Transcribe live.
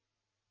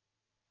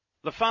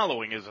The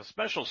following is a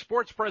special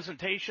sports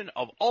presentation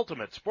of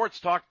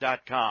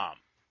UltimateSportsTalk.com.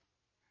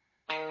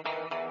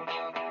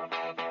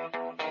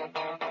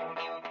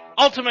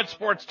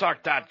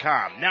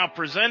 UltimateSportsTalk.com now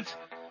presents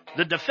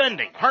the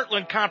defending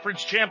Heartland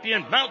Conference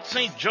champion Mount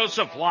St.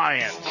 Joseph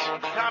Lions.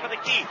 Top of the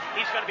key.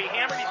 He's going to be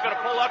hammered. He's going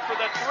to pull up for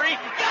the three.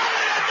 Got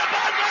it at the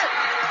buzzer!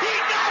 He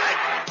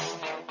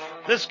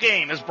got it! This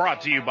game is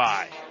brought to you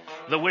by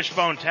the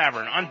Wishbone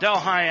Tavern on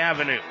Delhi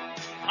Avenue.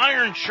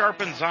 Iron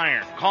sharpens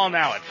iron. Call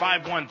now at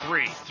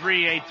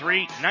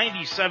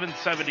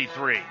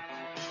 513-383-9773.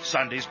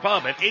 Sunday's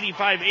Pub at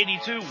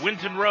 8582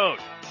 Winton Road.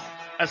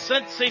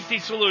 Ascent Safety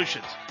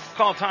Solutions.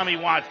 Call Tommy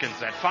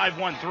Watkins at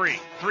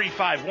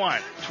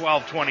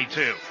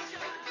 513-351-1222.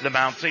 The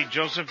Mount St.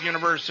 Joseph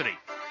University.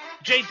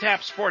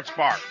 J-Tap Sports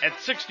Bar at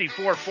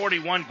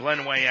 6441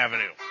 Glenway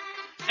Avenue.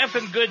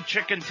 Effin' Good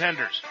Chicken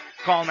Tenders.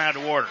 Call now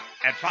to order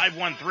at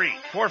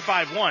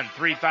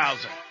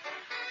 513-451-3000.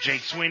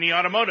 Jake Sweeney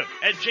Automotive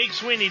at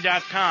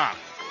jakesweeney.com.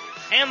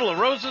 And La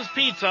Rosa's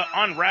Pizza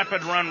on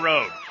Rapid Run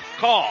Road.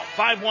 Call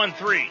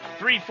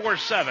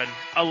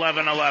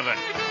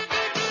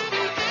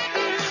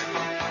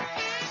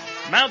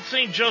 513-347-1111. Mount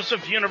St.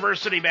 Joseph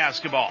University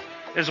basketball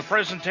is a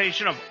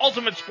presentation of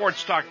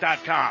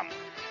UltimateSportsTalk.com.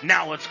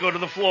 Now let's go to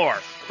the floor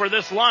for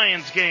this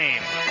Lions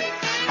game.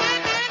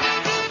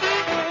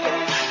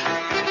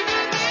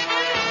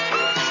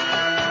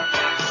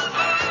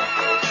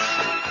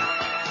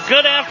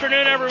 Good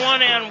afternoon,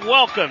 everyone, and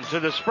welcome to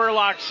the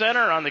Spurlock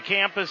Center on the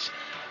campus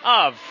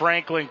of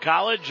Franklin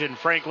College in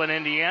Franklin,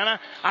 Indiana.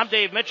 I'm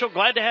Dave Mitchell.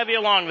 Glad to have you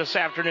along this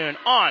afternoon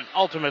on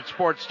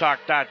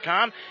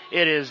UltimateSportsTalk.com.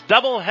 It is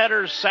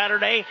doubleheader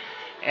Saturday,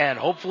 and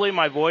hopefully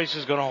my voice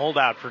is going to hold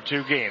out for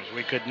two games.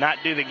 We could not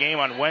do the game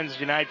on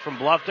Wednesday night from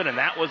Bluffton, and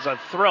that was a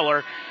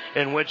thriller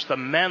in which the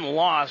men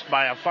lost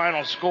by a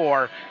final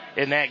score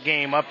in that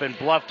game up in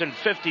Bluffton,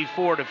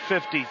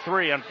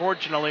 54-53.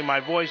 Unfortunately, my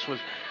voice was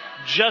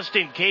just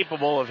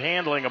incapable of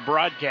handling a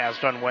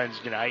broadcast on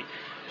Wednesday night.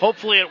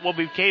 Hopefully it will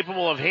be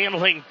capable of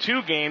handling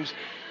two games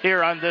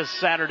here on this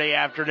Saturday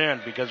afternoon,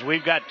 because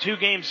we've got two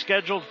games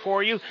scheduled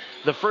for you.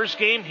 The first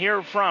game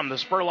here from the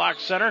Spurlock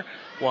Center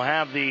will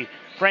have the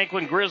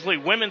Franklin Grizzly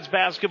women's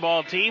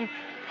basketball team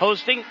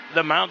hosting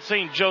the Mount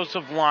St.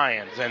 Joseph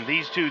Lions. And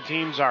these two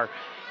teams are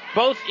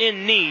both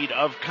in need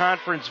of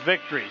conference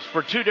victories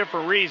for two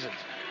different reasons.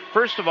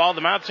 First of all,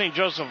 the Mount St.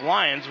 Joseph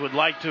Lions would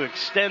like to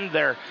extend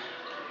their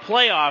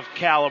playoff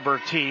caliber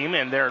team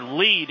and their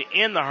lead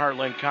in the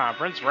Heartland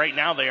Conference. Right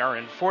now they are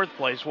in fourth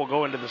place. We'll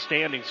go into the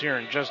standings here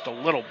in just a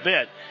little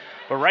bit.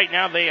 But right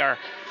now they are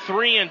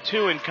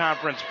 3-2 in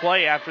conference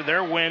play after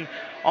their win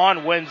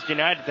on Wednesday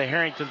night at the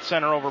Harrington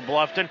Center over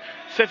Bluffton,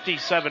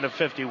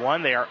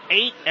 57-51. They are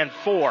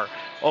 8-4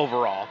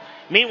 overall.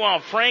 Meanwhile,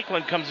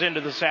 Franklin comes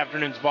into this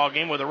afternoon's ball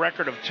game with a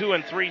record of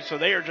 2-3, so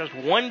they are just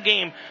one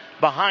game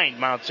behind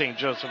Mount St.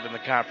 Joseph in the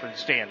conference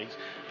standings.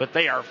 But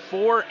they are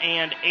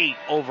 4-8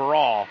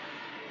 overall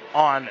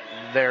on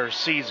their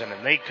season,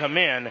 and they come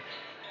in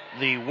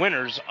the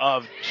winners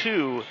of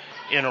two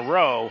in a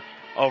row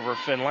over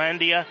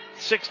Finlandia,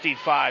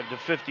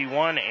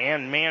 65-51,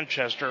 and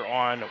Manchester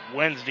on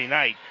Wednesday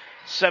night,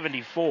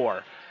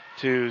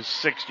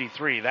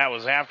 74-63. That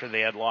was after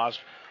they had lost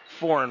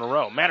four in a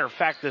row. Matter of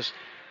fact, this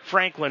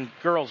Franklin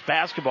girls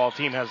basketball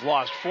team has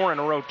lost four in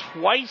a row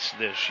twice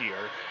this year.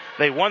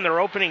 They won their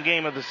opening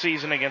game of the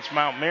season against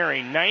Mount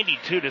Mary,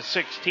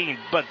 92-16,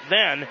 but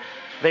then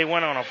they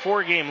went on a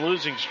four-game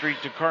losing streak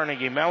to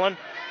Carnegie Mellon,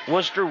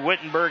 Worcester,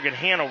 Wittenberg, and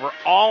Hanover,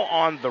 all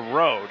on the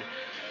road.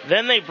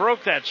 Then they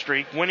broke that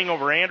streak, winning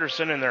over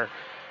Anderson in their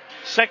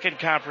second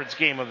conference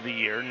game of the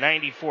year,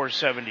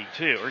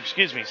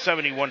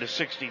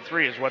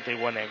 71-63 is what they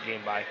won that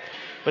game by.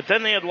 But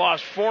then they had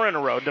lost four in a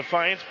row,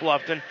 Defiance,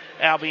 Bluffton,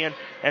 Albion,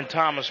 and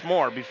Thomas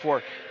More,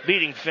 before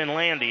beating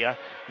Finlandia,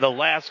 the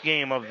last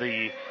game of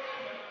the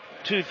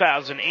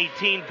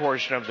 2018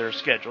 portion of their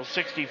schedule,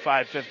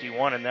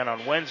 65-51, and then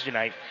on Wednesday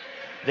night,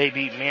 they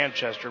beat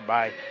Manchester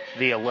by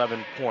the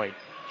 11-point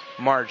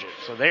margin.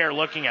 So they are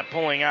looking at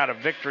pulling out a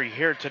victory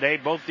here today.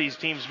 Both these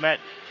teams met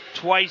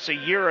twice a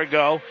year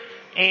ago,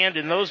 and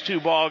in those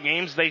two ball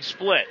games, they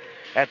split.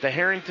 At the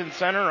Harrington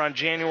Center on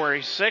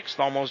January 6th,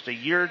 almost a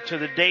year to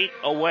the date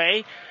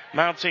away,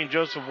 Mount St.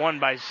 Joseph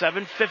won by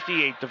 7,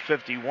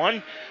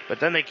 58-51, but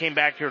then they came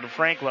back here to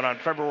Franklin on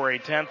February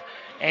 10th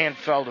and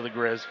fell to the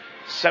Grizz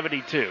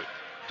 72-68.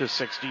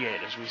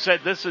 As we said,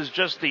 this is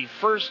just the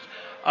first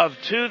of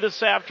two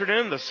this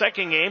afternoon. The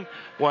second game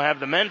will have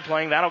the men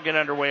playing. That'll get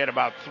underway at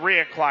about 3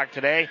 o'clock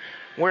today,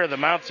 where the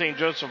Mount St.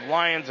 Joseph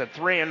Lions at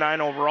 3-9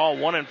 overall,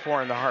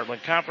 1-4 in the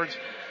Heartland Conference,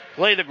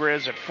 play the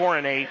Grizz at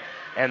 4-8,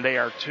 and they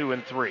are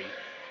 2-3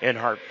 in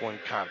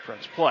Heartland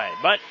Conference play.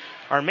 But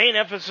our main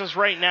emphasis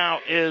right now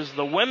is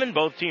the women.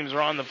 Both teams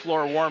are on the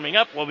floor warming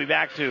up. We'll be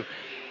back to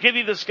give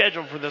you the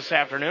schedule for this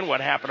afternoon, what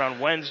happened on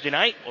Wednesday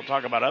night. We'll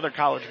talk about other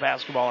college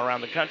basketball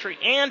around the country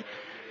and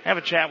have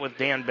a chat with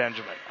Dan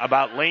Benjamin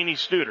about Laney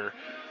Studer,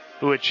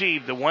 who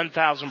achieved the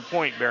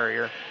 1,000-point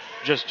barrier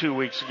just 2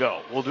 weeks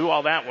ago. We'll do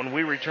all that when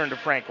we return to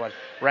Franklin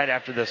right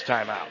after this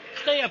timeout.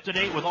 Stay up to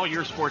date with all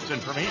your sports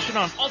information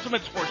on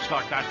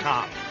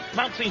UltimateSportsTalk.com.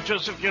 Mount St.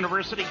 Joseph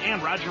University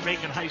and Roger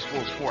Bacon High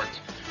School sports.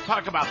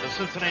 Talk about the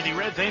Cincinnati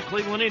Reds and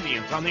Cleveland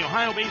Indians on the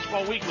Ohio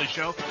Baseball Weekly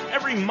Show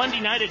every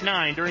Monday night at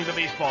 9 during the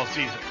baseball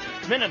season.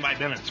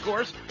 Minute-by-minute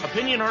scores,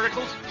 opinion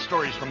articles,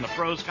 stories from the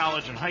pros,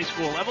 college, and high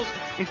school levels,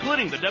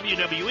 including the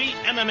WWE,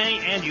 MMA,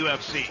 and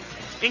UFC.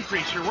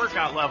 Increase your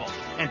workout level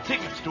and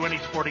tickets to any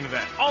sporting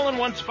event, all in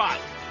one spot.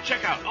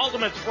 Check out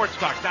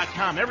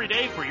UltimateSportsTalk.com every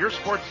day for your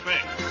sports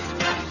fix.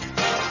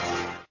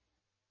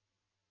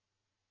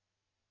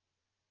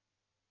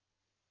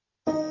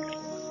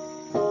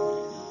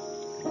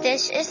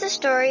 This is the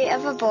story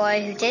of a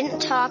boy who didn't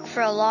talk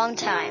for a long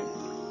time.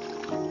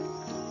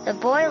 The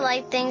boy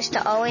liked things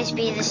to always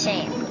be the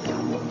same.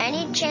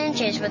 Any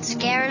changes would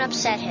scare and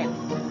upset him.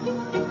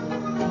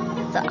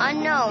 The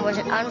unknown was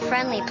an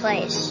unfriendly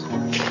place.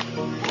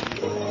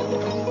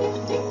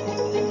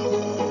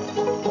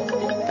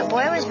 The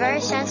boy was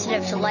very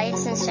sensitive to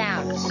lights and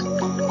sounds.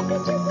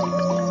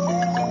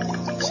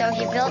 So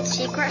he built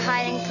secret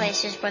hiding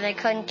places where they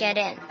couldn't get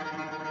in.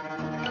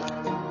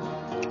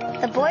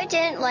 The boy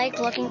didn't like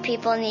looking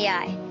people in the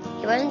eye.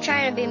 He wasn't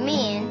trying to be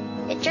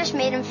mean, it just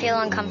made him feel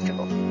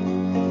uncomfortable.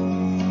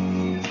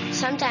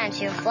 Sometimes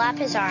he would flap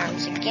his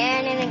arms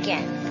again and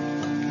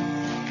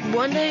again.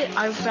 One day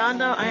I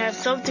found out I had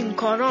something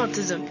called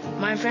autism.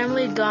 My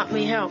family got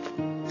me help.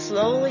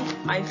 Slowly,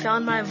 I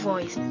found my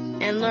voice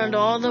and learned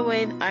all the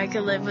ways I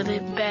could live with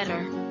it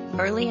better.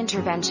 Early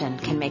intervention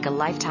can make a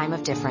lifetime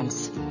of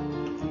difference.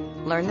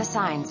 Learn the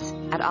signs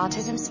at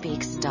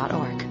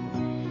autismspeaks.org.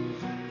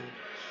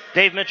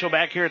 Dave Mitchell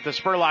back here at the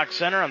Spurlock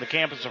Center on the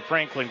campus of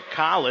Franklin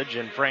College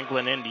in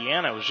Franklin,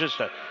 Indiana. It was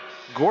just a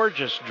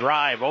gorgeous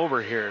drive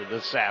over here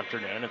this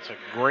afternoon. It's a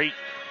great,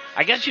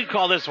 I guess you'd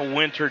call this a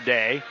winter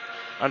day.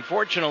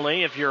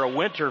 Unfortunately, if you're a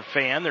winter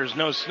fan, there's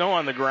no snow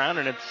on the ground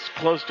and it's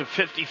close to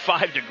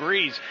 55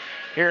 degrees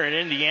here in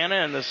Indiana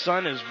and the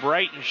sun is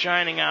bright and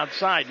shining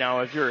outside.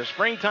 Now, if you're a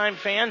springtime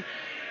fan,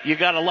 you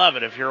gotta love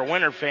it. If you're a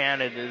winter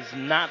fan, it is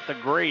not the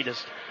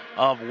greatest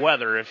of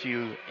weather if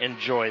you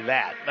enjoy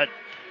that. But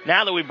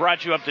now that we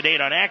brought you up to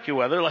date on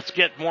AccuWeather, let's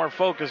get more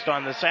focused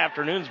on this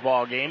afternoon's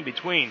ball game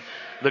between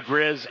the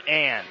Grizz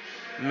and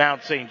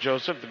Mount St.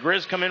 Joseph. The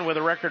Grizz come in with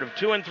a record of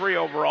 2-3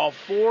 overall,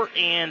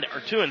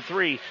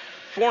 2-3,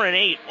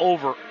 4-8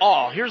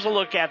 overall. Here's a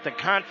look at the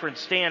conference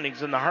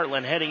standings in the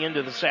Heartland heading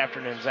into this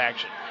afternoon's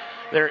action.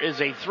 There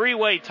is a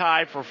three-way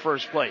tie for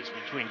first place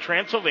between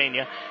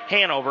Transylvania,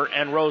 Hanover,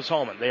 and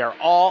Rose-Hulman. They are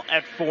all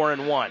at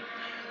 4-1.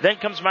 Then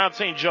comes Mount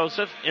St.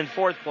 Joseph in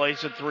fourth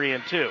place at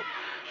 3-2.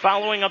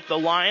 Following up the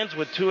Lions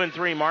with 2 and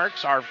 3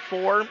 marks are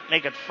 4,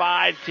 make it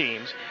 5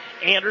 teams.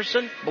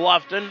 Anderson,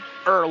 Bluffton,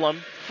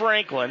 Earlham,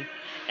 Franklin,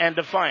 and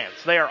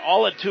Defiance. They are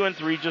all at 2 and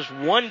 3, just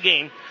one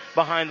game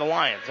behind the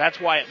Lions. That's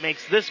why it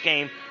makes this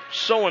game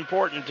so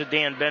important to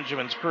Dan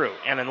Benjamin's crew.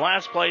 And in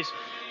last place,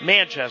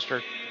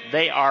 Manchester,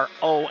 they are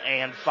 0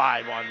 and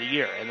 5 on the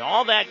year. And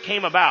all that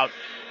came about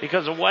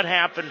because of what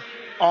happened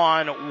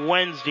on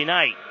Wednesday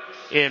night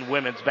in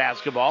women's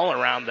basketball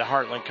around the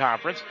Heartland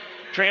Conference.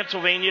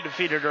 Transylvania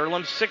defeated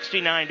Earlham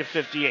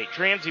 69-58.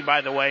 Transy,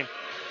 by the way,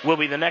 will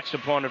be the next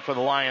opponent for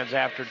the Lions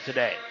after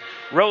today.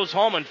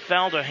 Rose-Hulman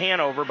fell to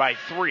Hanover by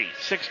 3,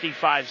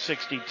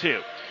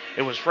 65-62.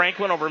 It was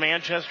Franklin over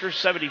Manchester,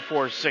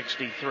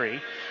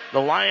 74-63. The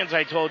Lions,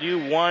 I told you,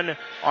 won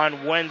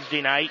on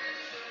Wednesday night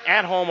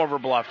at home over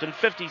Bluffton,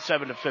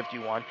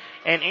 57-51.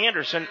 And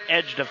Anderson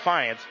edged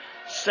Defiance,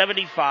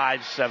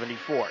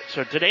 75-74.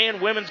 So today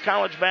in women's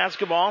college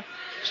basketball,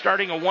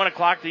 starting at 1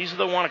 o'clock, these are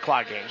the 1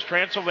 o'clock games.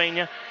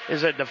 Transylvania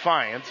is at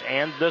Defiance,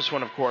 and this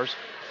one, of course,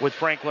 with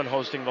Franklin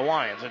hosting the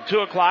Lions. At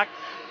 2 o'clock,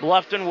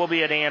 Bluffton will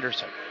be at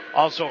Anderson.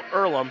 Also,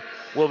 Earlham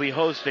will be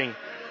hosting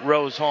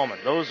Rose-Hulman.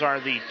 Those are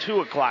the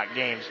 2 o'clock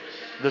games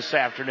this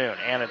afternoon.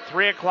 And at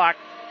 3 o'clock,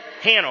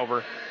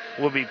 Hanover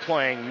will be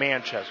playing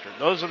Manchester.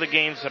 Those are the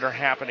games that are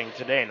happening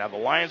today. Now, the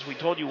Lions, we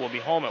told you, will be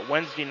home at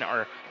Wednesday,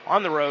 or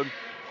on the road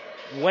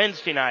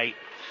Wednesday night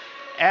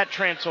at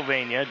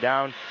Transylvania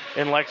down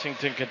in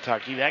Lexington,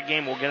 Kentucky. That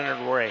game will get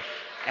underway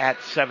at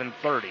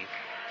 7:30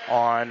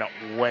 on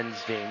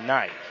Wednesday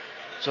night.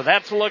 So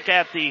that's a look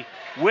at the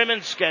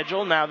women's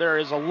schedule. Now, there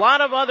is a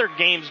lot of other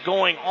games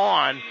going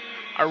on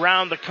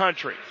around the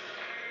country,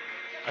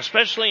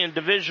 especially in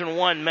Division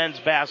I men's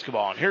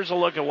basketball. And here's a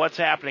look at what's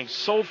happening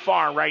so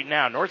far right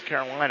now. North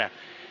Carolina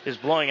is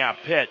blowing out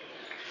Pitt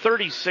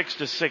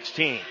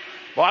 36-16.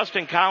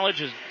 Boston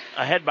College is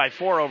ahead by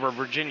 4 over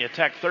Virginia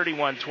Tech,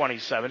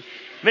 31-27.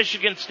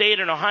 Michigan State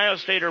and Ohio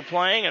State are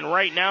playing, and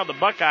right now the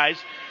Buckeyes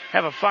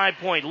have a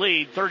 5-point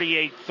lead,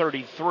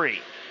 38-33.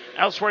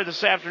 Elsewhere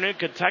this afternoon,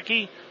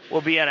 Kentucky will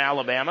be at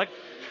Alabama.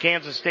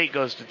 Kansas State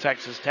goes to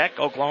Texas Tech.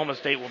 Oklahoma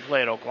State will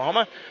play at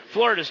Oklahoma.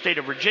 Florida State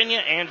of Virginia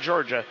and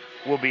Georgia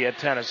will be at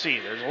Tennessee.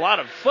 There's a lot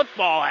of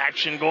football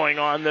action going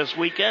on this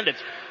weekend.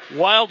 It's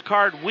wild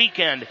card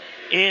weekend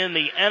in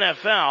the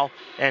NFL.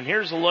 And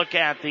here's a look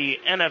at the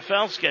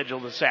NFL schedule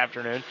this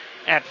afternoon.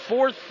 At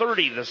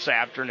 4:30 this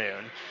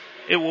afternoon,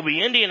 it will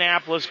be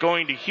Indianapolis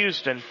going to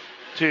Houston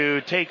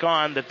to take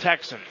on the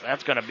Texans.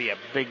 That's going to be a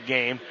big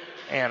game.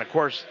 And, of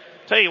course,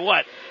 tell you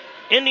what,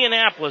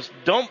 Indianapolis,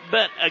 don't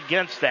bet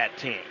against that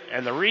team.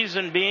 And the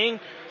reason being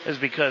is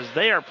because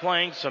they are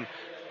playing some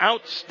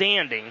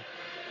outstanding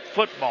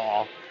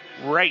football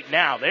right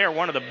now. They are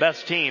one of the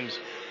best teams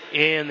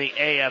in the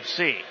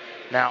AFC.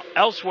 Now,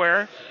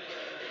 elsewhere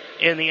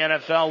in the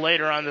NFL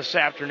later on this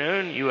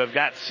afternoon, you have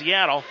got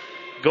Seattle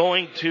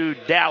going to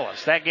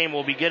Dallas. That game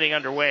will be getting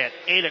underway at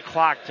 8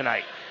 o'clock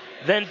tonight.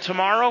 Then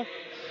tomorrow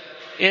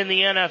in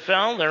the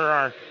NFL, there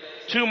are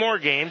two more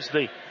games.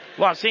 The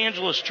Los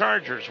Angeles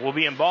Chargers will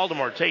be in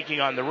Baltimore taking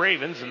on the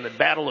Ravens in the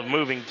battle of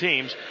moving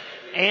teams.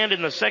 And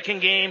in the second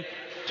game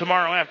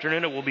tomorrow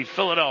afternoon, it will be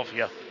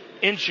Philadelphia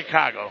in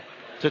Chicago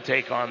to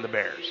take on the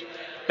Bears.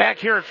 Back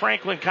here at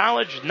Franklin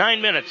College,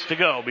 9 minutes to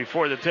go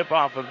before the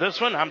tip-off of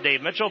this one. I'm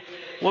Dave Mitchell.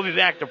 We'll be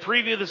back to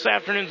preview this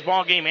afternoon's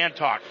ball game and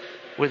talk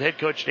with head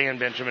coach Dan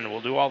Benjamin.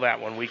 We'll do all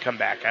that when we come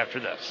back after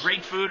this.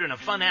 Great food and a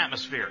fun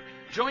atmosphere.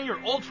 Join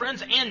your old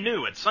friends and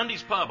new at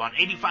Sunday's Pub on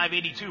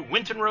 8582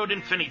 Winton Road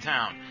in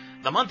Finneytown.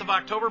 The month of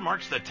October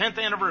marks the 10th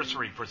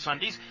anniversary for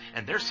Sundays,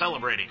 and they're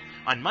celebrating.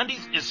 On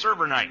Mondays is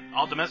server night.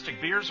 All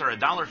domestic beers are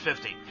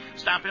 $1.50.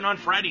 Stop in on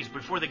Fridays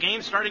before the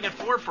game starting at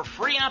 4 for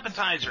free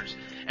appetizers.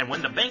 And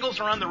when the Bengals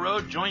are on the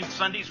road, join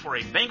Sundays for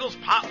a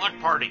Bengals potluck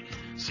party.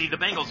 See the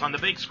Bengals on the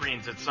big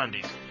screens at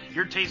Sundays.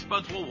 Your taste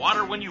buds will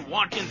water when you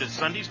walk into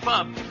Sunday's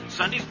Pub.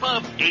 Sunday's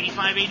Pub,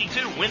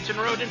 8582 Winton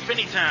Road in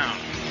Finneytown.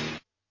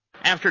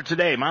 After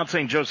today, Mount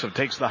St. Joseph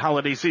takes the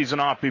holiday season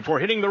off before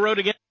hitting the road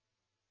again.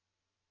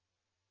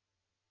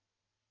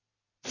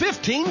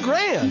 15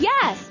 grand.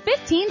 Yes,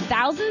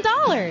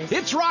 $15,000.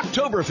 It's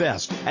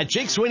Rocktoberfest at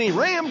Jake Sweeney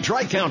Ram,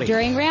 Tri-County.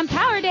 During Ram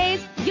Power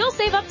Days, you'll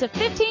save up to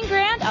 15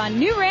 grand on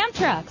new Ram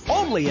trucks.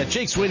 Only at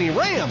Jake Sweeney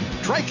Ram,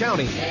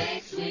 Tri-County.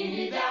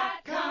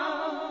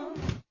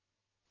 JakeSweeney.com.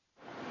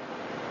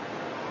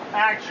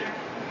 Action.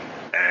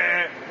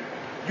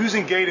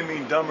 Using gay to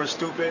mean dumb or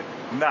stupid,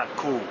 not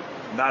cool.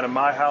 Not in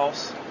my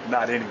house,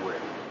 not anywhere.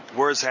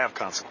 Words have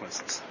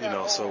consequences,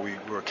 so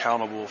we're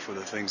accountable for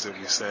the things that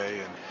we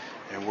say,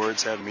 and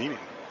words have meaning.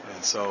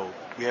 And so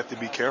we have to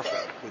be careful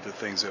with the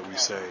things that we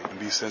say and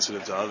be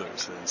sensitive to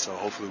others. And so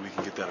hopefully we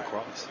can get that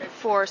across.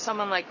 For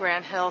someone like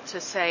Grant Hill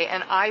to say,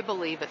 and I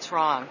believe it's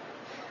wrong,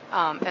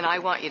 and I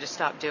want you to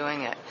stop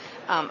doing it,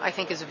 I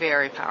think is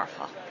very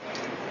powerful.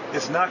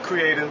 It's not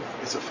creative.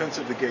 It's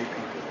offensive to gay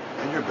people.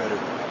 And you're better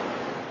than that.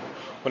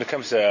 When it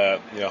comes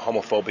to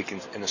homophobic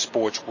in the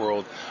sports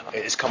world,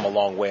 it's come a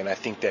long way, and I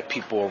think that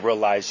people are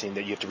realizing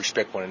that you have to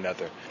respect one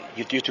another.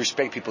 You have to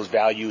respect people's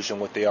values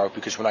and what they are,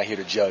 because we're not here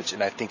to judge.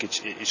 And I think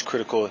it's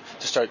critical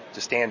to start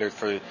the standard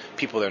for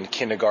people that are in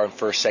kindergarten,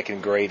 first,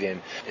 second grade,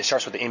 and it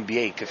starts with the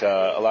NBA, because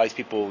a lot of these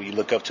people, you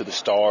look up to the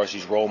stars,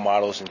 these role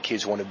models, and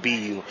kids want to be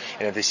you.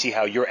 And if they see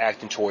how you're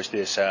acting towards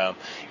this, it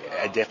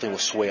definitely will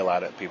sway a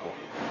lot of people.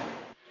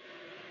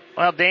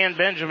 Well, Dan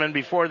Benjamin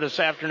before this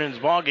afternoon's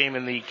ball game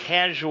in the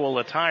casual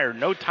attire.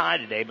 No tie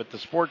today, but the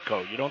sport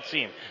coat. You don't see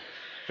him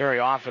very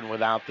often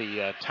without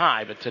the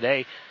tie, but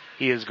today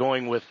he is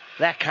going with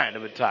that kind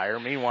of attire.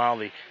 Meanwhile,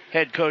 the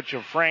head coach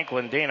of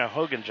Franklin, Dana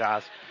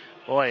Hogenjoss,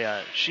 boy,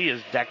 she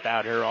is decked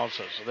out here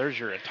also. So there's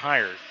your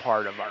attire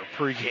part of our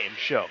pregame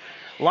show.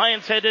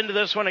 Lions head into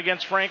this one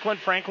against Franklin.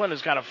 Franklin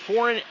has got a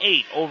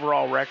 4-8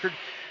 overall record.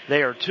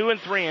 They are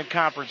 2-3 in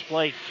conference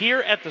play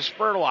here at the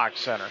Spurlock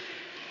Center.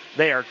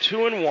 They are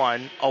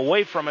 2-1.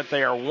 Away from it,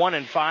 they are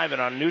 1-5,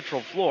 and on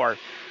neutral floor,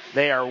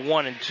 they are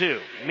 1-2.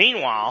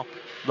 Meanwhile,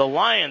 the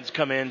Lions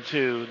come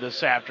into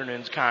this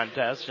afternoon's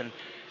contest, and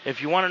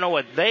if you want to know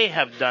what they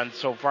have done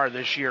so far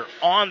this year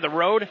on the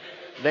road,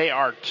 they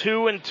are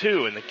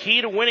 2-2. And the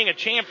key to winning a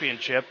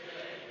championship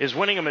is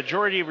winning a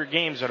majority of your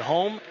games at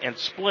home and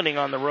splitting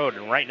on the road.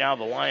 And right now,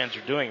 the Lions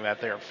are doing that.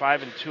 They are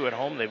 5-2 at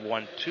home. They've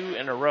won 2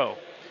 in a row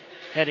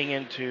heading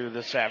into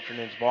this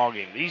afternoon's ball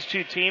game. These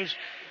two teams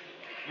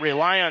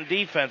rely on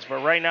defense,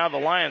 but right now the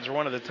Lions are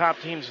one of the top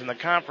teams in the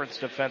conference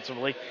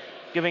defensively,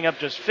 giving up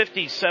just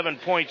 57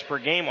 points per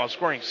game while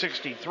scoring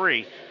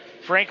 63.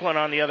 Franklin,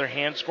 on the other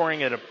hand,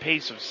 scoring at a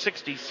pace of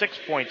 66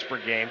 points per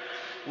game,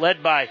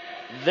 led by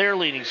their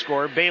leading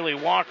scorer, Bailey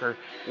Walker.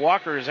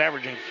 Walker is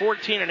averaging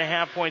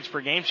 14.5 points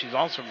per game. She's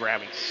also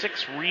grabbing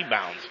 6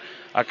 rebounds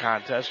a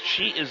contest.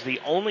 She is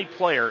the only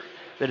player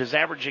that is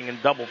averaging in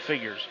double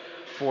figures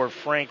for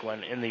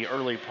Franklin in the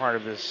early part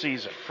of this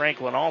season.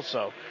 Franklin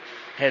also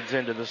heads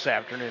into this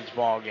afternoon's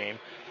ball game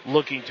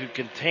looking to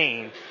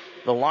contain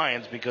the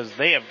Lions because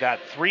they have got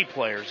 3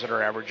 players that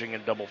are averaging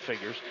in double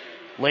figures.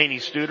 Lainey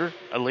Studer,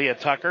 Aaliyah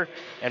Tucker,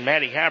 and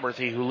Maddie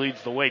Haberthy, who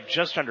leads the way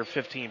just under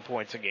 15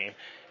 points a game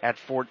at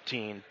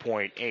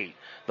 14.8.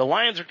 The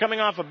Lions are coming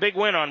off a big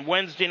win on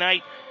Wednesday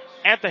night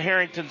at the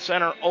Harrington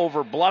Center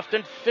over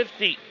Bluffton,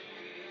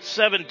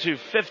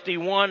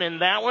 57-51 in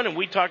that one. And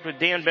we talked with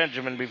Dan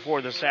Benjamin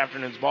before this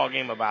afternoon's ball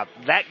game about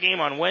that game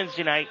on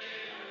Wednesday night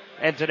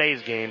and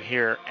today's game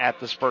here at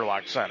the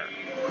Spurlock Center.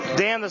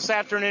 Dan, this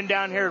afternoon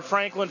down here at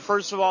Franklin,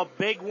 first of all,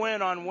 big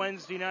win on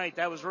Wednesday night.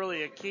 That was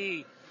really a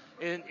key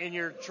in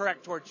your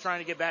trek towards trying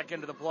to get back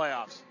into the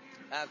playoffs.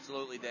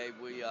 Absolutely, Dave.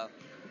 We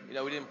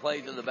didn't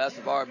play to the best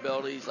of our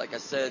abilities. Like I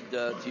said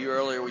to you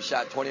earlier, we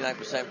shot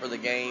 29% for the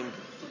game.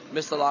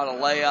 Missed a lot of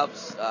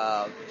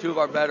layups. Two of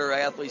our better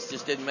athletes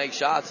just didn't make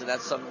shots, and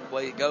that's some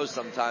way it goes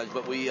sometimes.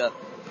 But we,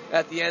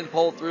 at the end,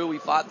 pulled through. We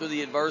fought through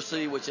the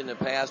adversity, which in the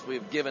past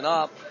we've given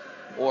up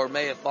or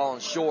may have fallen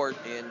short.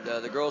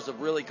 And the girls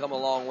have really come a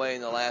long way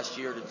in the last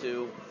year to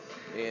two.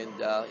 And,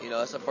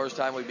 that's the first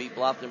time we beat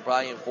Bluffton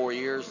probably in 4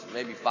 years,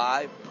 maybe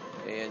 5.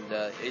 And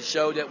it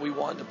showed that we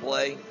wanted to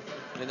play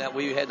and that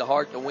we had the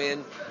heart to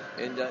win.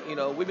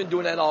 And, we've been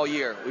doing that all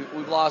year.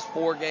 We've lost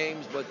 4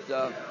 games, but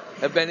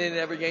have been in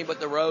every game but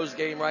the Rose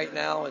game right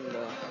now. And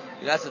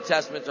that's a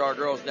testament to our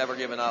girls never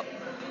giving up.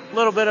 A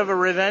little bit of a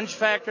revenge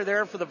factor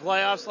there for the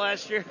playoffs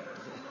last year?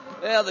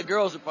 Yeah, the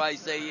girls would probably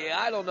say, yeah,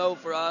 I don't know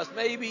for us.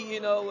 Maybe,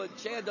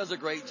 Chad does a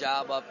great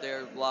job up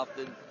there in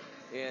Bluffton.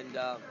 And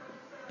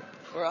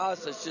for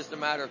us, it's just a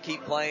matter of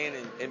keep playing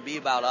and be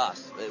about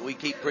us. We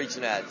keep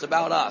preaching that. It's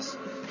about us.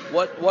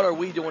 What are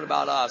we doing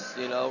about us?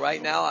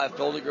 Right now I've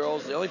told the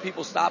girls the only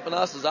people stopping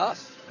us is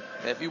us.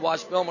 And if you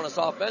watch film on us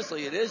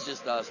offensively, it is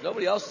just us.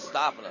 Nobody else is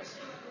stopping us.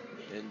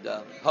 And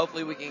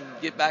hopefully we can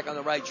get back on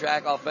the right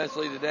track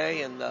offensively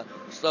today and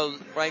slow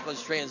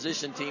Franklin's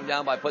transition team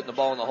down by putting the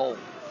ball in the hole.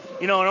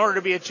 In order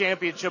to be a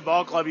championship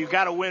ball club, you've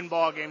got to win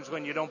ball games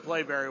when you don't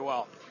play very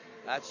well.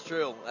 That's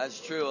true.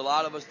 A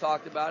lot of us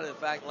talked about it. In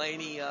fact,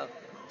 Lainey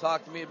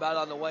talked to me about it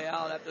on the way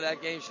out after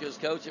that game. She goes,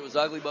 Coach, it was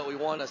ugly, but we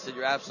won. I said,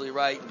 you're absolutely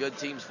right. Good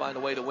teams find a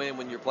way to win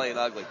when you're playing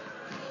ugly.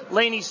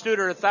 Lainey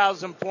Studer,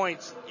 1,000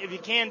 points. If you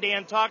can,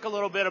 Dan, talk a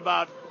little bit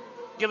about,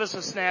 give us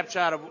a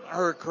snapshot of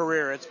her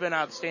career. It's been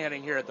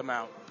outstanding here at the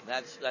Mount.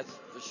 That's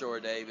for sure,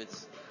 Dave.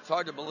 It's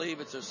hard to believe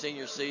it's her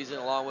senior season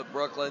along with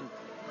Brooklyn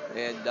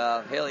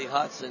and Haley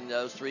Hudson.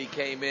 Those 3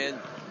 came in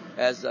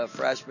as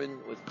freshmen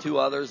with 2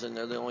 others, and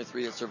they're the only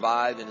 3 that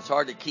survived. And it's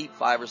hard to keep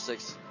 5 or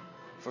 6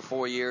 for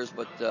 4 years,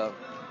 but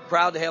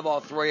proud to have all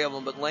 3 of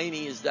them. But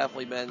Lainey has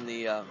definitely been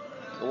the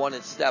one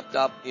that stepped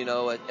up,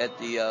 at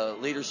the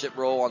leadership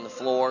role on the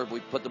floor. We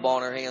put the ball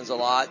in her hands a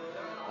lot,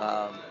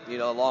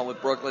 along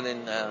with Brooklyn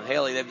and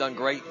Haley. They've done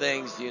great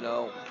things,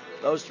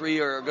 Those 3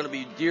 are going to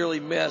be dearly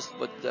missed,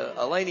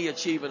 but Lainey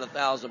achieving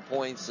 1,000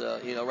 points,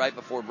 right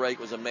before break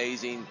was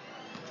amazing.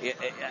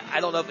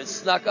 I don't know if it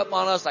snuck up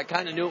on us. I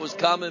kind of knew it was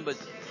coming, but,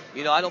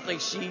 I don't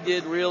think she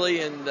did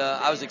really, and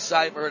I was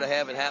excited for her to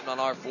have it happen on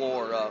our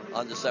floor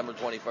on December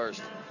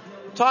 21st.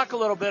 Talk a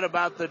little bit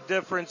about the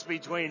difference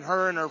between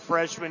her and her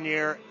freshman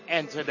year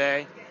and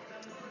today.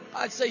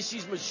 I'd say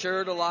she's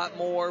matured a lot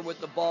more with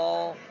the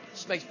ball.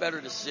 She makes better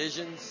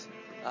decisions.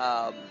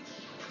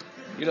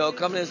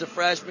 Coming as a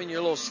freshman, you're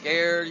a little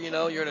scared.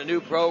 You're in a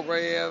new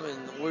program,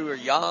 and we were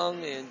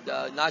young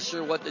and not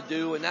sure what to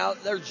do. And now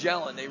they're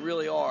gelling. They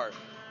really are.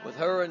 With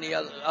her and the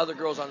other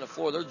girls on the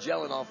floor, they're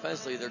gelling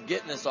offensively. They're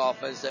getting this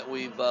offense that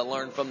we've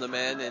learned from the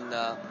men. And,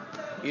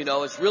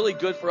 it's really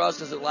good for us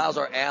because it allows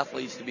our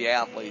athletes to be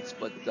athletes.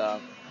 But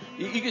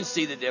you can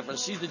see the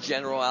difference. She's the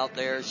general out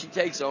there. She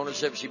takes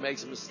ownership. She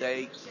makes a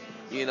mistake.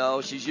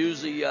 She's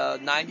usually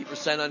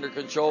 90% under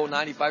control,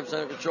 95%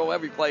 under control.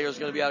 Every player is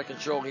going to be out of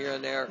control here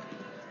and there.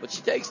 But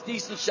she takes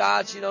decent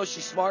shots.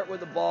 She's smart with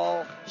the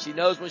ball. She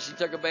knows when she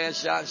took a bad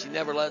shot, and she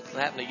never lets it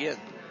happen again.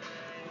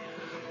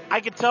 I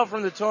can tell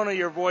from the tone of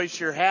your voice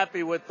you're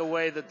happy with the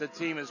way that the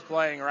team is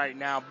playing right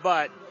now,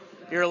 but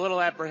you're a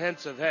little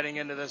apprehensive heading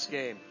into this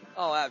game.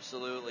 Oh,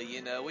 absolutely.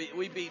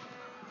 We beat,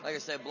 like I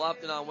said,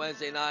 Bluffton on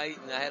Wednesday night,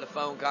 and I had a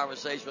phone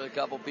conversation with a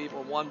couple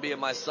people, one being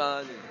my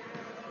son.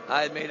 And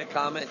I had made a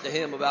comment to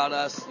him about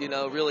us,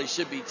 really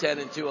should be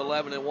 10-2,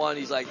 11-1.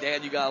 He's like,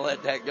 Dad, you got to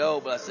let that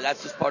go. But I said,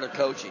 that's just part of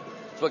coaching.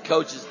 It's what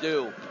coaches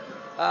do.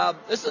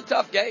 This is a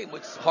tough game.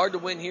 It's hard to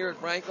win here at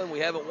Franklin. We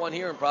haven't won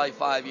here in probably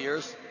 5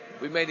 years.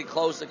 We made it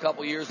close a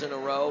couple years in a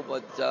row,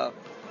 but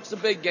it's a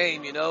big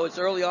game. It's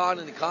early on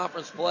in the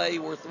conference play.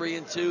 We're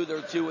 3-2. They're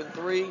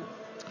 2-3.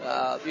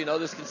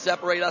 This can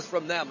separate us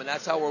from them, and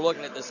that's how we're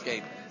looking at this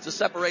game. It's a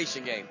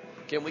separation game.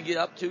 Can we get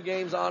up 2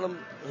 games on them?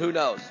 Who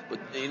knows? But,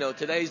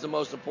 today's the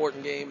most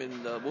important game,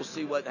 and we'll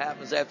see what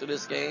happens after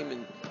this game,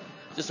 and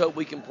just hope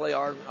we can play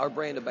our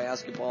brand of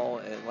basketball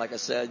and, like I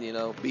said,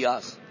 be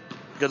us.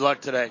 Good luck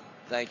today.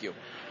 Thank you.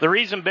 The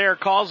reason Bear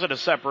calls it a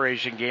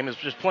separation game is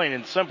just plain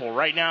and simple.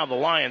 Right now, the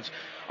Lions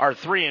are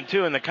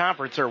 3-2 in the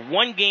conference. They're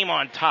 1 game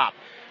on top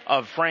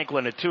of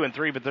Franklin at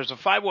 2-3, but there's a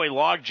 5-way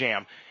log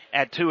jam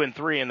at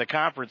 2-3 in the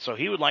conference, so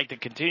he would like to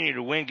continue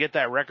to win, get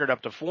that record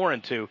up to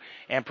 4-2,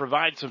 and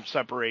provide some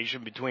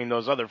separation between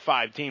those other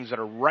 5 teams that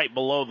are right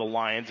below the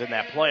Lions in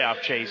that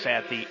playoff chase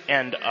at the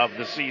end of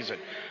the season.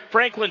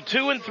 Franklin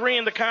 2-3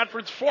 in the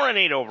conference,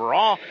 4-8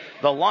 overall.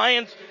 The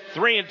Lions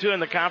 3-2 in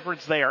the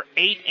conference. They are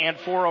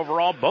 8-4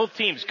 overall. Both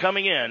teams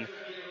coming in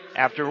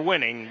after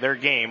winning their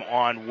game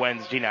on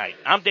Wednesday night.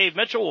 I'm Dave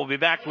Mitchell. We'll be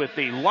back with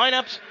the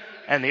lineups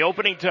and the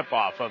opening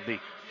tip-off of the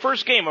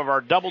first game of our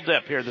double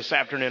dip here this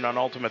afternoon on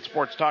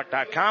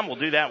UltimateSportsTalk.com. We'll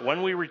do that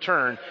when we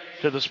return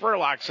to the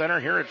Spurlock Center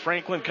here at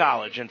Franklin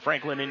College in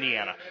Franklin,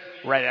 Indiana,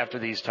 right after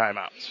these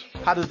timeouts.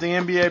 How does the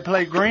NBA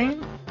play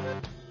green?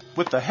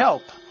 with the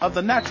help of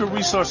the Natural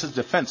Resources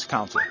Defense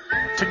Council.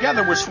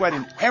 Together, we're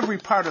sweating every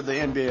part of the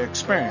NBA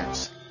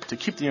experience to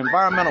keep the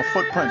environmental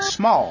footprint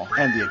small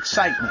and the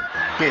excitement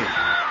big.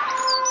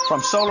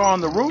 From solar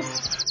on the roof,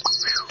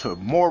 to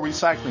more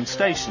recycling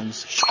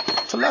stations,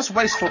 to less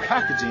wasteful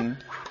packaging,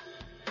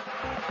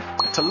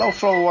 to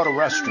low-flow water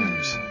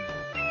restrooms.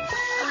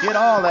 It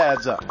all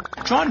adds up.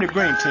 Join the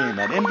Green Team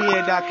at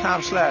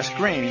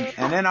nba.com/green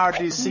and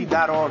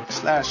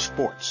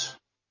nrdc.org/sports.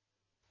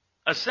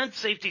 Ascent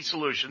Safety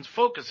Solutions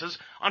focuses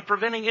on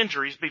preventing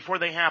injuries before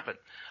they happen.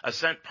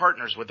 Ascent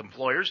partners with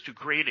employers to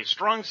create a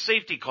strong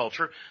safety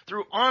culture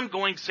through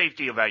ongoing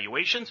safety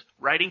evaluations,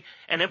 writing,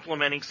 and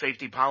implementing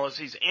safety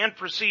policies and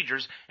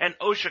procedures and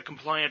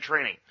OSHA-compliant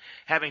training.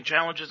 Having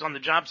challenges on the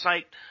job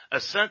site,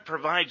 Ascent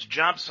provides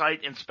job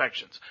site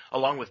inspections,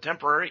 along with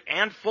temporary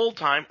and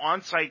full-time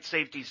on-site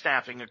safety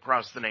staffing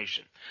across the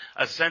nation.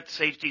 Ascent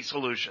Safety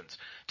Solutions.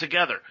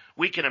 Together,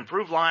 we can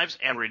improve lives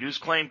and reduce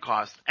claim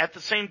costs at the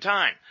same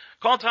time.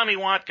 Call Tommy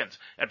Watkins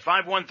at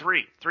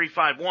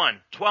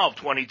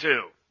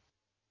 513-351-1222.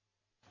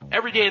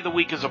 Every day of the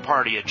week is a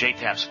party at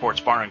JTAP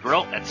Sports Bar and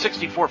Grill at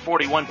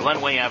 6441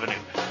 Glenway Avenue.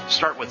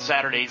 Start with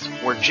Saturdays,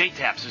 where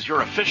JTAP's is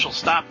your official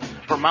stop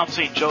for Mount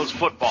St. Joe's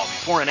football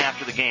before and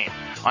after the game.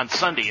 On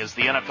Sunday is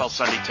the NFL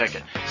Sunday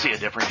Ticket. See a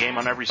different game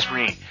on every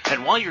screen.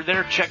 And while you're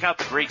there, check out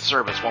the great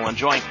service while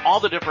enjoying all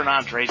the different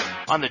entrees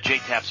on the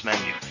JTAP's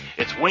menu.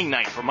 It's wing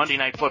night for Monday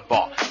Night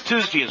Football.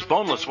 Tuesday is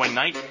boneless wing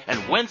night,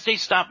 and Wednesday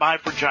stop by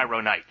for gyro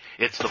night.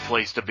 It's the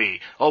place to be.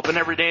 Open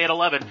every day at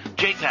 11.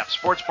 JTAP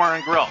Sports Bar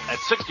and Grill at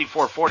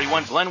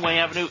 6441 Glenway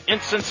Avenue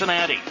in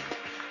Cincinnati.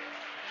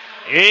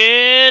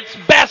 It's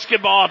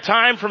basketball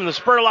time from the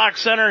Spurlock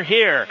Center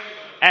here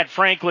at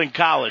Franklin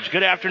College.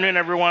 Good afternoon,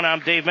 everyone. I'm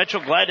Dave Mitchell.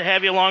 Glad to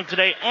have you along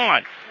today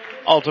on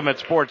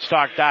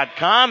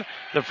UltimateSportsTalk.com.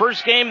 The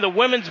first game, the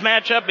women's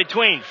matchup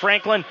between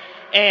Franklin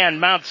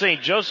and Mount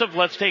St. Joseph.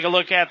 Let's take a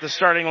look at the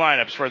starting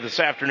lineups for this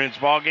afternoon's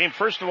ball game.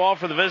 First of all,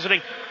 for the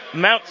visiting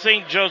Mount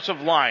St.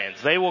 Joseph Lions,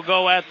 they will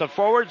go at the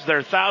forwards.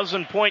 Their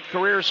 1,000-point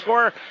career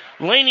scorer,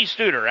 Lainey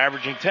Studer,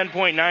 averaging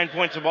 10.9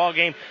 points a ball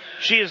game.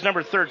 She is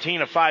number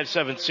 13, a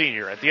 5'7"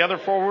 senior. At the other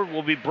forward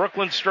will be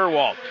Brooklyn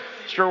Sturwald.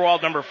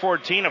 Sturwald, number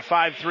 14, a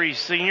 5'3"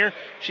 senior.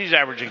 She's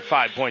averaging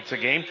 5 points a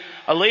game.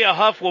 Aaliyah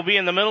Huff will be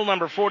in the middle,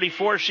 number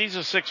 44. She's a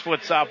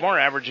 6-foot sophomore,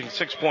 averaging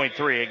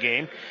 6.3 a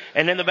game.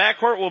 And in the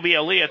backcourt will be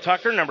Aaliyah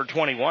Tucker, number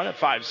 21, a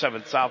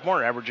 5'7"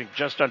 sophomore, averaging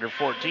just under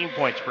 14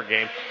 points per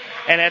game.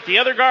 And at the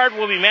other guard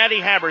will be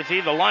Maddie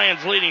Haberthy, the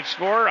Lions' leading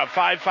scorer, a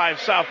 5'5"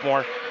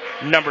 sophomore,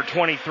 number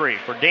 23.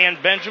 For Dan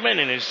Benjamin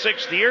in his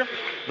 6th year,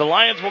 the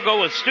Lions will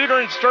go with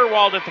Studer and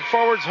Sturwald at the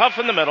forwards, Huff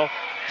in the middle,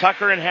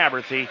 Tucker and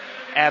Haberthy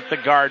at the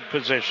guard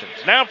positions.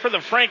 Now for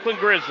the Franklin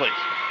Grizzlies.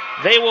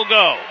 They will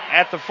go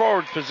at the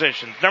forward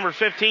positions. Number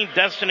 15,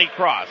 Destiny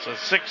Cross, a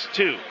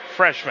 6'2"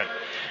 freshman.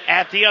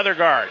 At the other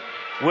guard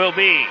will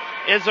be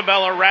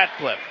Isabella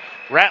Ratcliffe.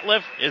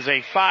 Ratcliffe is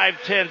a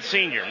 5'10"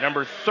 senior,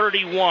 number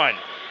 31,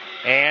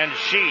 and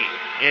she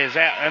is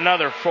at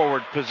another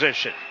forward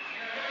position.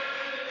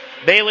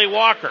 Bailey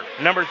Walker,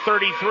 number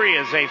 33,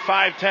 is a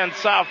 5'10"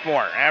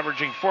 sophomore,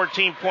 averaging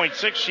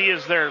 14.6. She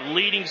is their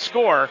leading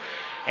scorer,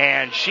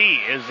 and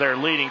she is their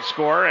leading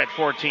scorer at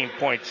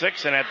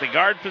 14.6. And at the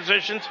guard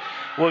positions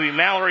will be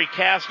Mallory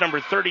Cass,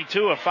 number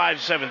 32, a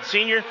 5'7"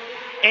 senior,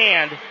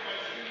 and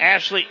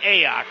Ashley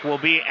Ayock will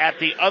be at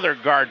the other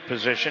guard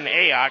position.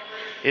 Ayock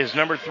is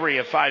number 3,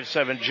 a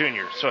 5'7"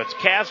 junior. So it's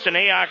Cass and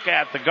Ayock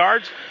at the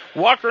guards,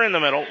 Walker in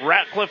the middle,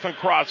 Ratcliffe and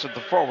Cross at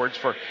the forwards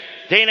for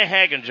Dana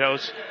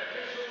Hagenjos,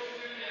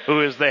 who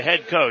is the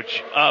head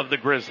coach of the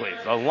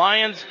Grizzlies. The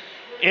Lions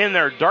in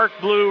their dark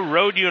blue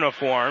road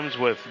uniforms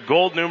with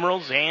gold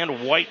numerals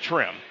and white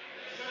trim.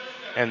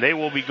 And they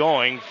will be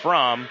going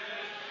from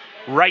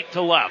right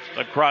to left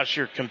across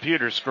your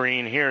computer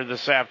screen here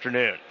this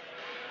afternoon.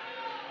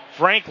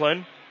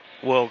 Franklin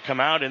will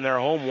come out in their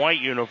home white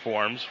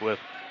uniforms with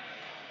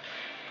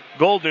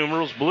gold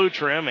numerals, blue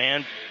trim,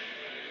 and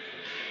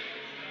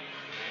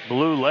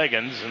blue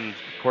leggings, and of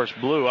course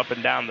blue up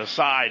and down the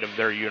side of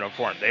their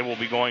uniform. They will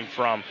be going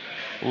from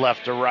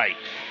left to right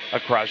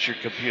across your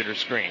computer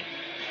screen.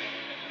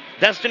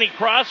 Destiny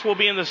Cross will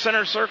be in the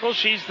center circle.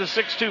 She's the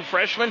 6'2"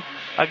 freshman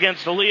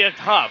against Aaliyah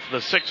Huff, the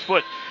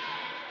 6-foot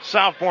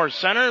sophomore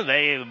center.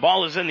 The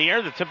ball is in the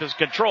air. The tip is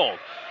controlled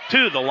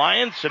to the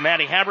Lions, to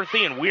Maddie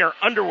Haberthy, and we are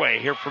underway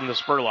here from the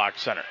Spurlock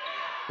Center.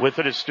 With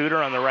it is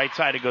Studer on the right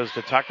side. It goes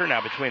to Tucker. Now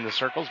between the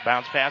circles.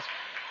 Bounce pass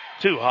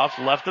to Huff,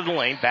 left of the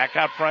lane, back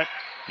out front.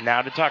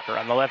 Now to Tucker.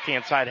 On the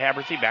left-hand side,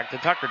 Haberthy, back to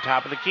Tucker,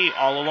 top of the key,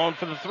 all alone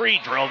for the 3.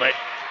 Drilled it.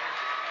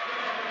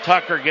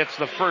 Tucker gets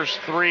the first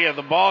 3 of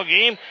the ball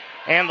game,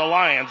 and the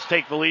Lions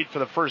take the lead for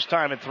the first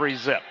time at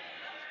 3-zip.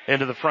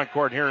 Into the front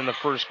court here in the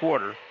first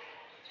quarter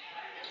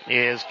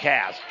is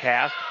Cast.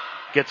 Cast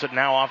gets it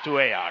now off to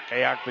Ayock.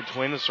 Ayock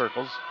between the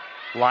circles.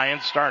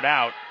 Lions start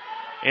out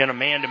in a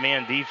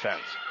man-to-man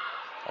defense.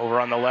 Over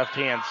on the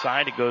left-hand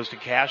side, it goes to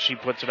Cast. She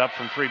puts it up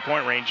from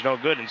 3-point range, no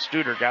good, and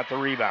Studer got the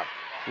rebound.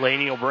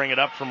 Laney will bring it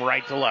up from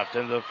right to left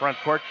into the front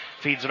court,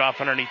 feeds it off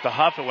underneath the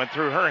Huff. It went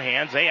through her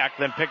hands. Ayak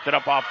then picked it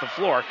up off the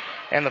floor,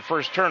 and the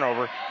first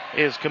turnover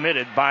is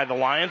committed by the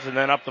Lions. And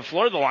then up the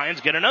floor, the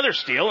Lions get another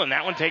steal, and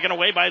that one taken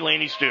away by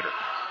Laney Studer.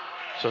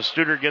 So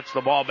Studer gets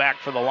the ball back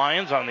for the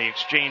Lions on the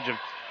exchange of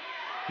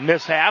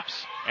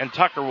mishaps, and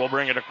Tucker will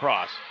bring it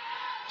across.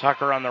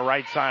 Tucker on the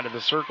right side of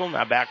the circle,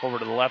 now back over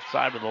to the left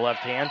side with the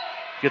left hand.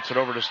 Gets it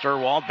over to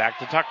Sturwald, back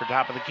to Tucker,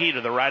 top of the key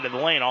to the right of the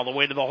lane, all the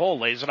way to the hole.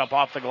 Lays it up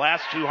off the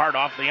glass, too hard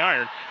off the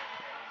iron.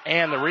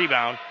 And the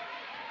rebound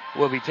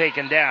will be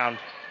taken down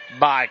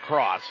by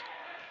Cross.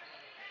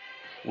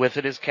 With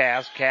it is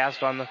Cast.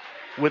 Cast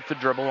with the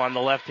dribble on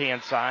the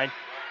left-hand side.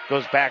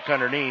 Goes back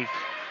underneath.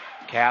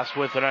 Cast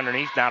with it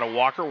underneath, now to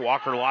Walker.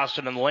 Walker lost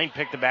it in the lane,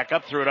 picked it back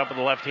up, threw it up with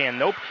the left hand,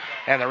 nope.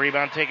 And the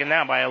rebound taken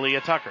down by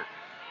Aaliyah Tucker.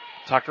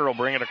 Tucker will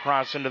bring it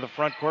across into the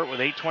front court with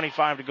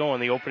 8:25 to go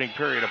in the opening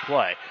period of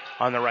play.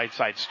 On the right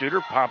side,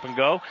 Studer, pop and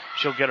go.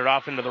 She'll get it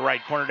off into the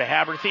right corner to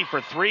Haberthy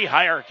for three.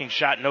 High arcing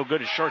shot, no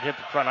good. A short hit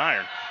the front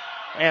iron.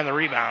 And the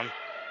rebound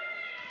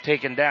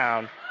taken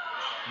down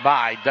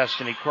by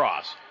Destiny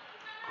Cross.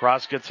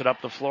 Cross gets it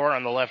up the floor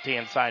on the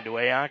left-hand side to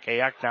Ayak.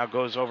 Ayak now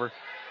goes over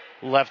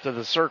left of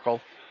the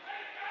circle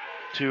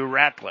to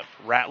Ratliff.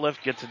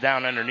 Ratliff gets it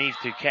down underneath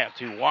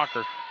to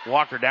Walker.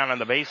 Walker down on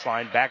the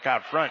baseline, back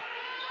out front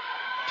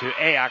to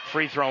Ayak.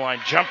 Free throw line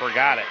jumper,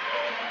 got it.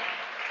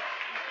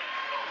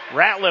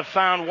 Ratliff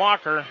found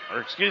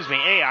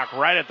Ayak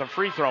right at the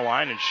free throw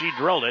line, and she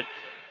drilled it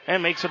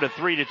and makes it a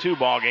 3-2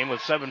 ball game with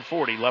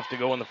 7:40 left to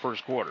go in the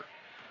first quarter.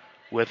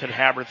 With it,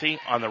 Haberthy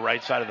on the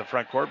right side of the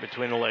front court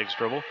between the legs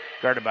dribble,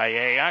 guarded by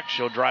Ayak.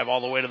 She'll drive all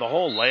the way to the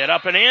hole, lay it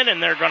up and in,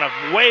 and they're going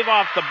to wave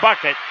off the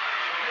bucket,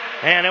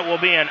 and it will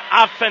be an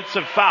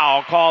offensive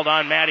foul called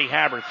on Maddie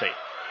Haberthy.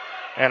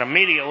 And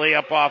immediately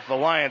up off the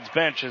Lions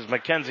bench is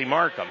Mackenzie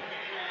Markham.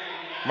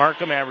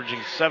 Markham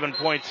averaging 7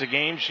 points a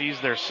game. She's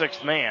their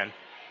sixth man.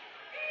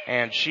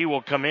 And she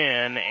will come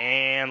in,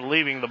 and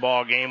leaving the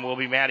ball game will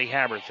be Maddie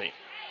Haberthy.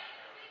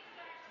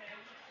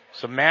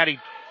 So Maddie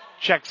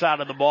checks out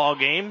of the ball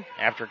game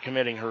after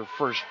committing her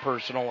first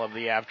personal of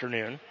the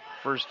afternoon.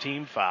 First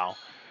team foul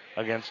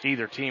against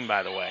either team,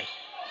 by the way.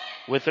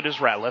 With it is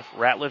Ratliff.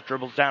 Ratliff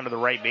dribbles down to the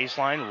right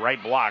baseline,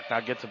 right block.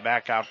 Now gets it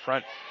back out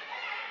front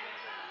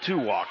to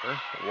Walker.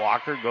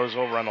 Walker goes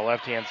over on the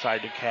left-hand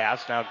side to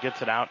Cass. Now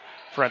gets it out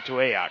front to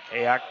Ayak.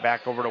 Ayak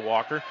back over to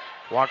Walker.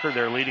 Walker,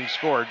 their leading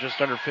scorer, just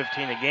under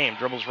 15 a game.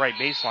 Dribbles right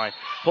baseline.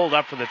 Pulled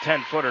up for the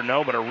 10-footer,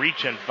 no, but a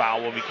reach-in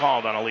foul will be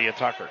called on Aaliyah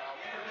Tucker.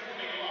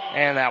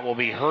 And that will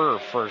be her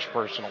first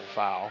personal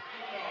foul.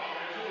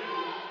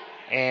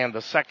 And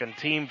the second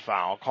team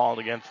foul called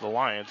against the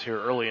Lions here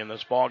early in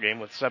this ball game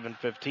with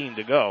 7:15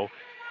 to go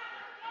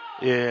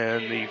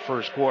in the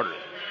first quarter.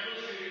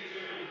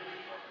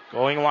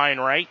 Going line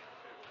right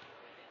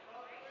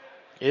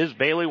is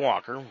Bailey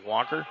Walker.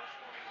 Walker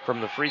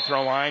from the free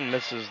throw line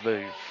misses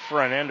the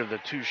front end of the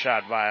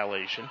two-shot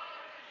violation.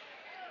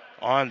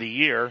 On the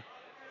year,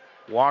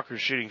 Walker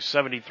shooting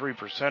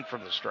 73%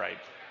 from the stripe.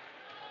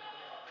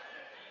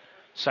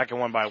 Second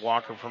one by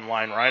Walker from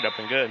line right, up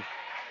and good.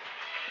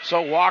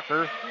 So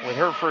Walker, with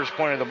her first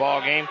point of the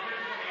ball game,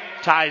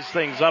 ties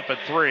things up at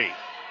 3.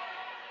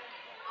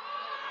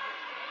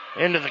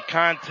 Into the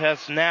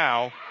contest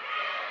now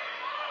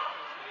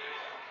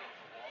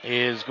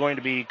is going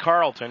to be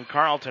Carlton.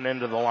 Carlton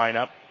into the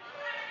lineup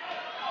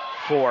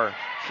for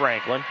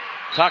Franklin.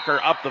 Tucker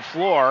up the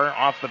floor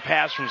off the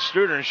pass from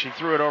Studer, and she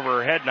threw it over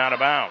her head and out of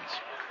bounds.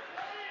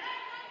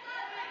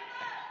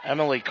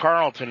 Emily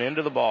Carlton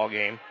into the ball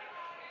game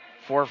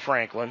for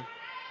Franklin.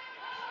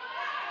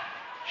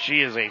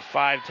 She is a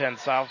 5'10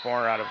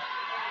 sophomore out of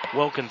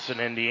Wilkinson,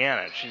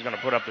 Indiana. She's going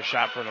to put up the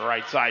shot from the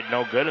right side.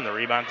 No good, and the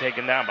rebound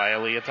taken down by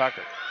Aaliyah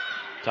Tucker.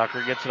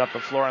 Tucker gets it up the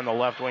floor on the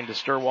left wing to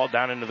Sturwald,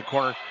 down into the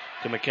corner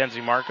to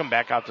Mackenzie Markham.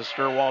 Back out to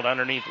Sturwald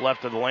underneath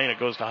left of the lane. It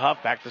goes to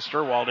Huff. Back to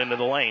Sturwald into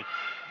the lane.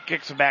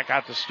 Kicks it back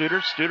out to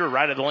Studer. Studer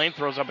right of the lane.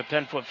 Throws up a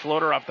 10-foot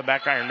floater off the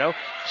back iron. No.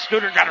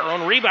 Studer got her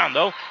own rebound,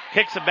 though.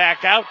 Kicks it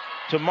back out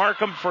to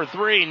Markham for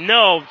 3.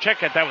 No.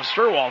 Check it. That was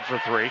Sturwald for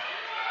 3.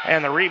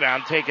 And the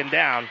rebound taken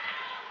down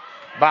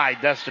by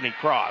Destiny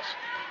Cross.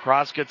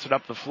 Cross gets it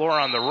up the floor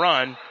on the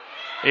run.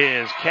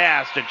 Is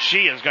Cast, and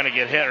she is going to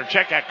get hit. Or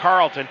check out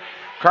Carlton.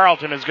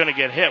 Carlton is going to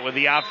get hit with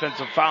the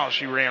offensive foul.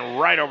 She ran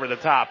right over the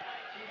top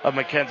of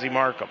Mackenzie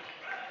Markham.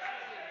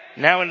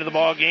 Now into the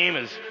ball game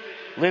is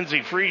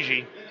Lindsay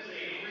Frigie.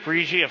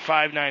 Frigie, a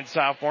 5'9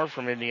 sophomore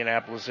from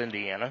Indianapolis,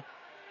 Indiana.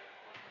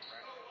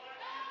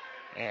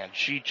 And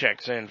she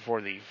checks in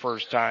for the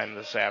first time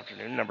this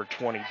afternoon, number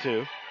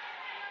 22.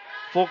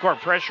 Full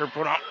court pressure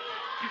put on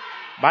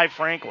by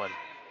Franklin.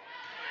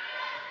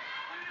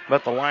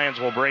 But the Lions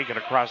will break it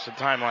across the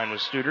timeline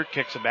with Studer.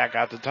 Kicks it back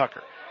out to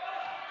Tucker.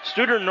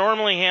 Studer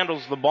normally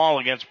handles the ball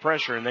against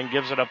pressure and then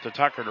gives it up to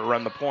Tucker to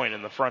run the point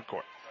in the front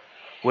court.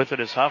 With it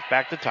is Huff,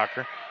 back to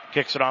Tucker.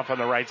 Kicks it off on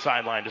the right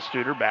sideline to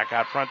Studer. Back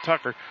out front,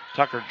 Tucker.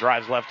 Tucker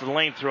drives left of the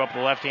lane, threw up the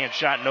left-hand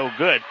shot, no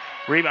good.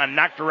 Rebound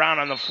knocked around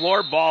on the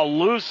floor, ball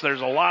loose.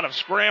 There's a lot of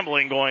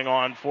scrambling going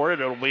on for it.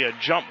 It'll be a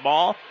jump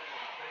ball.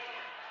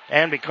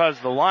 And because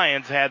the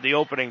Lions had the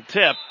opening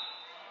tip,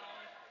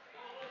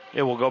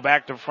 it will go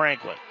back to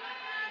Franklin.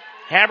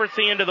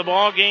 Haberthy into the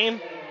ball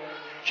game,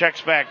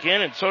 checks back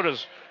in, and so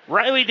does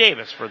Riley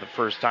Davis for the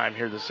first time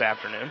here this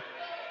afternoon.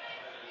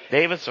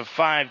 Davis, a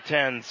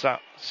 5'10"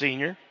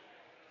 senior,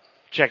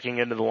 checking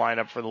into the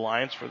lineup for the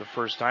Lions for the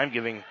first time,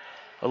 giving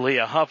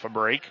Aaliyah Huff a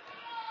break.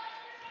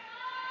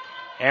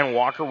 And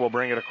Walker will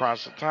bring it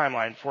across the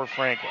timeline for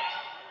Franklin.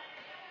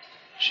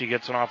 She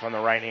gets it off on the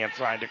right-hand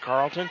side to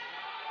Carlton.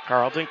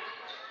 Carlton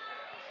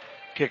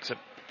kicks it.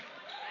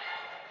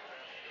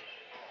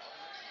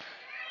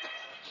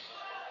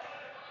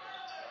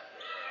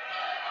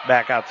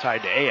 Back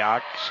outside to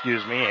Ayoc.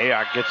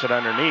 Ayoc gets it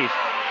underneath.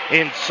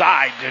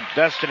 Inside to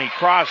Destiny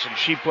Cross, and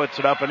she puts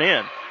it up and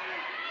in.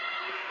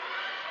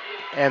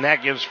 And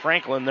that gives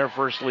Franklin their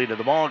first lead of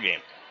the ball game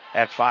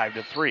at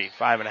 5-3.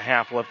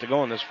 5.5 left to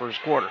go in this first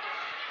quarter.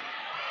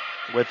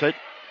 With it,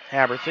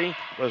 Haberthy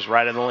goes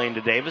right in the lane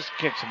to Davis,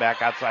 kicks it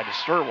back outside to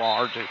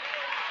Sturwall, to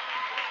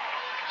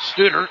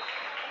Studer.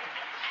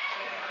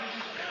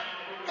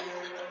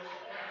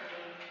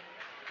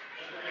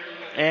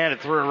 And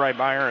it threw it right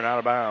by her and out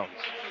of bounds.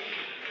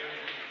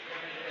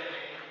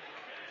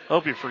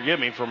 Hope you forgive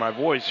me for my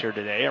voice here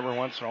today. Every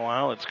once in a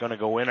while it's going to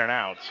go in and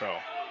out, so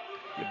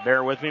you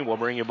bear with me. We'll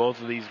bring you both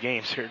of these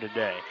games here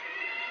today.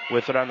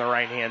 With it on the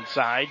right-hand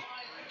side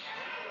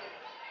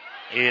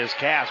is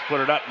Cass. Put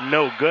it up,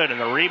 no good,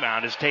 and the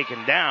rebound is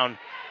taken down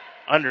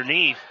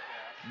underneath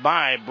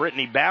by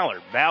Brittany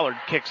Ballard. Ballard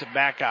kicks it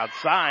back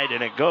outside,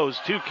 and it goes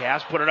to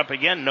Cass. Put it up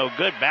again, no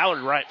good.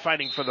 Ballard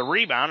fighting for the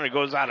rebound, and it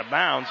goes out of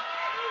bounds.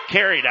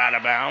 Carried out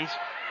of bounds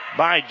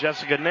by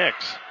Jessica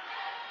Nix.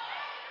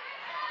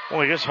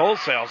 Boy, just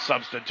wholesale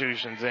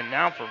substitutions in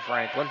now for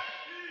Franklin.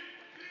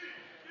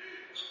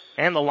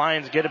 And the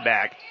Lions get it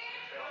back.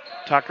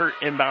 Tucker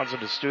inbounds it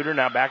to Studer.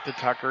 Now back to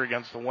Tucker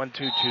against the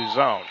 1-2-2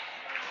 zone.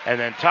 And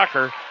then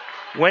Tucker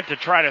went to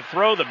try to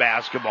throw the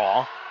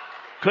basketball.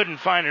 Couldn't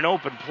find an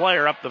open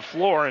player up the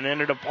floor and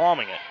ended up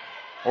palming it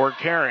or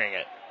carrying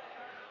it.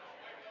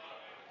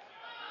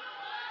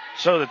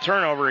 So the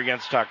turnover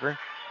against Tucker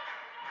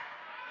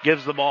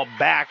gives the ball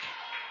back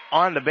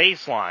on the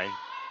baseline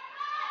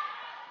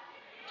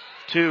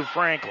to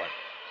Franklin.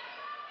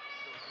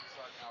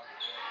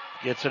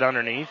 Gets it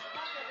underneath.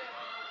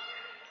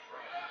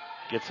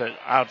 Gets it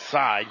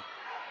outside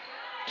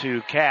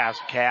to Cass.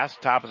 Cass,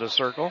 top of the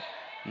circle.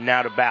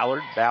 Now to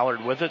Ballard.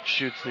 Ballard with it.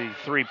 Shoots the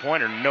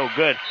three-pointer. No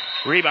good.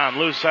 Rebound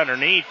loose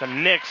underneath.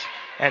 And Nix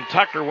and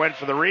Tucker went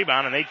for the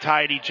rebound, and they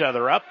tied each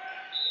other up.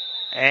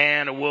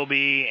 And it will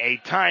be a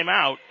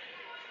timeout.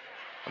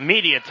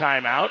 Immediate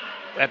timeout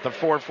at the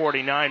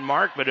 4:49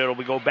 mark, but it'll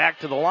go back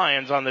to the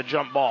Lions on the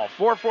jump ball.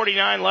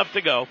 4:49 left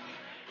to go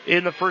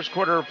in the first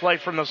quarter of play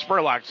from the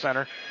Spurlock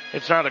Center.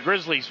 It's now the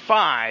Grizzlies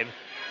 5,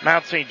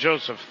 Mount St.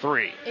 Joseph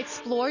 3.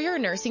 Explore your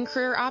nursing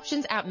career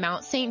options at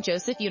Mount St.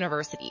 Joseph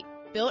University.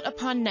 Built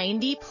upon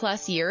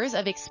 90-plus years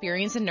of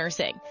experience in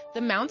nursing,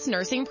 the Mounts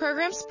nursing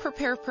programs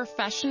prepare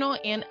professional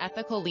and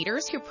ethical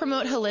leaders who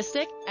promote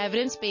holistic,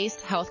 evidence-based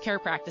healthcare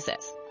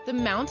practices. The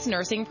Mounts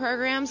nursing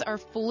programs are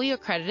fully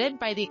accredited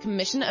by the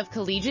Commission of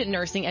Collegiate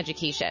Nursing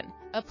Education.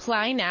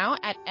 Apply now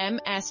at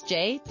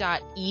msj.edu/apply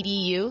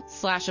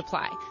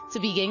to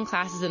begin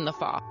classes in the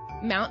fall.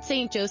 Mount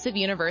St. Joseph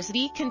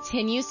University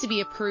continues to be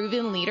a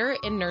proven leader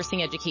in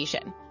nursing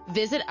education.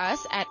 Visit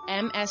us at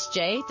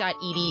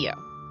msj.edu.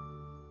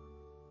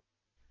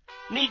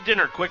 Need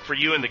dinner quick for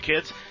you and the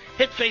kids?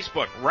 Hit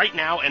Facebook right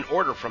now and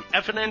order from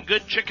F&N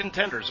Good Chicken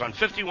Tenders on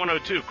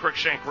 5102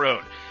 Crookshank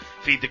Road.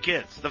 Feed the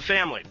kids, the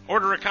family.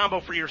 Order a combo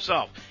for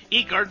yourself.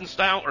 Eat garden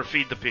style or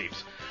feed the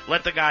peeps.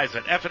 Let the guys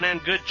at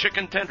F&N Good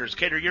Chicken Tenders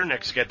cater your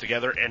next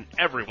get-together, and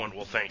everyone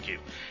will thank you.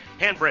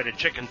 Hand-breaded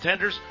chicken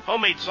tenders,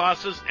 homemade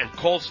sauces, and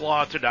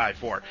coleslaw to die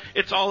for.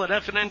 It's all at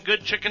F&N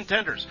Good Chicken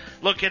Tenders,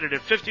 located at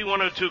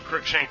 5102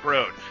 Crookshank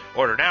Road.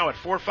 Order now at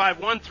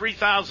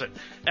 451-3000.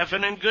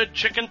 F&N Good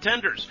Chicken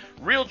Tenders.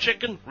 Real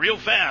chicken, real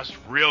fast,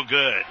 real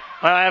good.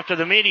 Well, after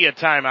the media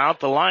timeout,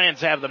 the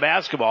Lions have the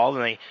basketball,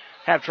 and they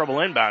have trouble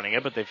inbounding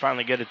it, but they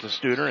finally get it to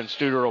Studer, and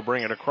Studer will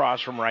bring it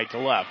across from right to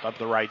left, up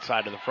the right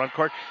side of the front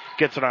court.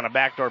 Gets it on a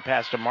backdoor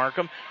pass to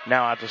Markham.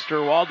 Now out to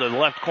Sturwall, to the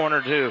left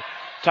corner to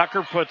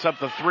Tucker, puts up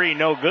the three,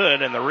 no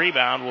good, and the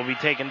rebound will be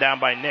taken down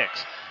by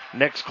Nix.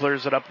 Nix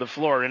clears it up the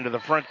floor into the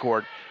front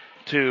court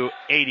to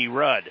A.D.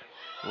 Rudd.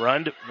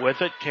 Rudd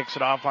with it, kicks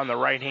it off on the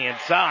right-hand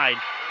side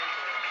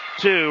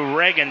to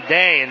Reagan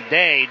Day, and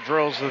Day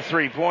drills the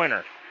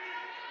three-pointer.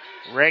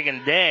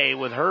 Reagan Day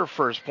with her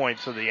first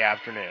points of the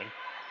afternoon.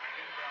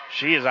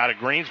 She is out of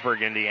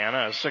Greensburg,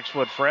 Indiana, a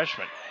 6-foot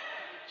freshman.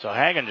 So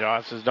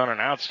Hagenjoss has done an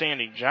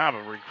outstanding job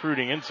of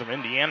recruiting in some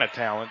Indiana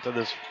talent to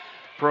this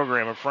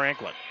program of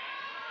Franklin.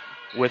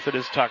 With it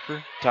is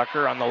Tucker.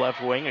 Tucker on the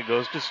left wing. It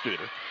goes to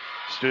Studer.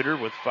 Studer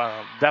with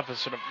a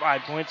deficit of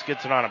 5 points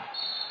gets it on a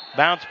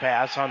bounce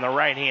pass on the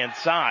right-hand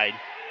side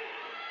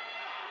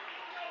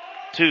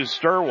to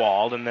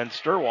Sturwald, and then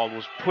Sturwald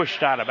was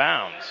pushed out of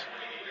bounds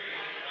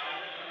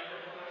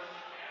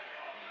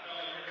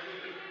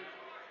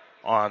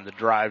on the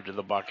drive to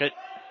the bucket.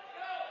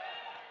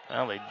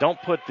 Well,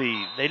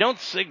 they don't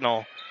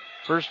signal,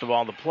 first of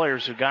all, the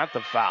players who got the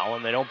foul,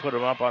 and they don't put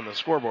them up on the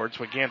scoreboard,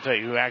 so we can't tell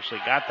you who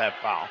actually got that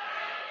foul.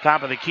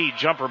 Top of the key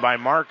jumper by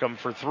Markham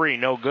for three,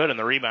 no good, and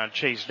the rebound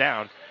chased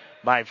down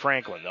by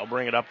Franklin. They'll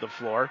bring it up the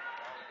floor.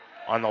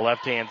 On the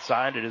left-hand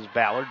side, it is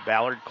Ballard.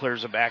 Ballard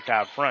clears it back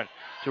out front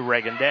to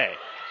Reagan Day.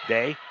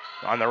 Day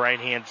on the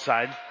right-hand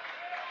side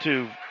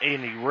to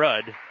Amy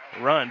Rudd.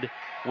 Rund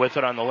with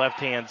it on the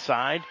left-hand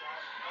side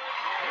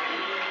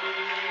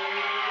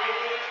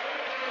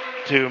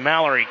to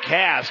Mallory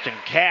Cast, and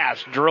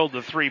Cast drilled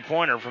the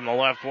three-pointer from the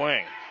left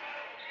wing.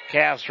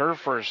 Cast her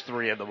first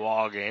three of the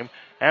ball game,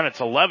 and it's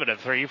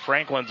 11-3.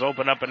 Franklin's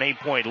opened up an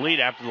 8-point lead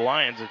after the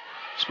Lions had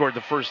scored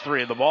the first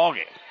three of the ball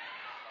game.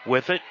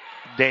 With it,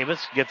 Davis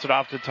gets it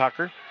off to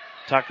Tucker.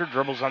 Tucker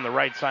dribbles on the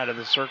right side of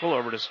the circle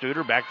over to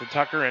Studer, back to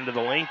Tucker into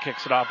the lane,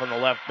 kicks it off on the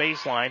left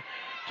baseline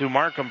to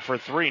Markham for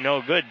three,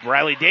 no good.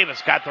 Riley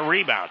Davis got the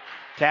rebound,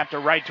 tapped it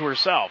right to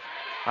herself.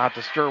 Out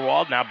to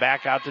Sturwald, now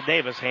back out to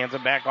Davis, hands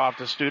it back off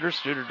to Studer.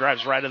 Studer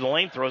drives right of the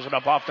lane, throws it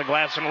up off the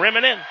glass and rim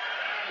and in.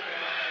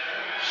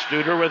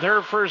 Studer with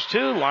her first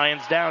two.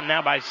 Lions down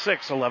now by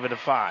 6,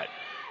 11-5.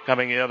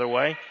 Coming the other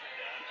way,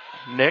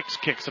 Nix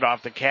kicks it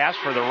off to Cast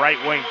for the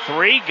right wing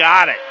three.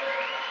 Got it.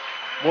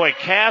 Boy,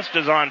 Cast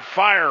is on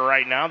fire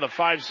right now. The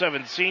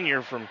 5'7"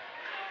 senior from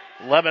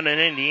Lebanon,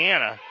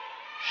 Indiana.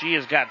 She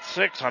has got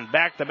 6 on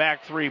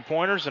back-to-back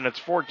three-pointers, and it's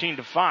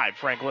 14-5.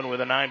 Franklin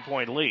with a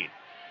 9-point lead.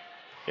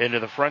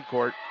 Into the front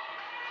court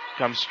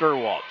comes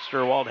Sturwald.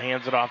 Sturwald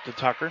hands it off to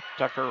Tucker.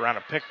 Tucker around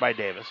a pick by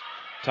Davis.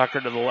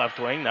 Tucker to the left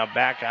wing. Now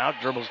back out.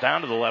 Dribbles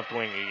down to the left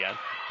wing again.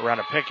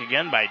 Around a pick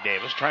again by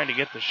Davis. Trying to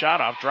get the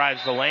shot off.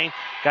 Drives the lane.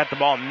 Got the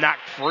ball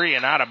knocked free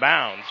and out of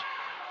bounds.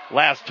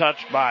 Last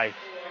touch by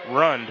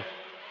Rund.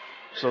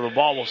 So the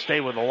ball will stay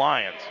with the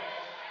Lions.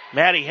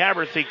 Maddie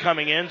Haberthy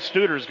coming in.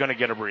 Studer's going to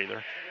get a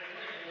breather.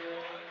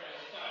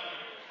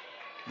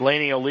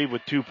 Blaney will lead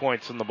with 2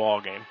 points in the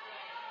ball game.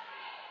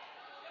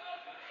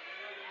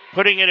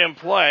 Putting it in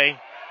play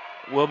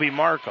will be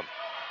Markham.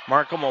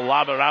 Markham will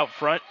lob it out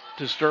front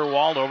to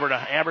Sturwald, over to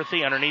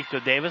Haberthy, underneath to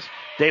Davis.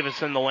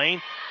 Davis in the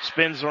lane,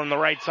 spins on the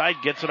right side,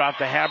 gets it off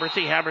to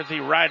Haberthy.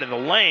 Haberthy right of the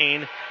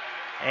lane,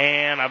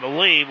 and I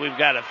believe we've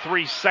got a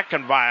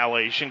 3-second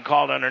violation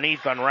called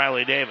underneath on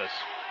Riley Davis.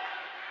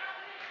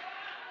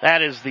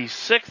 That is the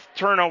 6th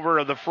turnover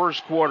of the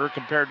first quarter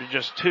compared to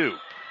just 2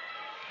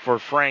 for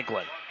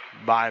Franklin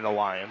by the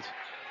Lions.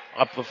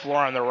 Up the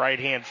floor on the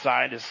right-hand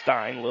side is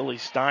Stein. Lily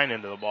Stein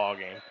into the ball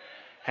game.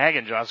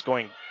 Hagenjoss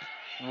going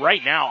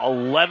right now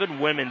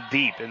 11 women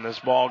deep in this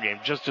ball game,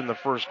 just in the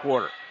first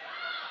quarter.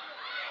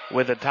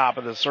 With the top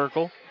of the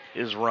circle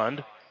is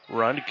Rund.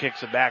 Rund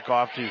kicks it back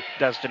off to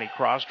Destiny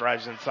Cross,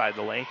 drives inside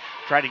the lane.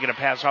 Tried to get a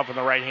pass off on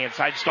the right-hand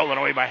side, stolen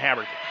away by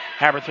Haberthy.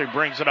 Haberthy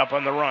brings it up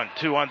on the run.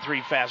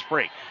 2-on-3 fast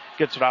break.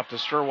 Gets it off to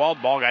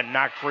Sturwald. Ball got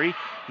knocked free.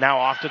 Now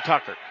off to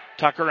Tucker.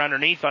 Tucker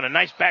underneath on a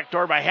nice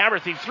backdoor by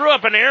Haberthy. Threw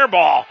up an air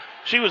ball.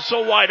 She was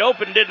so wide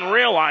open, didn't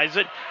realize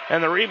it.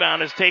 And the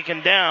rebound is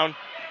taken down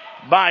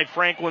by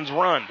Franklin's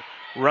Rund.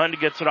 Rund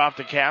gets it off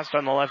to Cast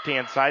on the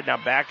left-hand side.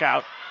 Now back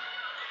out.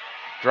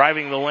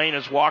 Driving the lane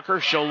is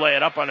Walker. She'll lay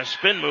it up on a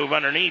spin move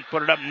underneath.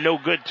 Put it up no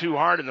good, too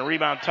hard, and the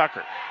rebound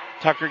Tucker.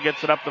 Tucker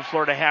gets it up the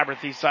floor to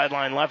Haberthy,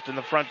 sideline left in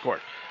the front court.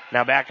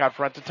 Now back out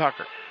front to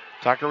Tucker.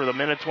 Tucker with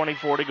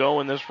 1:24 to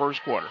go in this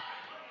first quarter.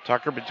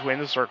 Tucker between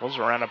the circles,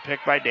 around a pick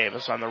by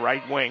Davis on the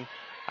right wing,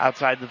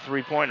 outside the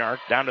three-point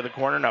arc, down to the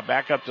corner, now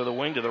back up to the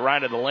wing to the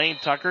right of the lane.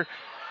 Tucker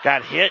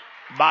got hit,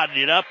 bodied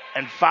it up,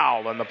 and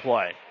fouled on the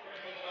play.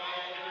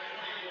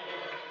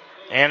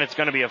 And it's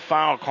going to be a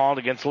foul called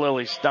against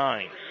Lily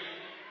Stein.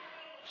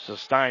 So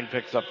Stein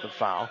picks up the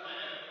foul.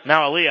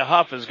 Now Aaliyah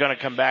Huff is going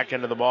to come back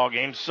into the ball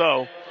game.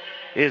 So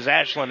is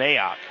Ashlyn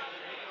Aycock.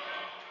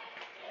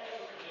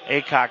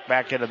 Aycock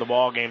back into the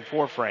ball game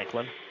for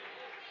Franklin.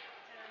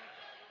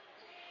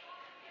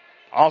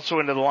 Also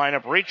into the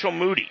lineup, Rachel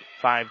Moody,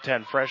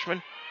 5'10"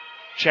 freshman.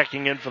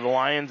 Checking in for the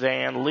Lions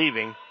and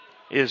leaving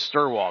is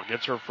Sturwald.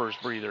 Gets her first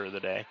breather of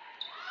the day.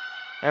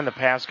 And the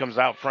pass comes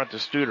out front to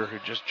Studer, who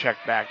just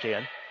checked back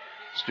in.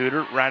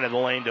 Studer right of the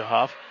lane to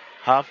Huff.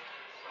 Huff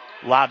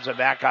lobs it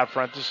back out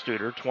front to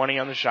Studer. 20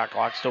 on the shot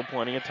clock, still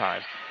plenty of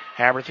time.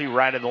 Haberthy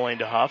right of the lane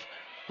to Huff.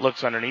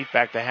 Looks underneath,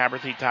 back to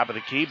Haberthy, top of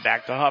the key.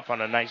 Back to Huff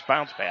on a nice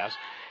bounce pass.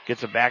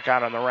 Gets it back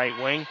out on the right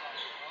wing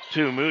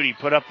to Moody.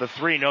 Put up the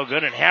three, no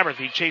good. And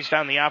Haberthy chased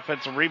down the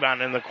offensive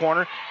rebound in the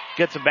corner.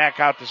 Gets it back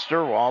out to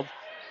Sturwald.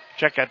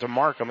 Check out to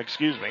Markham,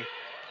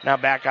 Now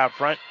back out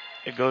front.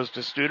 It goes to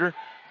Studer.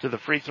 To the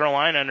free throw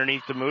line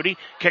underneath to Moody.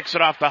 Kicks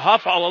it off to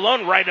Huff all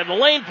alone. Right in the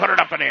lane. Put it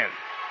up and in.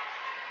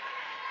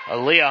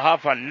 Aaliyah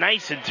Huff, a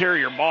nice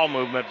interior ball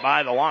movement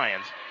by the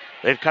Lions.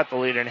 They've cut the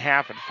lead in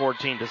half at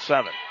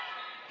 14-7.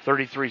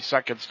 33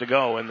 seconds to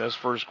go in this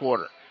first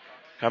quarter.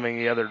 Coming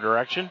the other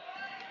direction.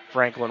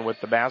 Franklin with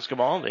the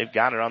basketball. They've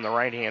got it on the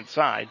right-hand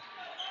side.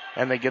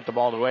 And they get the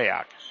ball to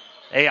Aycock.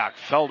 Aycock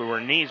fell to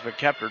her knees but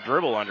kept her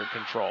dribble under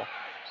control.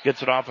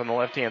 Gets it off on the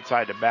left-hand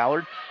side to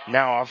Ballard.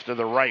 Now off to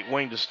the right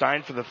wing to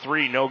Stein for the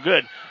three. No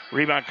good.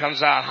 Rebound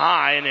comes out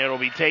high, and it'll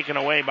be taken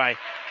away by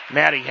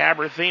Maddie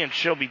Haberthy, and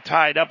she'll be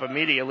tied up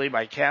immediately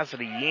by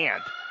Cassidy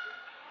Yant.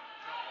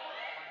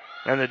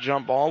 And the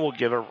jump ball will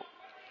give it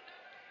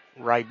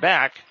right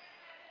back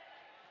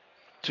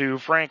to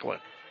Franklin.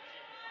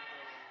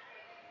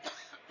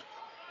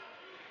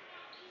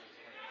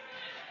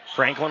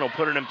 Franklin will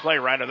put it in play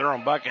right at their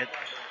own bucket.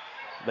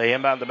 They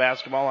inbound the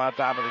basketball out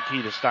top of the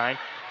key to Stein.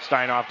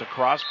 Stein off the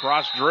cross.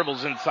 Cross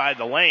dribbles inside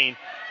the lane,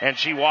 and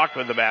she walked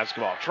with the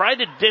basketball. Tried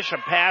to dish a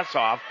pass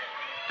off.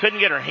 Couldn't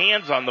get her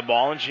hands on the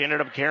ball, and she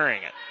ended up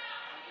carrying it.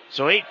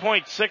 So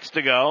 8.6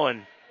 to go,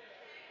 and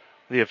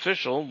the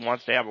official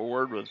wants to have a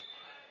word with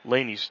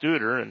Lainey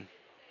Studer and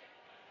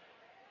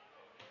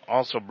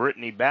also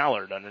Brittany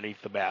Ballard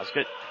underneath the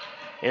basket.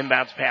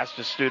 Inbounds pass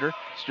to Studer.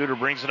 Studer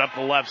brings it up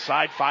the left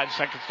side. 5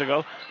 seconds to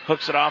go.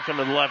 Hooks it off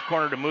into the left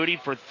corner to Moody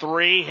for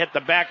three. Hit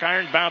the back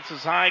iron.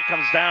 Bounces high.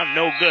 Comes down.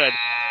 No good.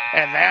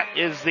 And that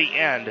is the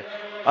end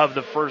of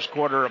the first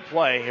quarter of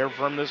play here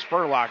from the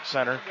Spurlock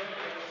Center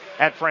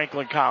at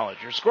Franklin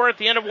College. Your score at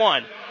the end of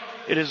one.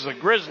 It is the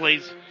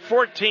Grizzlies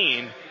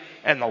 14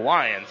 and the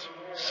Lions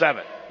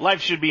 7.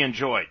 Life should be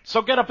enjoyed,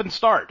 so get up and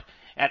start.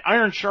 At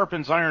Iron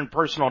Sharpens Iron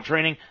Personal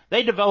Training,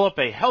 they develop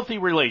a healthy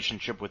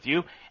relationship with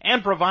you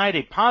and provide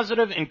a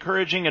positive,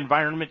 encouraging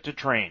environment to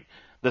train.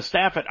 The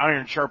staff at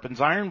Iron Sharpens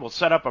Iron will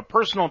set up a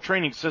personal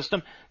training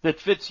system that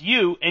fits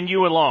you and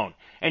you alone,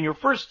 and your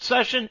first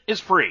session is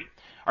free.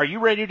 Are you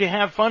ready to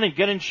have fun and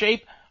get in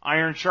shape?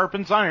 Iron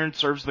Sharpens Iron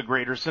serves the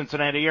greater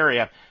Cincinnati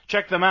area.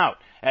 Check them out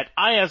at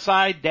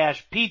isi-pt.com.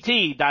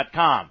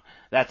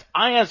 That's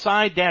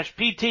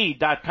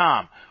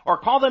isi-pt.com. Or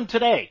call them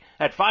today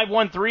at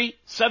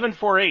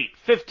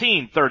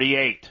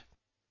 513-748-1538.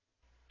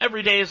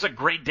 Every day is a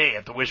great day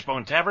at the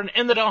Wishbone Tavern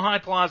in the Delhi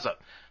Plaza.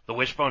 The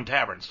Wishbone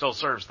Tavern still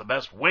serves the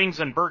best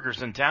wings and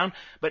burgers in town,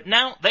 but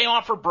now they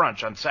offer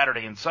brunch on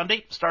Saturday and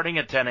Sunday starting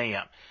at 10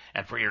 a.m.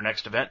 And for your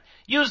next event,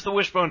 use the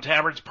Wishbone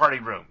Tavern's party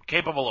room,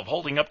 capable of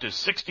holding up to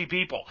 60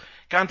 people.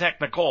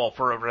 Contact Nicole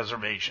for a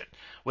reservation.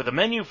 With a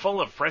menu full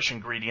of fresh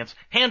ingredients,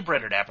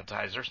 hand-breaded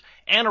appetizers,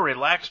 and a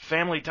relaxed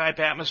family-type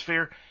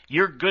atmosphere,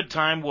 your good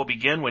time will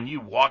begin when you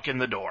walk in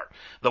the door.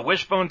 The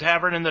Wishbone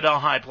Tavern in the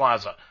Delhi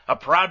Plaza, a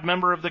proud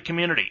member of the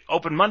community,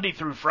 open Monday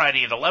through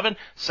Friday at 11,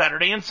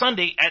 Saturday and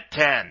Sunday at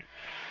 10.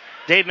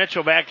 Dave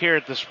Mitchell back here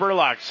at the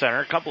Spurlock Center.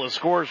 A couple of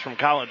scores from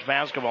college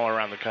basketball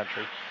around the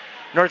country.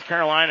 North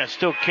Carolina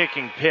still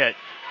kicking Pitt,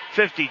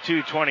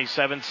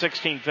 52-27,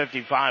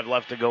 16:55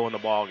 left to go in the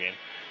ballgame.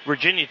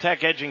 Virginia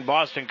Tech edging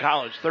Boston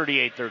College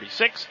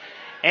 38-36,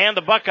 and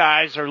the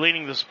Buckeyes are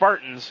leading the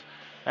Spartans.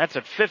 That's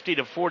at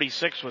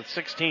 50-46 with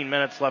 16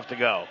 minutes left to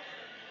go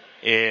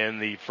in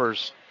the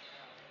first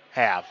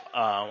half.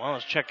 Well,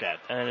 let's check that.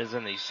 That is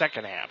in the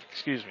second half.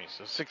 Excuse me.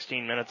 So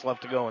 16 minutes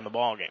left to go in the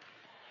ballgame.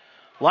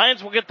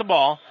 Lions will get the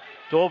ball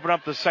to open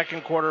up the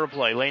second quarter of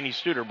play. Lainey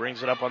Studer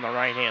brings it up on the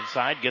right-hand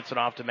side, gets it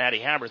off to Maddie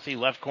Haberthy,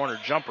 left corner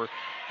jumper,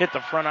 hit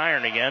the front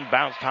iron again,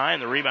 bounced high,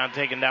 and the rebound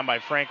taken down by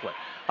Franklin.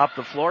 Up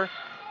the floor,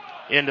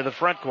 into the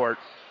front court.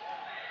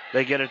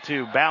 They get it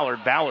to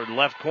Ballard. Ballard,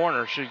 left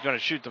corner. She's going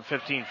to shoot the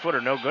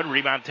 15-footer. No good.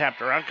 Rebound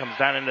tapped around, comes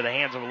down into the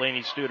hands of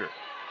Lainey Studer.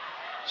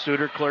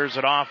 Studer clears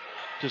it off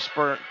to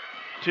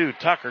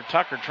Tucker.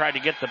 Tucker tried to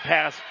get the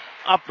pass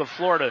up the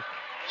floor to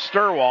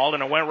Sturwald,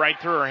 and it went right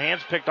through her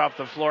hands, picked off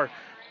the floor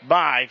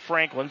by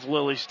Franklin's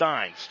Lily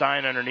Stein.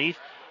 Stein underneath,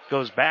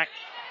 goes back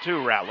to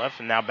Ratliff,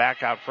 and now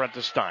back out front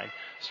to Stein.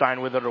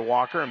 Stein with it to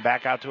Walker, and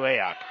back out to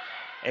Ayoc.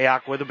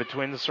 Ayoc with it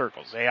between the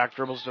circles. Ayoc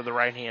dribbles to the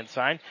right-hand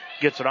side,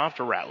 gets it off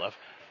to Ratliff.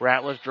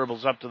 Ratliff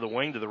dribbles up to the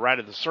wing to the right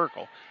of the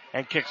circle,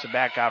 and kicks it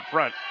back out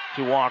front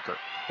to Walker.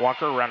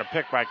 Walker around a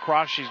pick by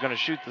Cross. She's going to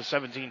shoot the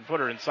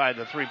 17-footer inside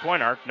the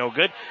three-point arc. No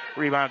good.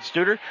 Rebound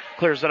Studer.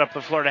 Clears it up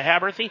the floor to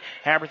Haberthy.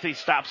 Haberthy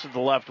stops at the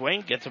left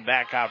wing. Gets it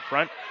back out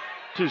front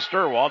to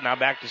Sturwald. Now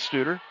back to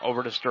Studer.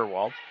 Over to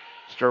Sturwald.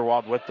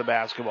 Sturwald with the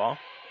basketball.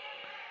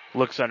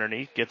 Looks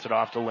underneath. Gets it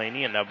off to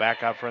Laney. And now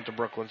back out front to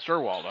Brooklyn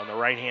Sturwald. On the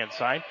right-hand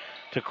side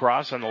to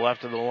Cross on the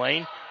left of the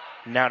lane.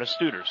 Now to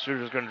Studer.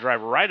 Studer's going to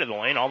drive right of the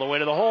lane all the way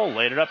to the hole.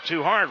 Laid it up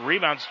too hard.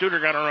 Rebound.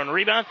 Studer got her own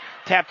rebound.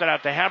 Tapped it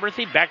out to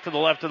Haberthy. Back to the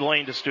left of the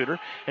lane to Studer.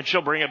 And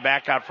she'll bring it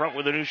back out front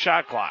with a new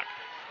shot clock.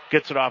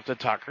 Gets it off to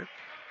Tucker.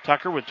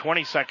 Tucker with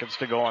 20 seconds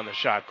to go on the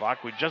shot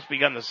clock. We've just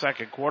begun the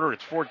second quarter.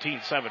 It's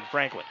 14-7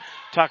 Franklin.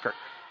 Tucker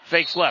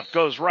fakes left.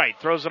 Goes right.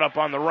 Throws it up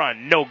on the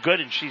run. No good.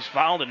 And she's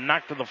fouled and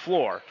knocked to the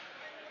floor.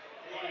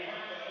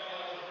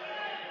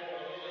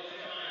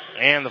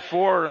 And the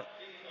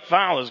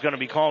foul is going to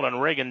be called on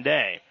Reagan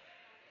Day.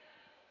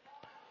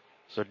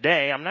 So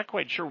Day, I'm not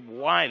quite sure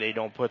why they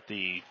don't put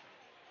the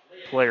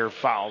player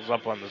fouls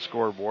up on the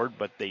scoreboard,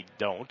 but they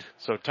don't.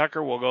 So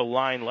Tucker will go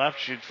line left,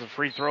 shoots the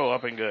free throw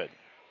up and good.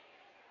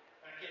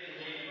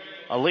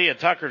 Aaliyah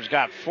Tucker's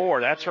got 4.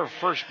 That's her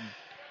first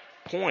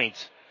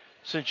points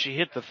since she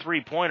hit the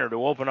 3-pointer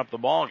to open up the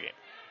ballgame.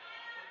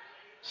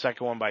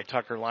 Second one by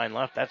Tucker, line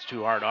left. That's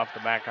too hard off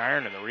the back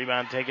iron, and the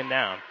rebound taken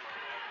down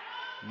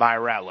by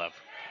Ratliff.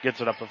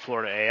 Gets it up the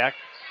floor to Ayoc.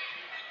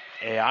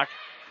 Ayoc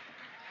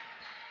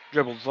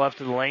dribbles left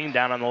of the lane,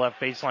 down on the left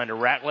baseline to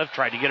Ratliff.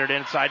 Tried to get it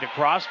inside to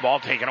Cross. Ball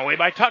taken away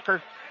by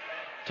Tucker.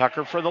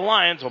 Tucker for the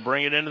Lions will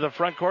bring it into the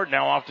front court.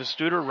 Now off to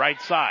Studer,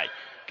 right side.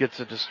 Gets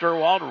it to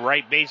Sturwald,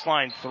 right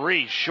baseline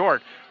three,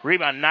 short.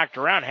 Rebound knocked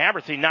around.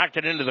 Haberthy knocked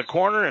it into the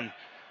corner and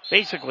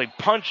basically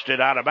punched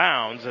it out of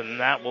bounds, and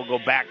that will go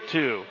back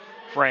to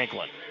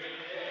Franklin.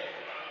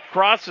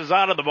 Cross is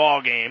out of the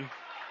ball game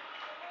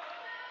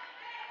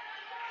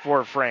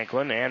for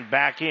Franklin, and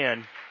back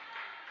in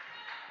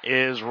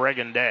is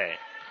Reagan Day.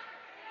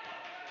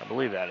 I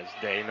believe that is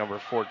Day, number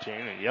 14,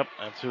 and yep,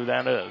 that's who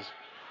that is.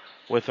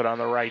 With it on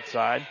the right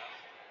side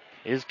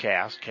is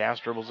Cass. Cass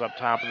dribbles up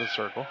top of the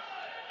circle.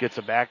 Gets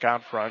it back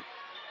out front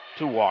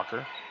to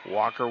Walker.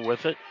 Walker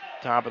with it.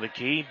 Top of the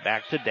key.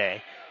 Back to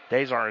Day.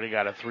 Day's already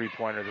got a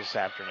three-pointer this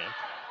afternoon.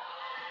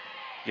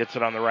 Gets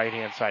it on the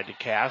right-hand side to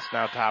Cass.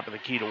 Now top of the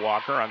key to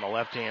Walker. On the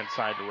left-hand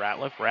side to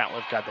Ratliff.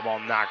 Ratliff got the ball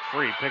knocked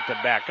free. Picked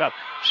it back up.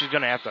 She's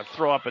going to have to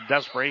throw up a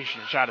desperation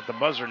shot at the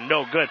buzzer.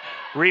 No good.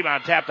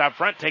 Rebound tapped out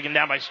front. Taken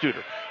down by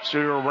Studer.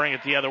 Studer will bring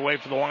it the other way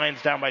for the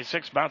Lions. Down by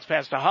 6. Bounce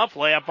pass to Huff.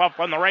 Layup up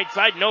on the right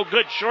side. No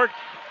good. Short.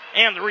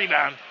 And the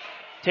rebound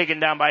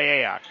taken down by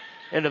Ayoc.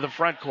 Into the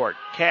front court.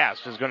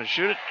 Cast is going to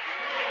shoot it.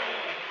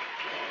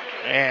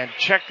 And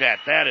check that.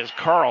 That is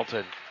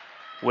Carlton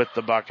with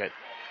the bucket.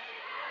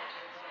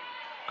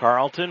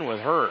 Carlton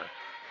with her.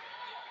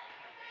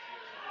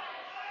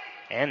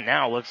 And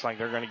now looks like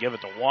they're going to give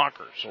it to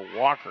Walker. So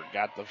Walker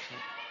got the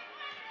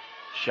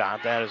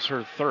shot. That is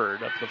her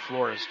third. Up the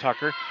floor is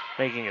Tucker,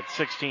 making it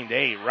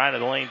 16-8. Right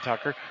of the lane,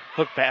 Tucker.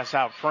 Hook pass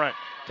out front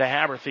to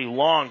Haberthy.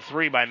 Long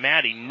three by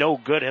Maddie. No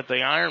good. Hit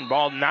the iron.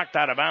 Ball knocked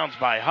out of bounds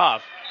by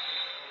Huff.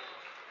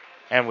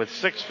 And with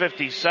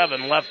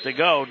 6:57 left to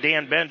go,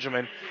 Dan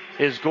Benjamin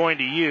is going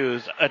to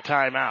use a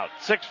timeout.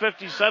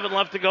 6:57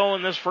 left to go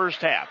in this first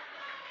half.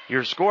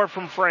 Your score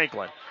from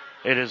Franklin.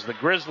 It is the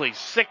Grizzlies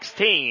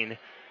 16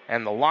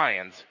 and the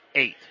Lions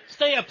 8.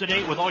 Stay up to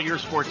date with all your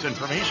sports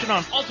information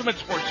on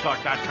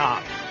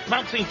UltimateSportsTalk.com.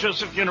 Mount St.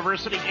 Joseph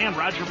University and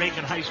Roger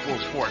Bacon High School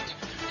sports.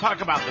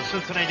 Talk about the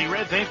Cincinnati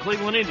Reds and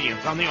Cleveland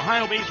Indians on the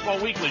Ohio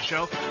Baseball Weekly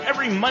Show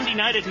every Monday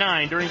night at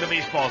 9 during the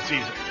baseball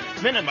season.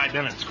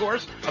 Minute-by-minute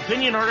scores,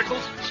 opinion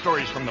articles,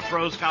 stories from the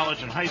pros,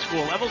 college, and high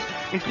school levels,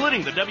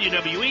 including the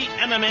WWE,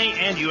 MMA,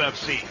 and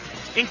UFC.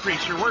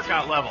 Increase your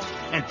workout level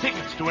and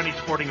tickets to any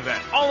sporting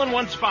event, all in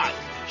one spot.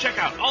 Check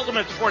out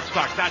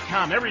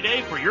UltimateSportsTalk.com every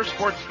day for your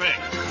sports fix.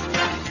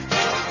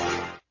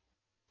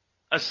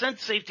 Ascent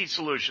Safety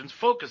Solutions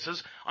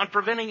focuses on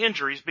preventing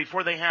injuries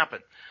before they happen.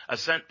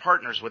 Ascent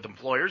partners with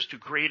employers to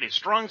create a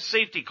strong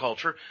safety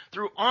culture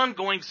through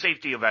ongoing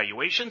safety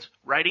evaluations,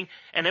 writing,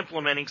 and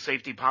implementing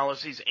safety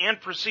policies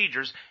and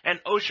procedures and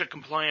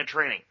OSHA-compliant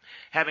training.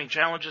 Having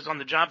challenges on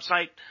the job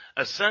site?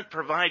 Ascent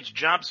provides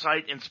job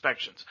site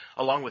inspections,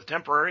 along with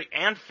temporary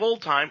and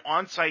full-time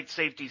on-site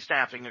safety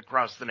staffing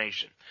across the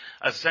nation.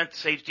 Ascent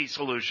Safety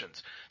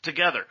Solutions.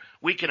 Together,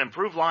 we can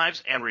improve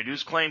lives and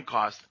reduce claim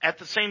costs at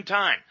the same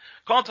time.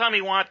 Call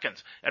Tommy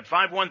Watkins at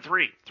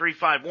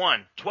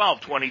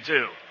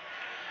 513-351-1222.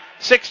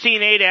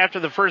 16-8 after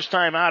the first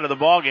time out of the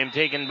ballgame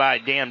taken by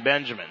Dan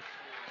Benjamin.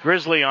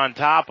 Grizzly on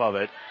top of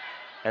it.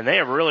 And they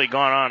have really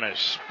gone on a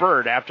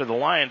spurt after the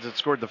Lions had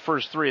scored the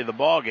first three of the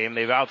ball game.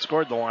 They've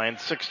outscored the Lions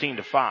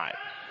 16-5.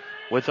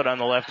 With it on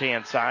the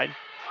left-hand side,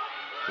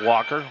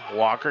 Walker.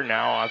 Walker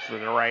now off to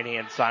the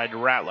right-hand side to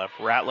Ratliff.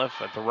 Ratliff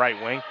at the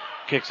right wing.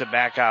 Kicks it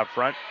back out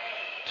front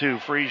to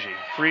Frigie.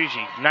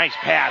 Frigie, nice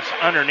pass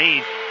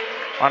underneath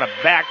on a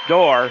back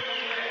door.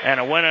 And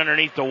it went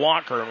underneath to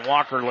Walker, and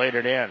Walker laid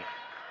it in.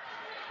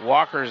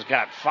 Walker's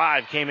got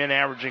 5, came in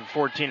averaging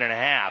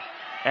 14.5.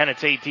 And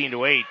it's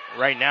 18-8.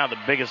 Right now, the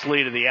biggest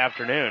lead of the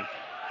afternoon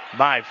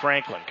by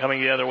Franklin.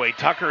 Coming the other way,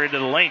 Tucker into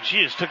the lane.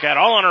 She just took that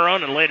all on her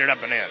own and laid it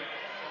up and in.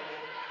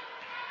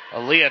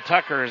 Aaliyah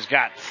Tucker has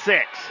got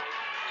 6.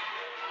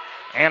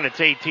 And it's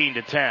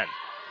 18-10.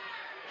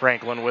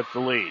 Franklin with the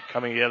lead.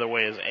 Coming the other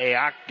way is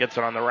Ayoc. Gets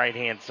it on the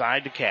right-hand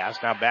side to Cass.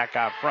 Now back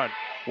out front.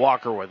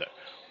 Walker with it.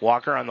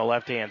 Walker on the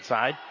left-hand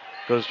side.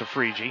 Goes to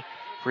Frigie.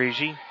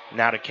 Frigie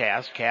now to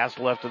Cass. Cass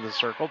left of the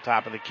circle.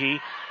 Top of the key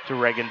to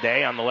Reagan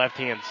Day on the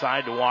left-hand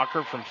side to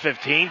Walker from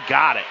 15.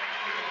 Got it.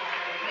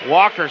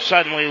 Walker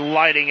suddenly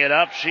lighting it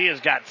up. She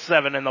has got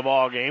 7 in the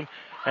ball game.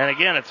 And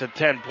again, it's a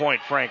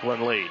 10-point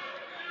Franklin lead.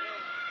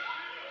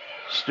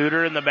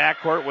 Studer in the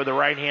backcourt with a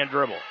right-hand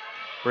dribble.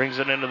 Brings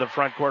it into the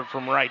front court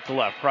from right to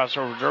left.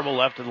 Crossover dribble,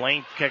 left of the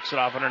lane. Kicks it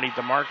off underneath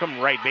to Markham.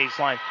 Right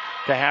baseline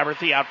to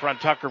Haberthy. Out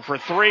front Tucker for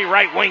 3.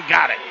 Right wing,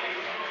 got it.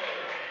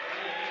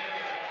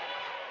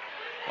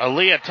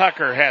 Aaliyah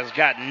Tucker has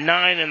got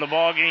 9 in the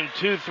ballgame,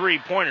 2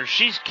 3-pointers.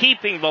 She's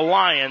keeping the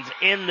Lions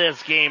in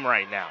this game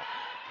right now.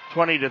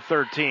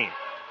 20-13.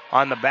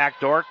 On the back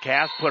door,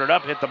 Cass put it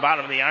up, hit the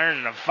bottom of the iron,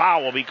 and a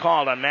foul will be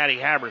called on Maddie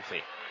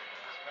Haberthy.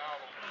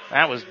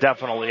 That was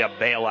definitely a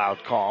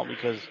bailout call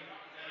because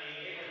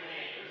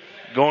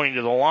going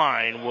to the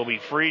line will be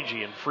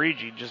Frigie, and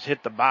Frigie just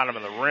hit the bottom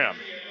of the rim.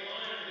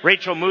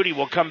 Rachel Moody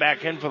will come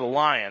back in for the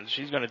Lions.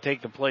 She's going to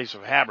take the place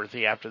of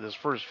Haberthy after this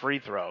first free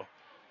throw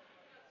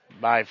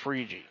by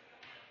Frigie.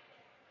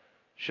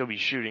 She'll be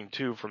shooting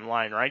 2 from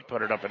line right,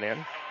 put it up and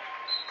in.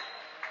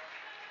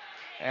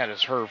 That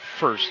is her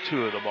first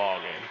 2 of the ball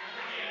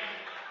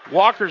game.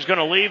 Walker's going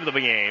to leave the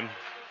game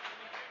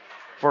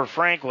for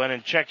Franklin,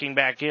 and checking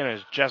back in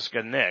is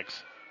Jessica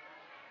Nix.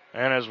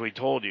 And as we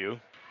told you,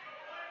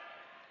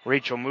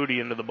 Rachel Moody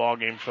into the ball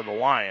game for the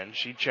Lions.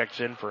 She checks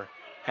in for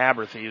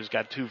Haberthy, who's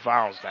got 2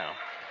 fouls now.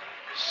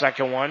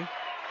 Second one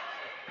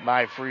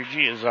by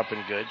Frigi is up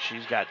and good.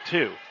 She's got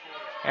 2.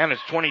 And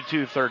it's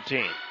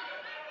 22-13.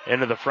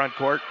 Into the front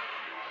court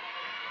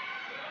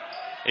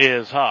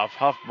is Huff.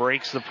 Huff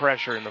breaks the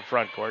pressure in the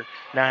front court.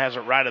 Now has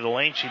it right of the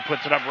lane. She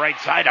puts it up right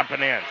side, up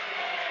and in.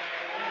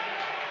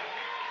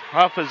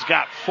 Huff has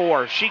got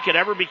 4. If she could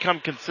ever become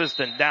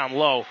consistent down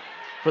low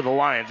for the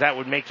Lions, that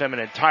would make them an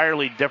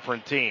entirely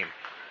different team.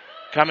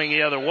 Coming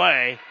the other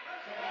way,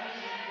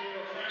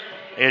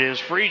 it is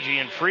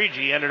Frigi, and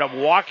Frigi ended up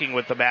walking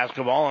with the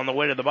basketball on the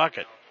way to the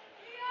bucket.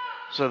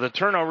 So the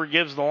turnover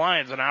gives the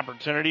Lions an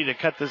opportunity to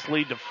cut this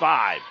lead to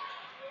 5.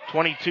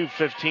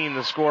 22-15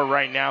 the score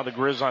right now, the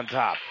Grizz on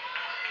top.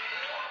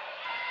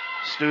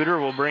 Studer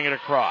will bring it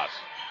across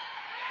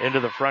into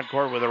the front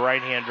court with a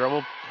right-hand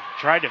dribble.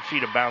 Tried to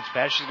feed a bounce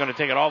pass. She's going to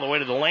take it all the way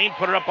to the lane,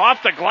 put it up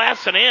off the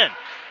glass and in.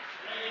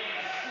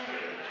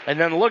 And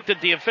then looked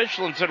at the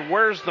official and said,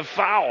 where's the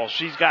foul?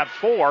 She's got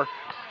 4,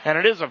 and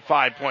it is a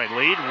 5-point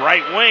lead.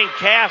 Right wing,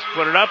 Cast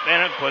put it up,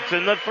 and it puts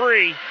in the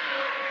 3.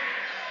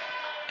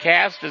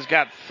 Cast has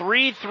got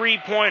 3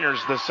 3-pointers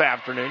this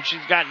afternoon.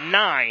 She's got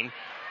 9,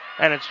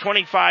 and it's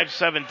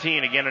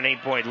 25-17, again an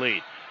 8-point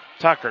lead.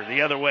 Tucker,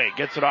 the other way,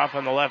 gets it off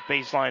on the left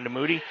baseline to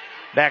Moody.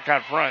 Back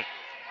out front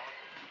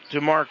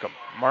to Markham.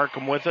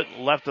 Markham with it,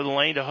 left of the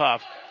lane to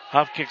Huff.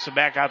 Huff kicks it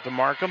back out to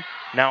Markham.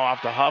 Now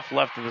off to Huff,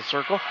 left of the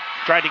circle.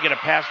 Tried to get a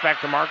pass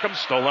back to Markham,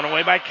 stolen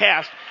away by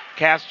Cast.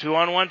 Cast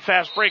 2-on-1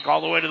 fast break all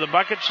the way to the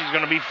bucket. She's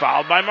going to be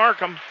fouled by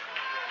Markham.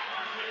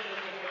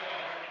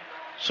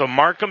 So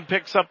Markham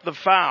picks up the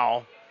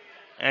foul,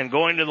 and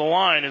going to the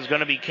line is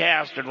going to be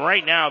Cast. And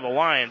right now the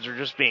Lions are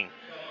just being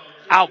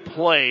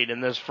outplayed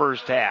in this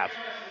first half.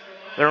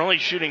 They're only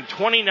shooting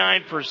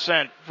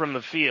 29% from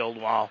the field,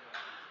 while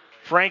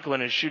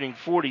Franklin is shooting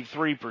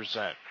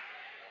 43%.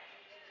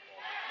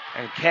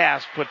 And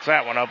Cast puts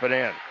that one up and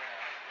in.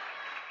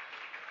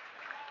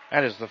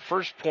 That is the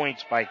first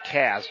points by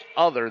Cast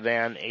other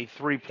than a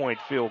 3-point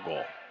field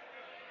goal.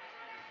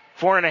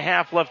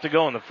 4.5 left to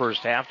go in the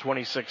first half,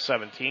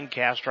 26-17.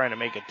 Cast trying to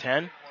make it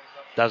 10.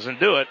 Doesn't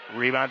do it.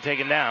 Rebound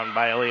taken down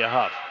by Aaliyah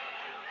Huff.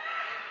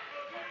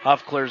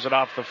 Huff clears it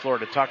off the floor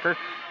to Tucker.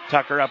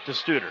 Tucker up to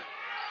Studer.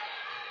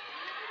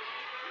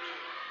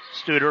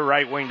 Studer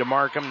right wing to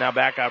Markham. Now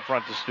back out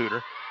front to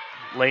Studer.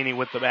 Laney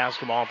with the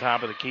basketball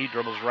top of the key.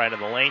 Dribbles right of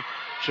the lane.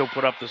 She'll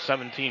put up the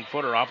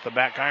 17-footer off the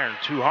back iron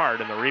too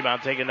hard, and the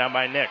rebound taken down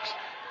by Nix.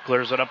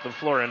 Clears it up the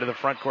floor into the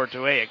front court to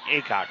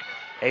Aycock.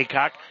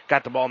 Aycock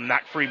got the ball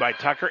knocked free by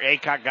Tucker.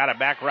 Aycock got it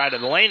back right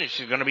of the lane, and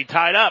she's going to be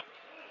tied up.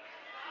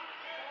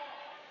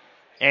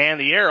 And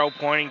the arrow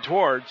pointing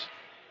towards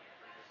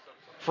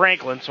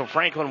Franklin, so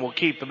Franklin will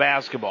keep the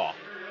basketball.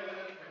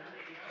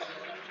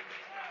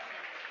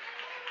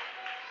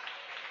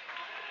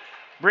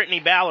 Brittany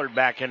Ballard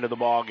back into the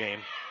ball game.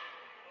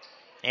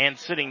 And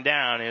sitting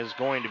down is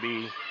going to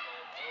be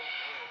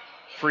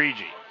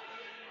Frigi.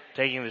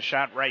 Taking the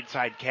shot right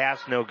side,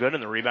 Cast, no good,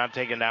 and the rebound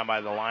taken down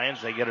by the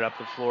Lions. They get it up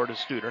the floor to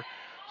Studer.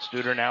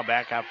 Studer now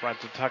back out front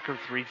to Tucker.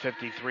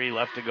 3:53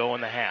 left to go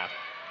in the half.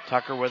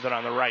 Tucker with it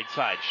on the right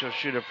side. She'll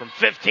shoot it from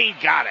 15.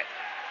 Got it.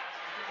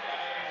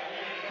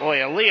 Boy,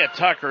 Aaliyah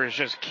Tucker is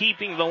just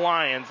keeping the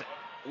Lions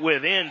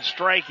within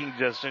striking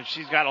distance.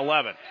 She's got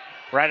 11.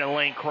 Right in the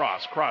lane,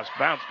 Cross,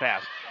 bounce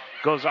pass.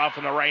 Goes off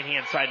on the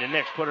right-hand side to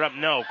Nix. Put it up,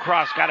 no.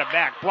 Cross got it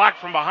back. Blocked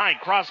from behind.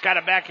 Cross got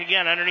it back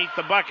again underneath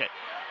the bucket.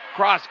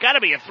 Cross got to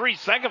be a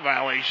 3-second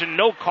violation.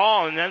 No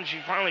call, and then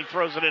she finally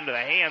throws it into the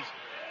hands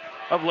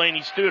of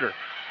Laney Studer.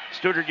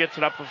 Studer gets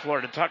it up the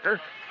floor to Tucker.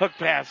 Hook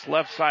pass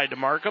left side to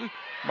Markham.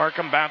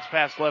 Markham bounce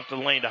pass left of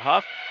the lane to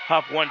Huff.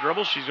 Huff one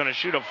dribble. She's going to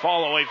shoot a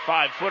fall-away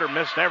 5-footer.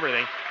 Missed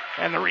everything.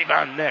 And the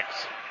rebound, Nix.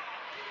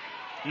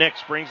 Nix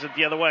brings it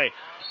the other way.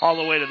 All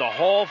the way to the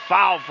hole.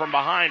 Foul from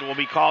behind will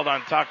be called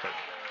on Tucker.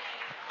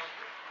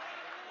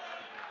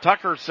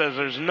 Tucker says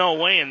there's no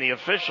way, and the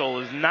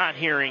official is not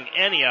hearing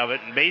any of it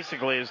and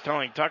basically is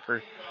telling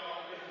Tucker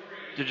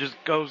to just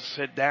go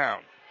sit down.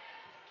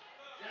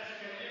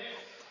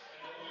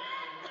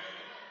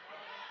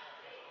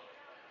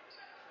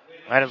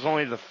 That is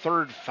only the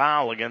third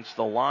foul against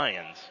the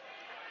Lions.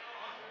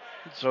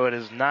 So it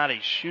is not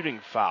a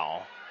shooting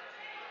foul.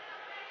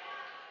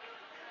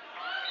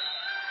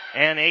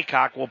 And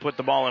Aycock will put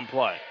the ball in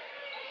play.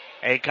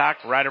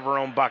 Aycock right of her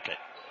own bucket.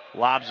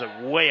 Lobs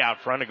it way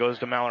out front. It goes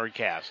to Mallory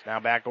Cast. Now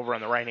back over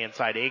on the right-hand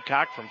side.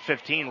 Aycock from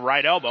 15,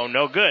 right elbow,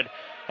 no good.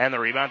 And the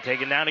rebound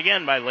taken down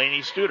again by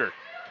Laney Studer.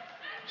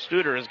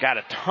 Studer has got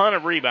a ton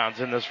of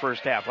rebounds in this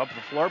first half. Up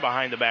the floor,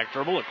 behind the back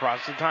dribble,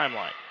 across the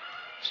timeline.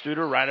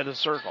 Studer right of the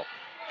circle.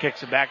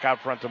 Kicks it back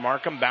out front to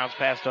Markham. Bounce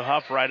pass to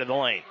Huff right of the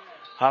lane.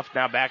 Huff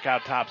now back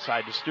out top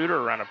side to Studer.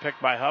 Around a pick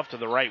by Huff to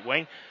the right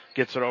wing.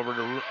 Gets it over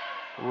to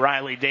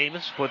Riley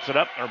Davis. Puts it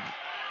up.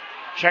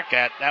 Check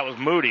that. That was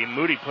Moody.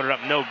 Moody put it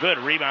up no good.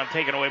 Rebound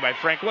taken away by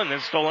Franklin,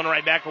 then stolen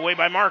right back away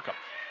by Markham.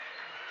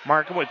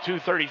 Markham with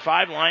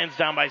 2:35. Lions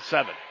down by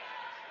 7.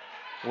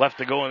 Left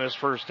to go in this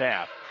first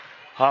half.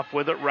 Huff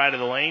with it, right of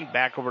the lane.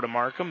 Back over to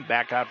Markham.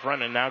 Back out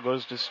front, and now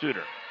goes to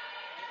Studer.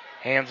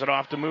 Hands it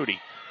off to Moody.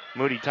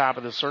 Moody top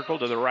of the circle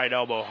to the right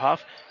elbow.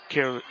 Huff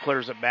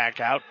clears it back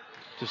out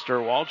to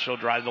Sturwald. She'll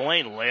drive the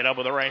lane. Lay it up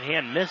with the right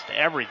hand. Missed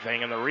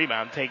everything, and the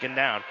rebound taken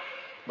down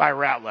by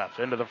Ratliff.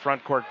 Into the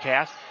front court,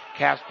 Cass.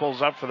 Cass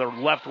pulls up for the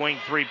left wing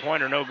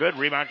three-pointer. No good.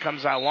 Rebound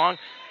comes out long.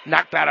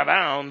 Knocked out of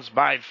bounds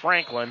by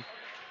Franklin,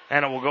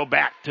 and it will go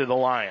back to the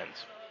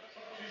Lions.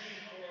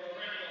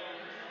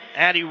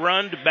 Addie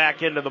Rund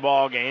back into the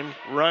ball game.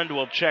 Rund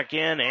will check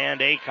in, and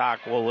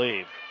Aycock will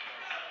leave.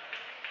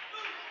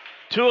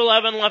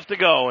 2:11 left to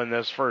go in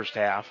this first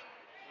half.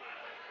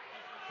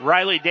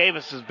 Riley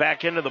Davis is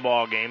back into the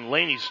ball game.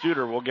 Laney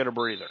Studer will get a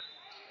breather.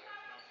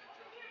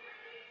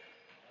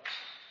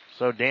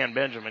 So Dan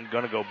Benjamin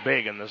going to go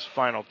big in this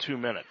final 2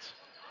 minutes.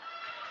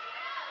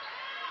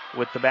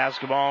 With the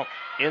basketball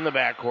in the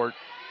backcourt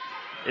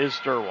is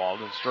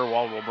Sturwald, and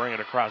Sturwald will bring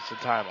it across the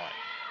timeline.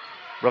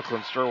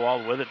 Brooklyn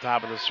Sturwald with it,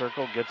 top of the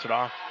circle, gets it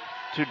off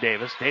to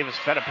Davis. Davis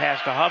fed a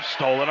pass to Huff,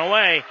 stolen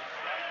away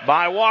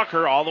by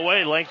Walker all the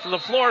way, length of the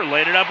floor,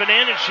 laid it up and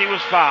in, and she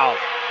was fouled.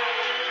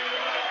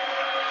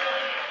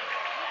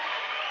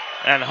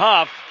 And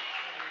Huff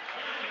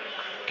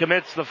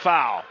commits the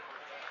foul.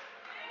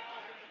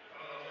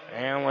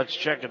 And let's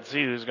check and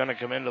see who's going to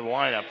come into the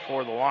lineup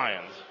for the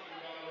Lions.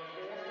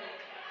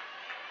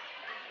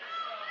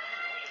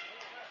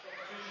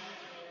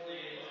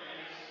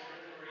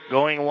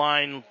 Going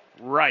line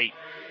right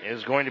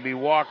is going to be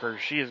Walker.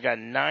 She has got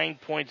 9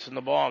 points in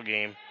the ball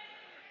game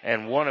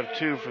and 1 of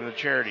 2 from the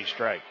charity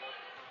stripe.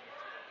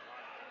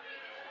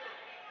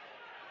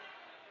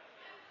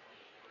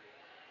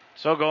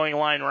 So going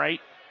line right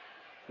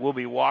will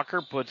be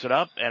Walker, puts it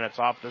up, and it's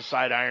off the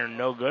side iron,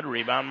 no good.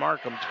 Rebound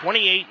Markham,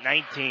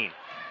 28-19.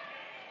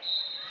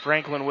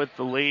 Franklin with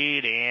the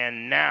lead,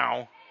 and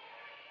now,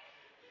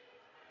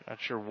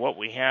 not sure what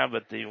we have,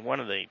 but one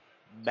of the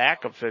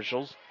back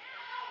officials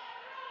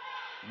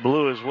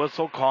blew his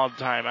whistle, called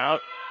timeout,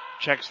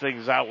 checks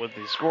things out with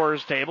the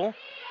scorer's table.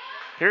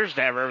 Here's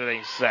to have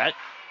everything set.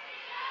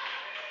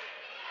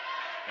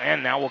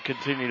 And now we'll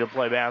continue to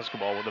play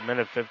basketball with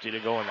 1:50 to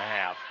go in the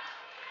half.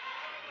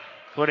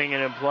 Putting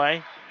it in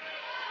play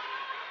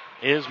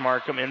is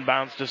Markham,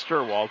 inbounds to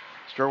Sturwald.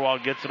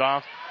 Sturwald gets it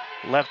off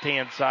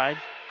left-hand side.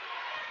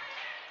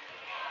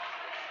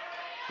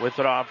 With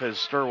it off is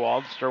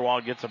Sturwald.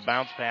 Sturwald gets a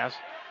bounce pass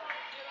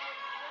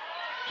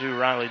to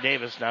Riley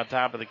Davis, now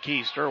top of the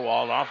key.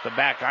 Sturwald off the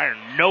back iron,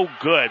 no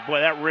good. Boy,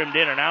 that rimmed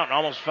in and out and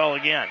almost fell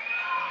again.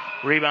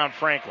 Rebound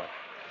Franklin.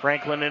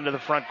 Franklin into the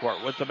front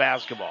court with the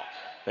basketball.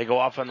 They go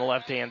off on the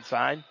left-hand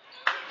side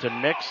to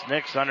Nix.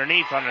 Nix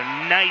underneath on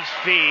a nice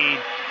feed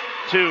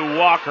to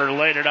Walker,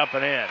 laid it up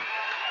and in.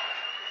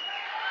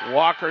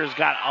 Walker's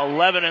got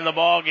 11 in the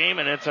ball game,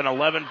 and it's an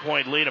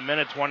 11-point lead,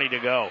 1:20 to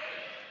go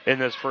in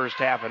this first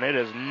half, and it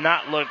has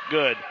not looked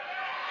good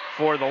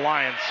for the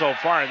Lions so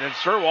far. And then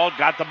Sturwald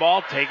got the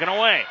ball taken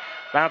away.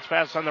 Bounce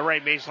pass on the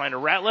right baseline to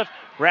Ratliff.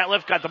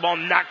 Ratliff got the ball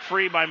knocked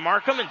free by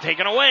Markham and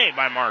taken away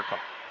by Markham.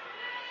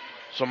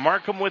 So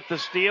Markham with the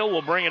steal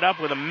will bring it up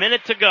with 1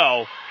 minute to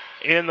go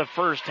in the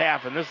first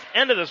half. And this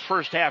end of this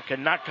first half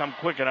cannot come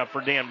quick enough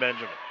for Dan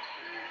Benjamin.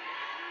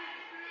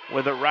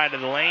 With it right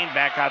of the lane,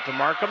 back out to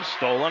Markham,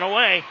 stolen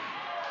away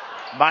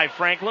by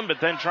Franklin, but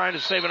then trying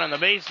to save it on the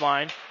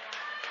baseline.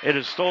 It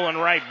is stolen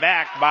right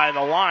back by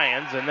the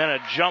Lions, and then a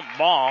jump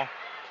ball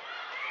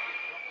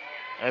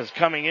as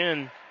coming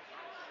in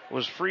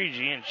was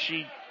Freege, and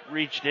she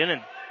reached in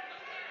and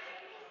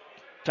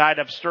tied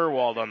up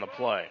Sturwald on the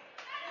play.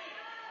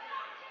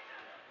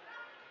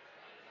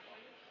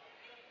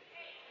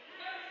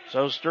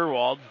 So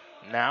Sturwald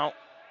now,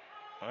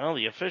 well,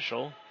 the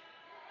official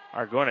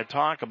are going to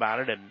talk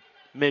about it at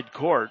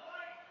mid-court.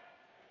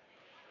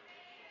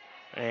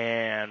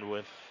 And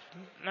with,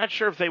 not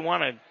sure if they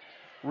want to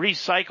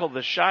recycle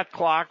the shot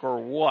clock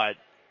or what,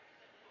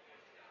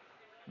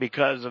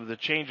 because of the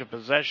change of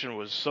possession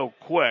was so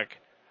quick.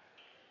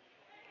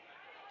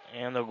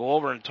 And they'll go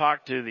over and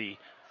talk to the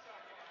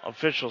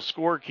official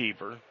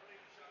scorekeeper.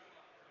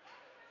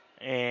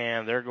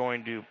 And they're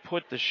going to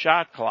put the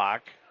shot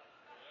clock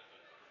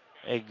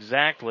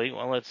exactly,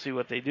 well, let's see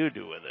what they do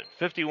with it.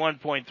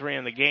 51.3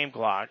 on the game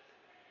clock.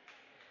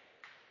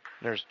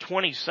 There's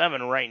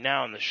 27 right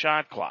now in the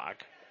shot clock.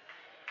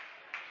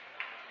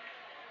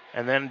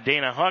 And then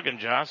Dana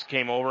Huggenjoss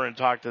came over and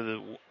talked to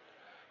the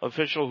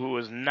official who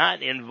was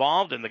not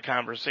involved in the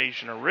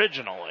conversation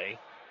originally.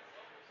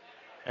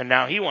 And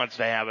now he wants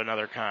to have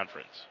another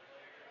conference.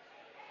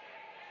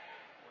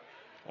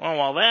 Well,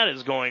 while that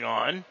is going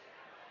on,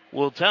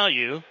 we'll tell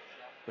you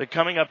that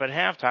coming up at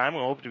halftime, we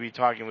hope to be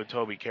talking with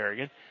Toby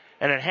Kerrigan.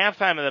 And at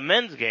halftime of the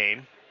men's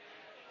game,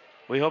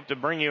 we hope to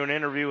bring you an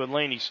interview with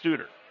Laney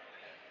Studer.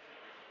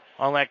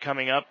 All that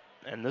coming up,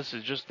 and this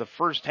is just the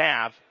first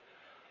half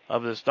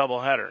of this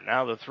doubleheader.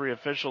 Now the three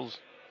officials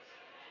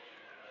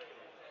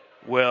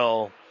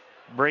will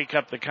break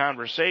up the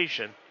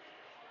conversation.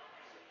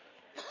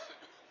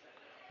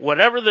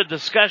 Whatever the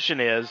discussion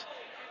is,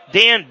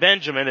 Dan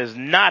Benjamin is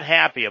not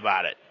happy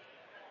about it.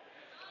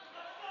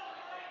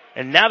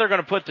 And now they're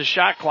going to put the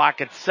shot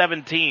clock at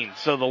 17.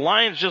 So the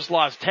Lions just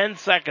lost 10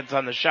 seconds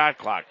on the shot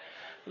clock.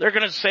 They're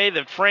going to say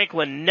that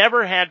Franklin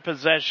never had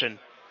possession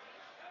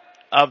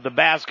of the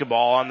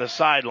basketball on the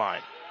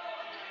sideline.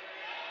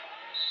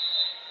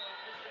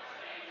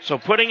 So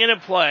putting it in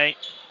play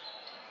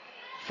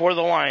for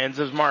the Lions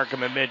is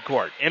Markham at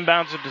midcourt.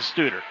 Inbounds it to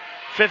Studer.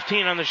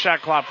 15 on the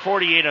shot clock,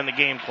 48 on the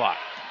game clock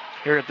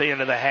here at the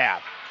end of the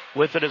half.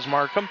 With it is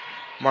Markham.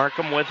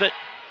 Markham with it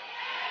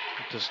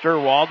to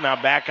Sturwald.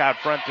 Now back out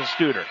front to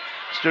Studer.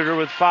 Studer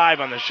with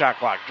 5 on the shot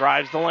clock.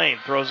 Drives the lane.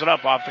 Throws it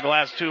up off the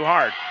glass too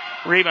hard.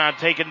 Rebound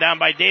taken down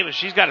by Davis.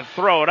 She's got to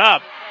throw it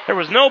up. There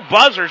was no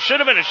buzzer. Should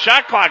have been a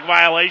shot clock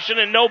violation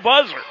and no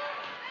buzzer.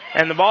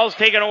 And the ball is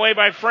taken away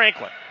by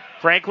Franklin.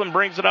 Franklin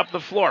brings it up the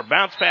floor.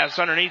 Bounce pass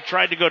underneath.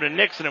 Tried to go to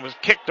Nixon. It was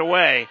kicked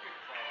away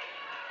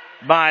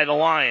by the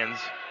Lions.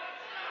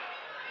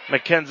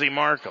 Mackenzie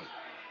Markham.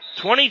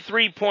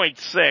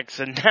 23.6.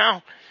 And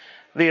now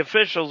the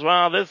officials,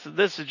 well,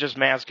 this is just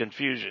mass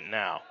confusion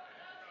now.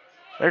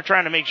 They're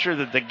trying to make sure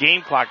that the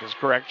game clock is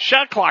correct.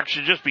 Shot clock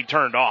should just be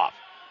turned off.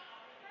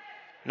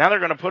 Now they're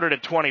going to put it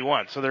at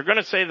 21. So they're going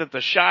to say that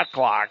the shot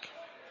clock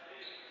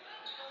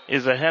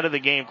is ahead of the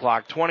game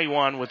clock.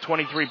 21 with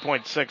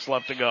 23.6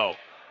 left to go.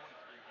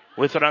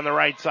 With it on the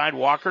right side,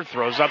 Walker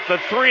throws up the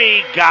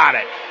 3. Got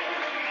it.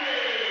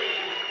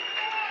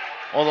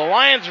 Well, the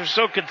Lions are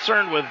so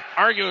concerned with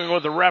arguing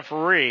with the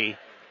referee.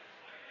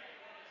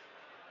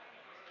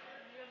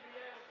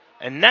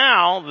 And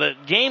now the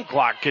game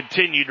clock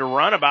continued to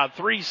run about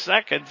 3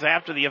 seconds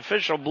after the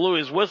official blew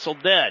his whistle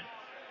dead.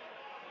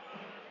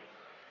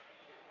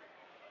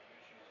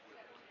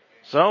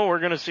 So we're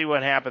going to see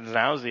what happens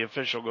now as the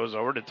official goes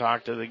over to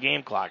talk to the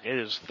game clock. It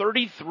is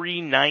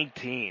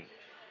 33-19.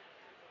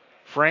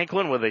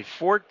 Franklin with a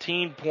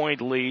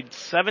 14-point lead,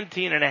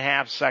 17 and a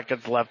half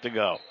seconds left to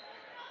go.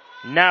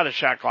 Now the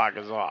shot clock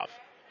is off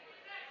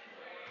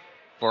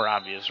for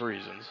obvious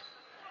reasons.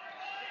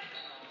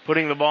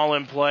 Putting the ball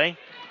in play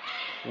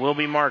will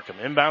be Markham.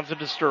 Inbounds it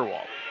to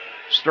Sturwald.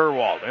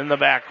 Sturwald in the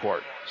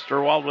backcourt.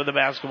 Sturwald with the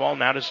basketball,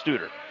 now to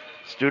Studer.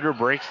 Studer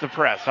breaks the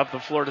press, up the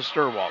floor to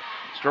Sturwald.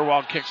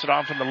 Sturwald kicks it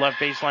off from the left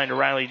baseline to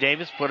Riley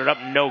Davis. Put it up,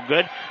 no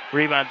good.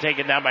 Rebound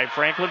taken down by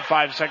Franklin.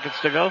 5 seconds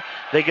to go.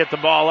 They get the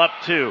ball up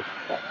to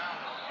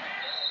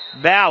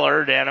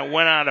Ballard, and it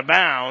went out of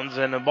bounds,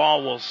 and the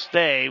ball will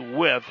stay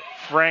with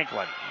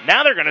Franklin.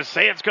 Now they're going to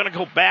say it's going to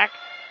go back.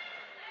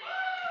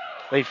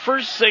 They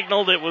first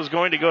signaled it was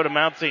going to go to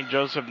Mount St.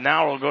 Joseph.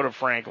 Now it'll go to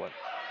Franklin.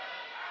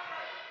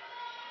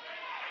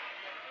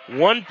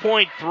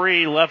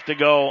 1.3 left to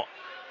go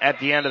at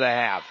the end of the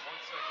half.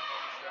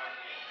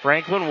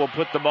 Franklin will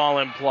put the ball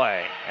in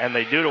play. And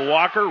they do to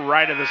Walker,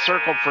 right of the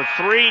circle for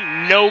 3.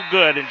 No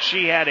good, and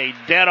she had a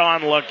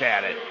dead-on look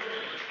at it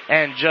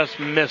and just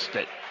missed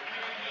it.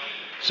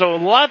 So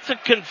lots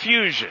of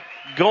confusion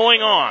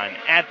going on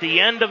at the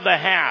end of the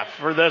half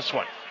for this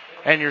one.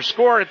 And your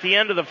score at the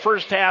end of the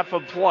first half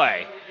of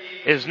play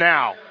is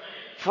now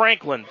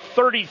Franklin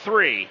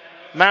 33,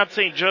 Mount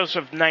St.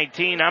 Joseph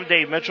 19. I'm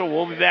Dave Mitchell.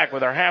 We'll be back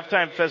with our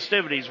halftime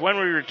festivities when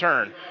we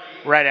return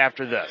right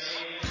after this.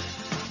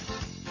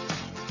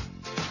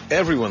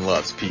 Everyone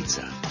loves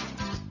pizza.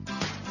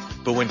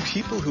 But when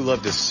people who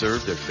love to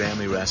serve their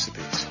family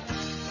recipes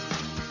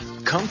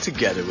come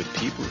together with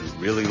people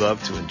who really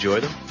love to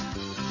enjoy them,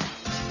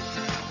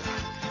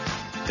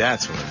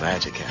 that's when the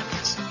magic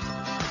happens.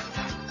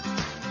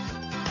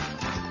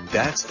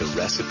 That's the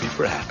recipe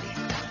for happy.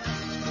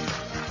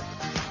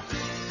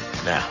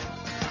 Now,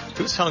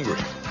 who's hungry?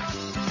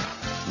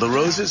 La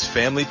Rosa's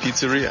Family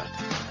Pizzeria.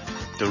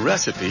 The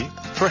recipe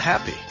for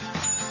happy.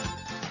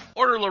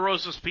 Order La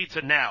Rosa's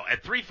Pizza now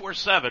at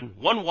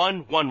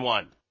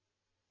 347-1111.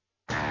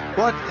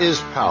 What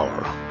is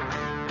power?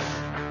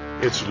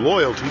 It's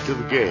loyalty to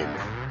the game.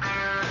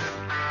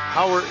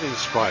 Power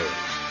inspires.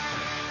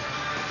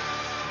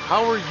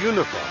 Power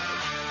unifies.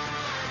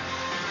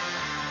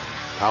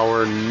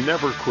 Power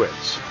never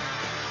quits.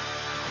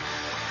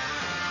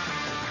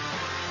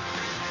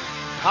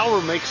 Power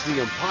makes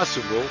the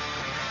impossible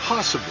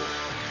possible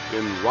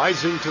in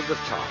rising to the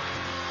top.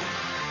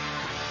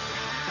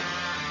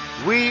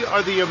 We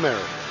are the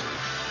Americans,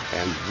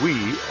 and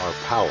we are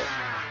power.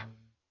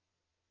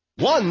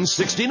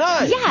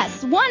 169.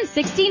 Yes,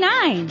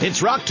 169.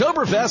 It's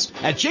Rocktoberfest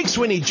at Jake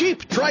Sweeney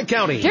Jeep,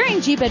 Tri-County. During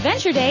Jeep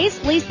Adventure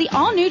Days, lease the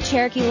all-new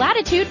Cherokee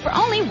Latitude for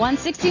only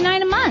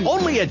 $169 a month.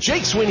 Only at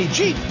Jake Sweeney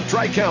Jeep,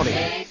 Tri-County.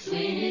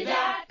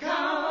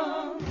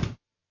 JakeSweeney.com.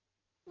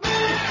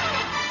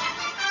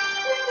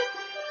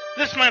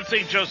 This Mount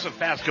St. Joseph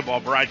basketball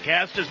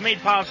broadcast is made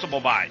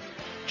possible by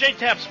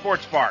J-Tap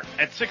Sports Bar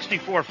at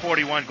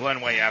 6441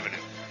 Glenway Avenue,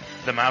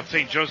 the Mount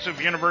St.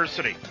 Joseph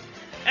University,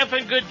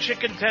 Effin' Good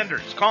Chicken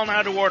Tenders. Call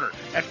now to order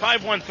at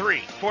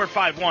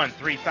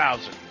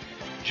 513-451-3000.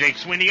 Jake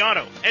Sweeney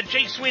Auto at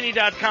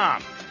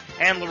JakeSweeney.com.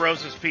 and La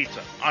Rosa's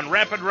Pizza on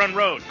Rapid Run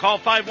Road. Call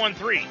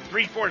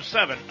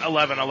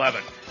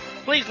 513-347-1111.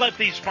 Please let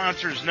these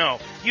sponsors know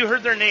you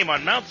heard their name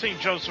on Mount St.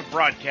 Joseph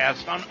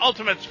broadcast on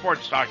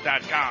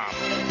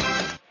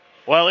UltimateSportsTalk.com.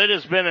 Well, it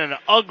has been an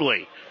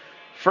ugly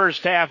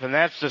first half, and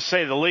that's to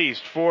say the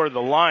least, for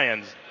the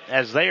Lions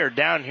as they are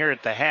down here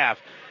at the half,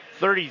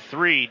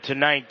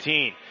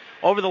 33-19.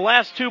 Over the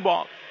last two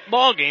ball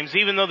games,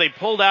 even though they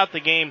pulled out the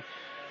game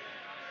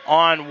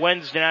on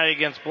Wednesday night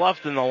against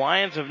Bluffton, the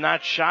Lions have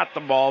not shot the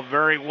ball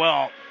very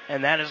well,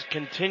 and that has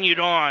continued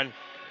on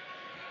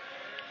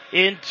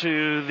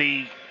into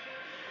the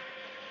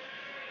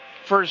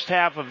first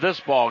half of this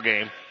ball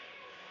game,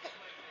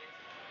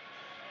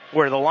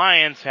 where the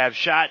Lions have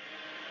shot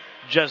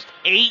just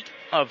 8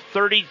 of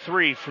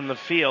 33 from the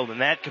field, and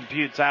that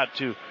computes out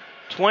to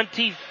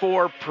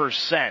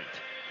 24%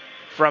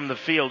 from the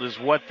field is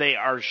what they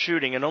are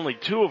shooting, and only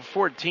 2 of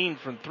 14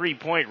 from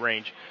three-point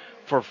range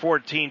for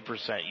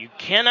 14%. You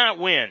cannot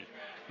win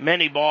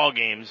many ball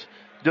games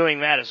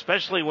doing that,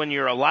 especially when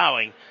you're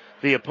allowing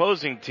the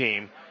opposing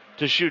team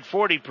to shoot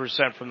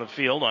 40% from the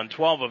field on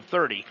 12 of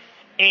 30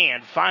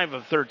 and 5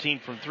 of 13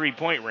 from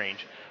three-point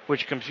range,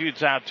 which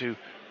computes out to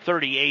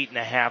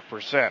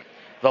 38.5%.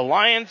 The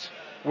Lions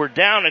were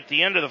down at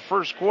the end of the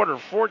first quarter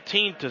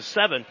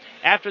 14-7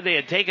 after they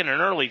had taken an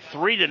early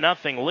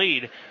 3-0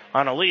 lead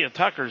on Aaliyah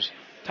Tucker's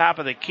top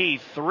of the key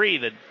three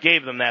that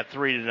gave them that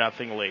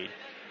 3-0 lead.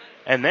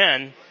 And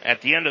then,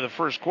 at the end of the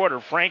first quarter,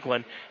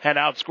 Franklin had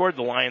outscored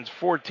the Lions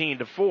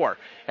 14-4.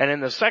 And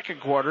in the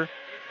second quarter,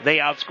 they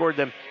outscored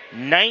them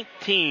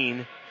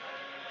 19-12,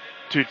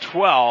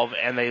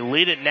 and they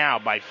lead it now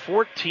by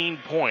 14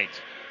 points,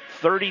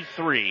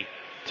 33-19.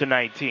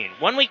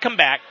 When we come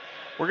back,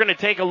 we're going to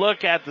take a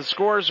look at the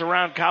scores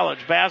around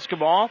college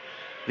basketball,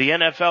 the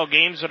NFL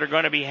games that are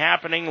going to be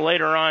happening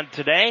later on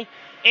today,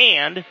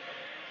 and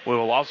we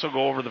will also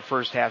go over the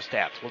first half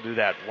stats. We'll do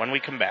that when we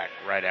come back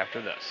right after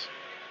this.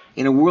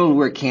 In a world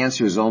where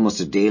cancer is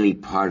almost a daily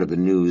part of the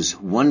news,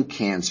 one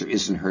cancer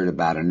isn't heard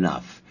about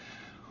enough.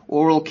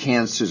 Oral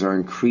cancers are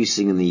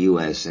increasing in the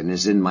U.S., and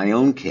as in my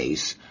own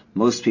case,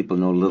 most people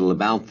know little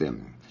about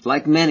them.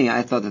 Like many,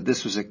 I thought that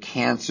this was a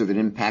cancer that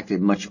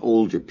impacted much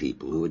older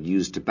people who had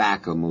used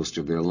tobacco most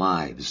of their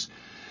lives.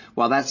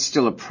 While that's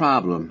still a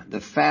problem, the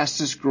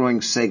fastest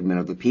growing segment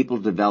of the people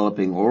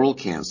developing oral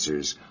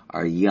cancers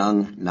are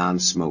young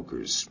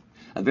non-smokers.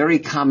 A very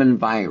common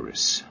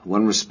virus,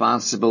 one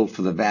responsible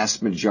for the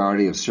vast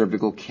majority of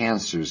cervical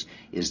cancers,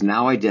 is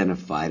now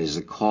identified as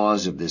the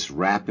cause of this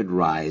rapid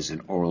rise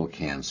in oral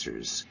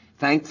cancers.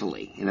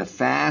 Thankfully, in a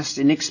fast,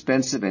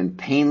 inexpensive, and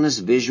painless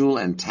visual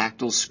and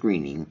tactile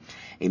screening,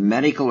 a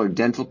medical or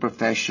dental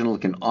professional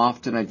can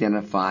often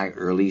identify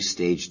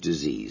early-stage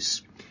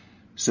disease.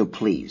 So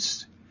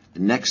please, the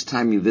next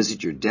time you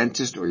visit your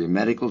dentist or your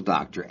medical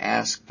doctor,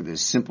 ask for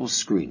this simple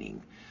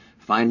screening.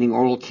 Finding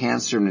oral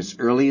cancer in its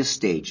earliest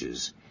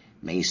stages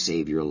may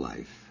save your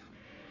life.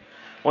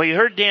 Well, you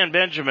heard Dan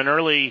Benjamin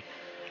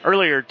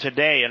earlier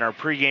today in our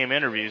pregame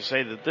interview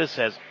say that this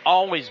has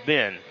always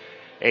been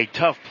a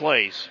tough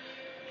place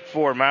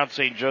for Mount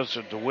St.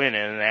 Joseph to win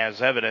in, and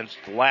as evidenced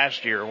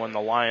last year when the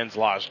Lions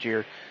lost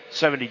here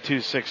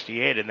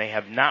 72-68, and they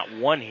have not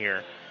won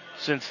here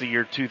since the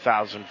year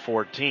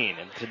 2014.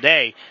 And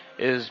today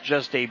is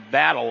just a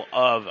battle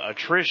of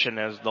attrition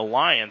as the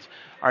Lions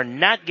are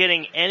not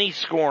getting any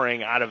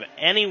scoring out of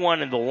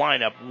anyone in the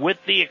lineup with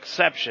the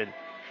exception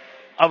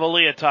of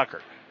Aaliyah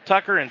Tucker.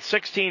 Tucker in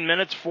 16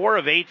 minutes, 4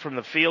 of 8 from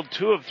the field,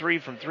 2 of 3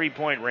 from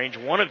three-point range,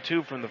 1 of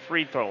 2 from the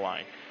free throw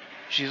line.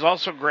 She's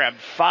also grabbed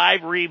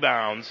 5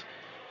 rebounds,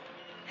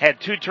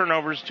 had 2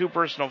 turnovers, 2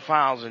 personal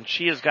fouls, and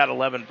she has got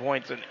 11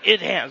 points. And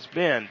it has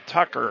been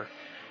Tucker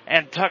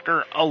and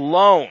Tucker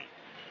alone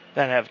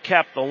that have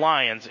kept the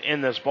Lions in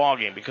this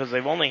ballgame because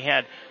they've only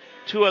had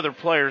 2 other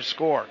players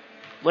score.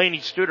 Lainey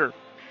Studer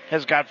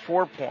has got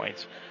 4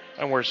 points,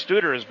 and where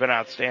Studer has been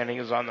outstanding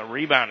is on the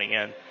rebounding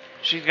end.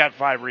 She's got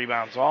 5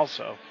 rebounds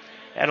also.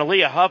 And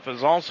Aaliyah Huff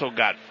has also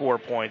got 4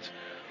 points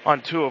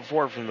on 2 of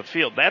 4 from the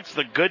field. That's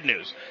the good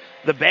news.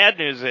 The bad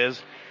news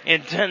is,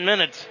 in 10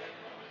 minutes,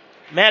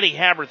 Maddie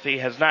Haberthy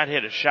has not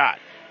hit a shot.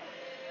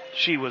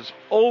 She was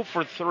 0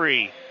 for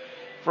 3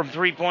 from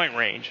three-point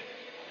range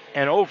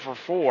and 0 for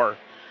 4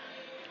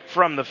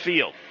 from the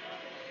field.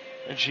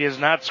 And she has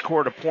not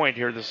scored a point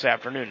here this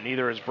afternoon.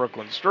 Neither has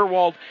Brooklyn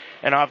Sturwald,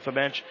 and off the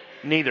bench,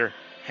 neither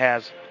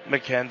has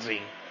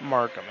Mackenzie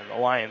Markham. And the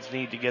Lions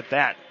need to get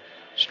that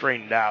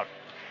straightened out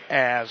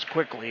as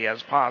quickly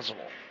as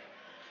possible.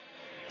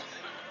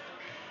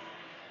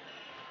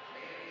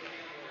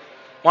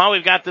 While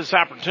we've got this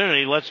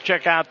opportunity, let's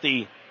check out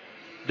the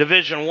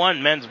Division I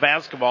men's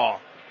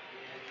basketball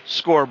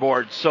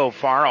scoreboard so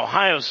far.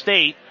 Ohio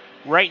State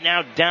right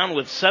now down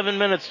with 7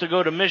 minutes to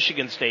go to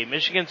Michigan State.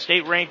 Michigan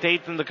State ranked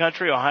 8th in the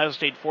country, Ohio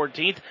State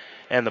 14th,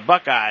 and the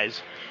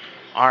Buckeyes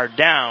are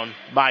down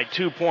by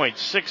 2 points,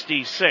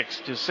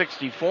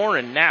 66-64,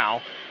 and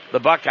now the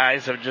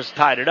Buckeyes have just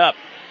tied it up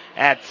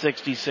at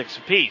 66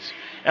 apiece.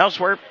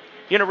 Elsewhere,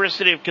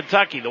 University of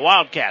Kentucky, the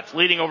Wildcats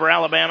leading over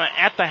Alabama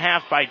at the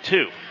half by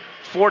 2.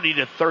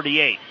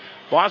 40-38.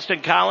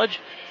 Boston College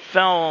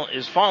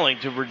is falling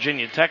to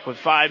Virginia Tech with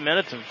 5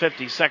 minutes and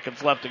 50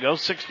 seconds left to go,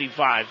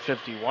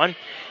 65-51.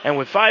 And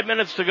with 5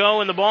 minutes to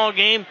go in the ball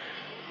game,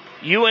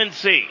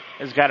 UNC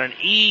has got an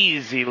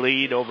easy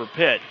lead over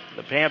Pitt.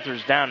 The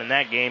Panthers down in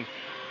that game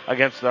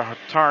against the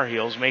Tar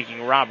Heels,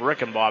 making Rob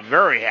Rickenbaugh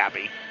very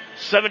happy.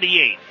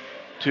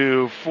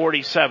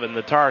 78-47,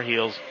 the Tar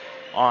Heels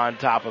on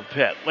top of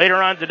Pitt. Later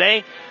on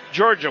today,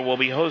 Georgia will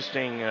be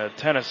hosting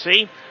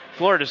Tennessee.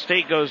 Florida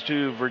State goes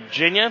to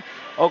Virginia.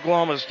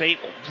 Oklahoma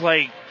State will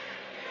play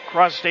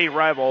cross-state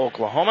rival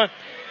Oklahoma.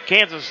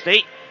 Kansas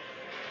State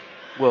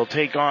will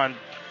take on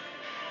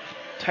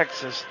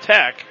Texas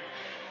Tech.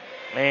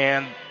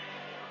 And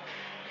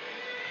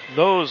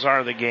those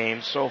are the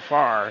games so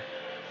far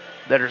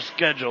that are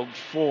scheduled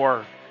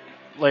for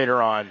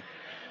later on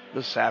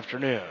this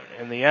afternoon.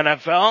 In the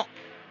NFL,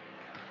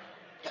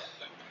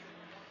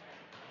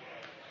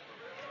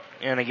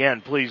 and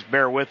again, please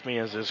bear with me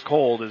as this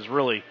cold is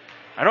really,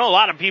 I know a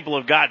lot of people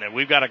have gotten it.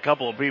 We've got a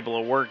couple of people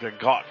at work that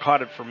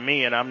caught it from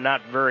me, and I'm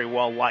not very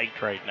well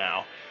liked right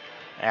now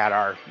at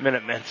our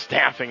Minutemen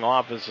staffing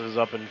offices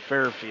up in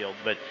Fairfield.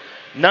 But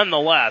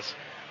nonetheless,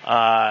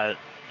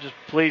 just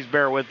please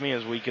bear with me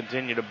as we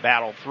continue to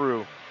battle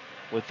through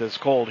with this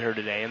cold here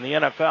today. In the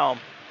NFL,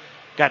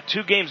 got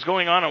 2 games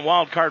going on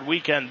Wild Card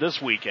Weekend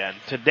this weekend,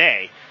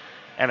 today.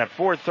 And at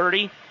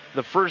 4:30,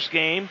 the first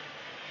game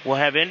will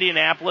have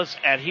Indianapolis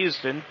at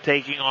Houston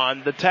taking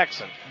on the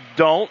Texans.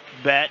 Don't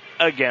bet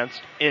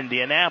against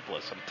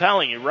Indianapolis. I'm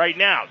telling you right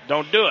now,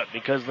 don't do it,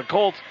 because the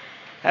Colts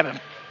have been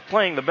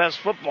playing the best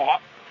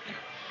football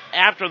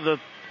after the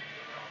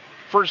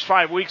first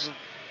 5 weeks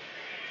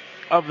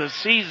of the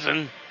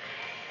season.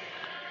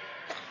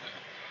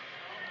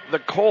 The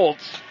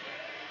Colts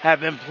have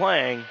been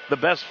playing the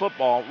best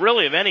football,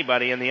 really, of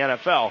anybody in the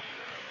NFL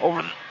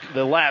over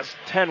the last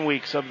 10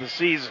 weeks of the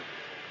season.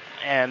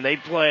 And they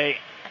play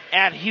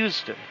at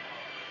Houston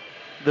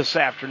this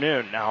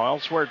afternoon. Now,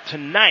 elsewhere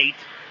tonight,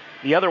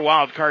 the other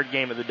wild card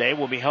game of the day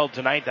will be held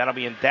tonight. That'll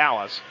be in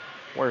Dallas,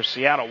 where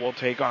Seattle will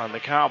take on the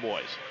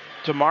Cowboys.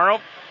 Tomorrow,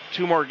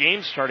 2 more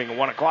games starting at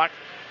 1 o'clock.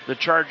 The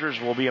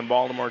Chargers will be in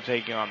Baltimore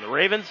taking on the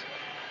Ravens.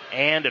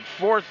 And at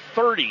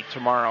 4:30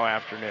 tomorrow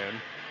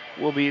afternoon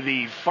will be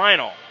the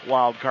final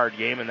wild card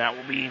game, and that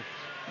will be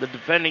the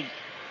defending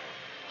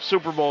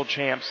Super Bowl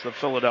champs, the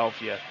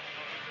Philadelphia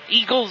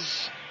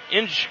Eagles,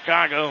 in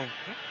Chicago,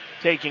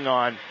 taking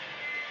on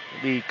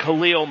the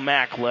Khalil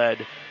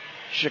Mack-led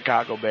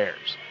Chicago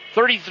Bears.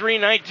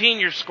 33-19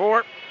 your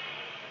score.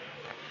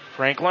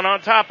 Franklin on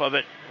top of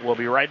it. We'll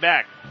be right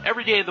back.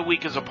 Every day of the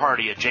week is a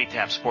party at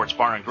J-Taps Sports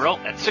Bar and Grill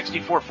at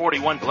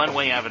 6441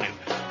 Glenway Avenue.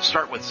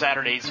 Start with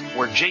Saturdays,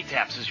 where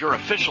J-Taps is your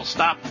official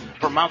stop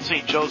for Mount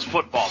St. Joe's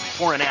football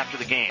before and after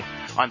the game.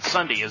 On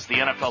Sunday is the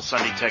NFL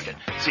Sunday Ticket.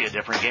 See a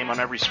different game on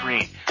every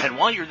screen. And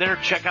while you're there,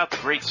 check out the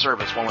great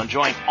service while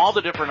enjoying all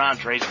the different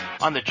entrees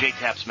on the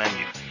J-Taps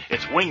menu.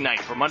 It's wing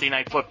night for Monday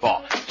Night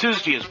Football.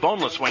 Tuesday is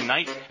boneless wing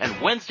night,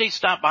 and Wednesday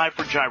stop by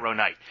for gyro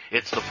night.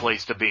 It's the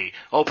place to be.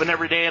 Open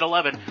every day at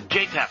 11.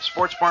 J-Tap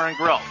Sports Bar and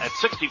Grill at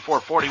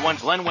 6441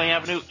 Glenway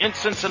Avenue in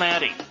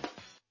Cincinnati.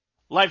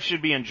 Life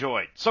should be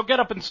enjoyed, so get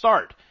up and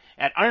start.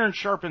 At Iron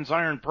Sharpens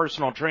Iron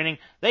Personal Training,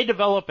 they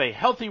develop a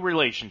healthy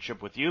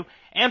relationship with you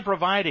and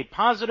provide a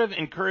positive,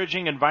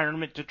 encouraging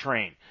environment to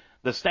train.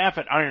 The staff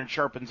at Iron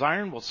Sharpens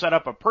Iron will set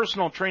up a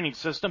personal training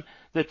system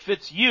that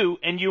fits you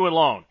and you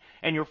alone.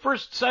 And your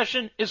first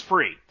session is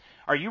free.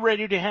 Are you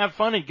ready to have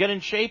fun and get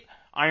in shape?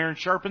 Iron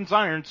Sharpens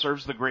Iron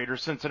serves the greater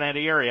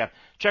Cincinnati area.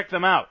 Check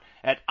them out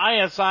at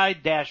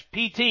isi-pt.com.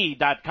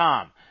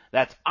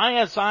 That's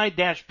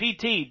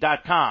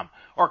isi-pt.com.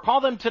 Or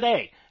call them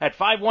today at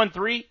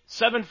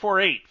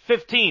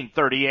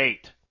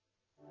 513-748-1538.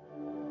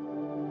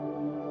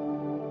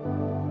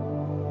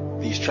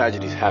 These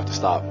tragedies have to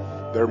stop.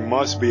 There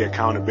must be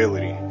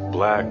accountability.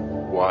 Black,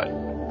 white,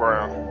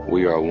 brown.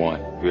 We are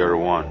one. We are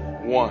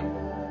one.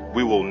 One.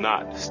 We will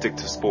not stick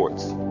to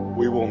sports.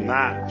 We will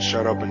not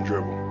shut up and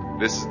dribble.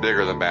 This is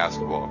bigger than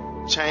basketball.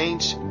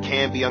 Change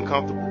can be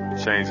uncomfortable.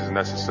 Change is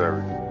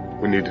necessary.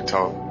 We need to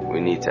talk. We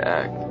need to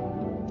act.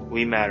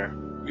 We matter.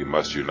 We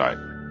must unite.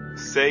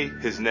 Say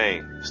his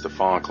name.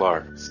 Stephon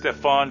Clark.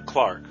 Stephon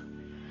Clark.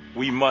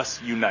 We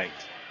must unite.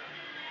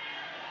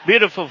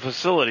 Beautiful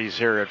facilities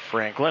here at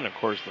Franklin. Of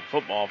course, the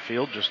football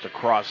field just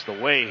across the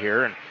way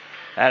here, and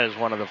that is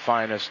one of the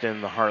finest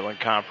in the Heartland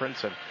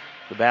Conference. And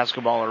the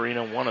basketball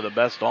arena, one of the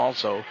best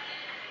also.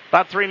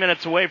 About 3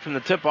 minutes away from the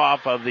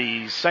tip-off of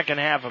the second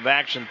half of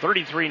action,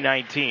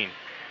 33-19.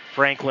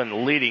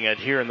 Franklin leading it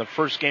here in the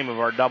first game of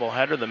our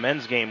doubleheader. The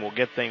men's game will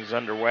get things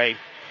underway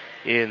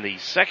in the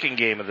second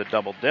game of the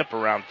double dip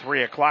around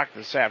 3 o'clock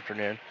this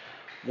afternoon,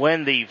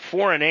 when the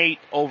 4-8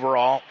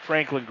 overall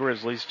Franklin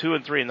Grizzlies,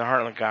 2-3 in the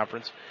Heartland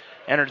Conference,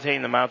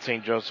 entertain the Mount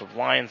St. Joseph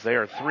Lions. They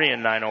are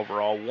 3-9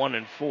 overall,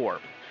 1-4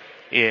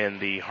 in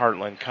the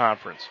Heartland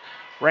Conference.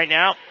 Right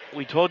now,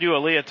 we told you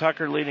Aaliyah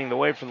Tucker leading the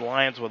way for the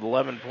Lions with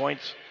 11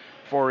 points,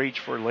 4 each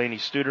for Lainey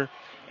Studer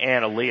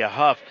and Aaliyah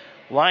Huff.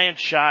 Lions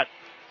shot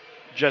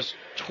just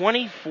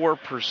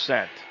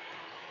 24%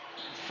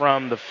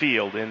 from the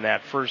field in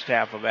that first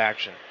half of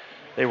action.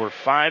 They were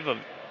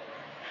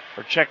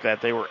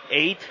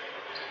 8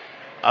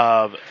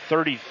 of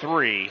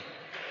 33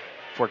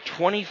 for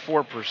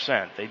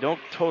 24%. They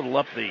don't total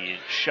up the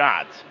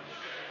shots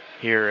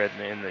here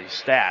in the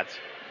stats,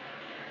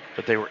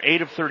 but they were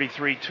 8 of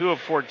 33, 2 of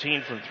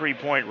 14 from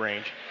three-point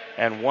range,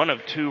 and 1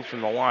 of 2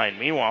 from the line.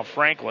 Meanwhile,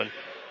 Franklin,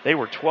 they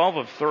were 12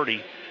 of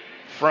 30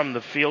 from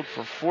the field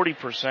for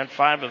 40%,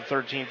 5 of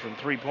 13 from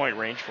three-point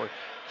range for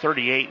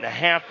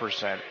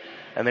 38.5%,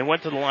 and they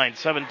went to the line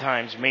 7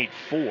 times, made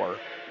 4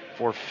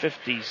 for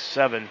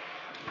 57%.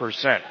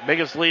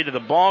 Biggest lead of the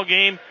ball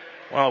game,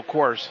 well, of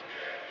course,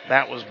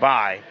 that was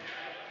by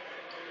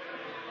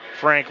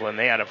Franklin.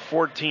 They had a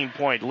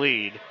 14-point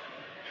lead,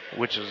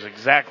 which is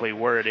exactly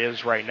where it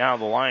is right now.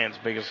 The Lions'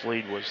 biggest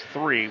lead was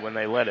 3 when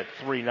they led it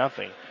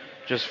 3-0,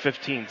 just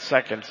 15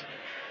 seconds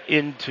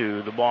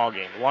into the ball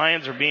game.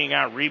 Lions are being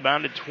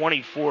out-rebounded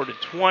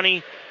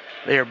 24-20.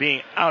 They are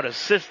being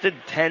out-assisted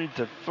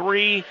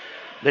 10-3.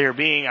 They are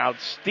being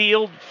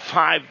out-stealed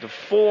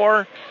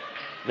 5-4.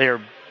 They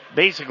are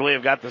basically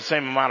have got the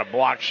same amount of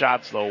block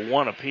shots, though,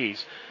 1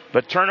 apiece.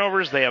 But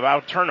turnovers, they have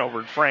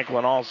out-turnovered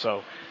Franklin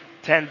also,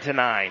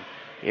 10-9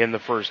 in the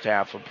first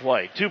half of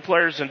play. 2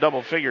 players in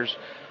double figures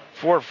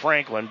for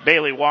Franklin.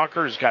 Bailey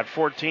Walker has got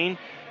 14,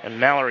 and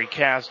Mallory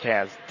Cast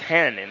has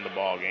 10 in the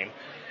ball game.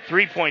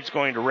 3 points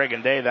going to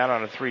Reagan Day, that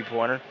on a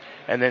three-pointer,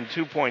 and then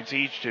 2 points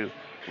each to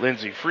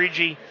Lindsay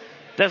Friege,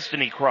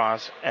 Destiny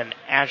Cross, and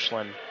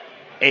Ashlyn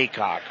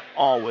Aycock,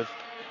 all with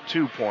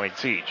 2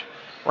 points each.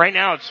 Right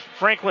now it's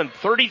Franklin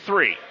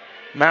 33,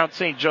 Mount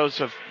St.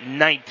 Joseph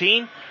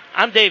 19.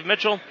 I'm Dave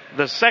Mitchell.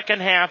 The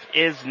second half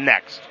is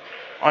next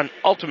on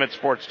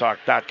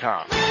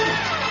UltimateSportsTalk.com.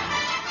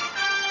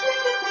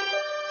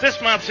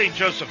 This Mount St.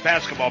 Joseph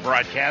basketball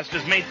broadcast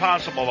is made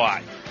possible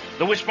by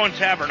the Wishbone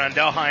Tavern on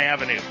Delhi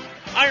Avenue.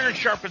 Iron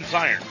sharpens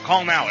iron.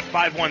 Call now at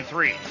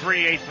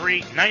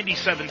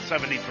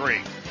 513-383-9773.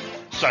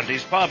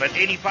 Sunday's Pub at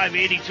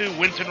 8582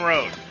 Winton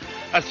Road.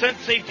 Ascent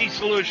Safety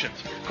Solutions.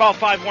 Call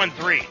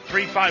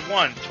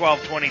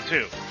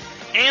 513-351-1222.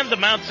 And the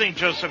Mount St.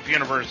 Joseph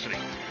University.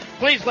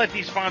 Please let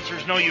these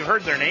sponsors know you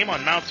heard their name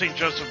on Mount St.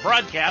 Joseph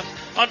broadcast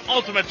on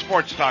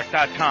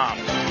UltimateSportsTalk.com.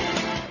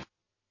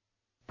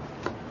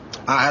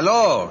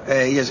 Hello.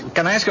 Yes.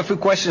 Can I ask a few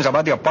questions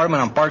about the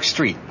apartment on Park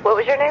Street? What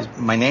was your name?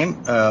 My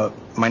name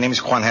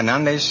is Juan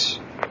Hernandez.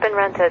 It's been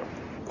rented.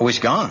 Oh, it's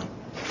gone.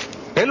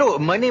 Hello,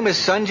 my name is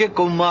Sanjay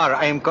Kumar.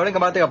 I am calling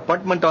about the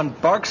apartment on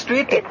Park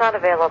Street. It's not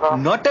available.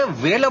 Not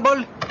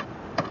available?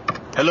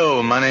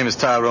 Hello, my name is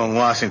Tyrone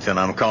Washington.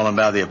 I'm calling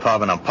about the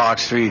apartment on Park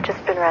Street.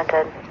 Just been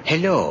rented.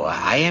 Hello,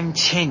 I am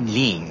Chen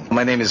Ling.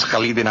 My name is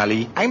Khalid bin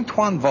Ali. I'm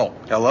Tuan Vo.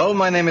 Hello,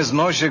 my name is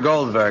Moshe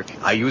Goldberg.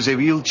 I use a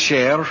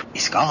wheelchair.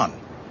 It's gone.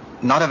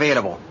 Not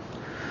available.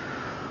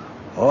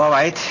 All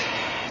right.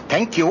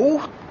 Thank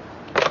you.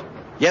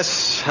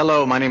 Yes,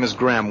 hello, my name is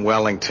Graham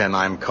Wellington.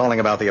 I'm calling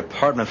about the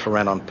apartment for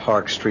rent on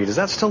Park Street. Is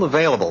that still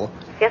available?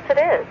 Yes, it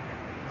is.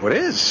 Oh, it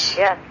is?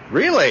 Yes.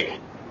 Really?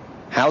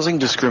 Housing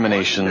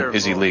discrimination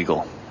is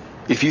illegal.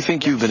 If you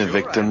think you've been a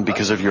victim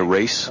because of your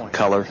race,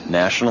 color,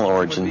 national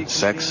origin,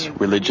 sex,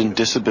 religion,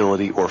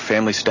 disability, or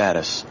family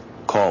status,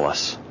 call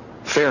us.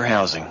 Fair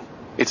housing.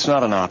 It's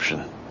not an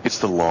option. It's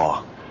the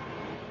law.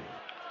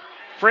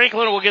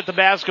 Franklin will get the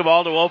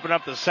basketball to open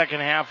up the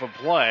second half of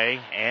play,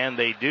 and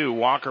they do.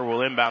 Walker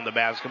will inbound the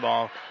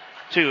basketball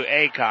to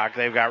Aycock.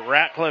 They've got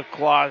Ratcliffe,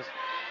 Cross,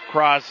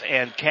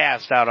 and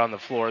Cast out on the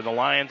floor. The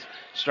Lions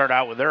start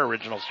out with their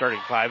original starting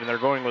 5, and they're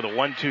going with a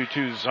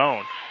 1-2-2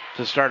 zone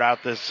to start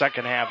out this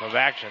second half of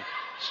action.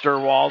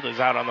 Sturwald is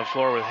out on the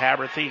floor with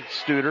Haberthy,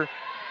 Studer,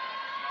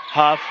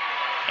 Huff,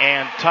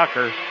 and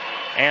Tucker.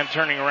 And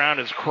turning around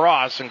is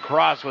Cross, and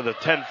Cross with a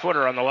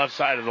 10-footer on the left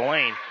side of the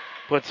lane.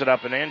 Puts it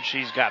up and in.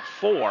 She's got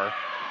 4.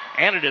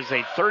 And it is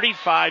a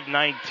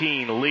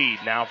 35-19 lead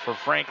now for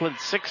Franklin.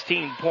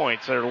 16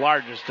 points, their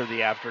largest of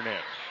the afternoon.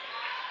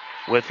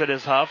 With it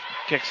is Huff.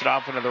 Kicks it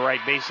off into the right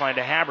baseline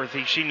to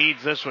Haberthy. She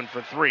needs this one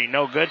for 3.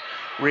 No good.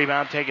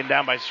 Rebound taken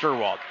down by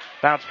Sturwald.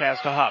 Bounce pass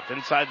to Huff.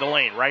 Inside the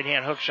lane.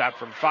 Right-hand hook shot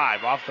from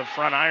 5. Off the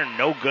front iron.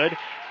 No good.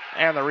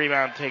 And the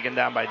rebound taken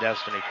down by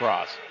Destiny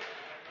Cross.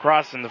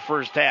 Cross in the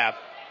first half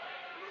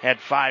had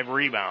 5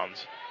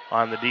 rebounds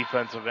on the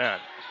defensive end.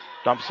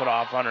 Dumps it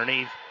off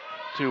underneath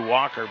to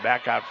Walker.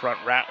 Back out front,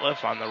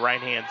 Ratliff on the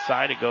right-hand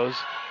side. It goes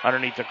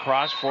underneath the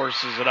Cross,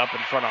 forces it up in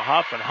front of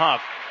Huff, and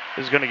Huff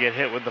is going to get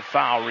hit with the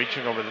foul,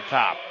 reaching over the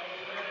top.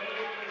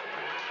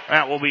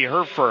 That will be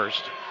her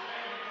first.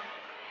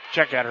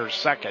 Check out her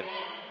second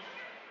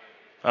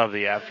of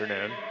the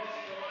afternoon.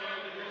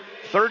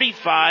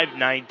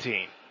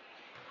 35-19.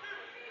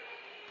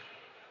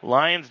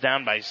 Lions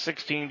down by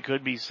 16,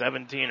 could be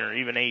 17 or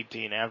even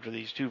 18 after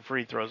these 2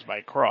 free throws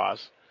by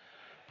Cross.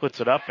 Puts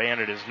it up,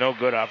 and it is no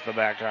good off the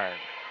back iron.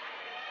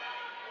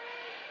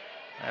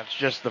 That's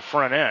just the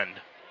front end.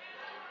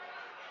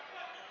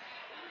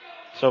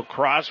 So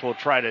Cross will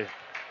try to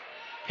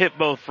hit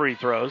both free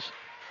throws.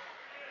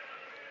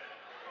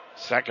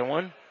 Second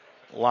one,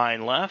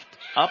 line left,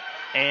 up,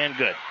 and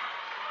good.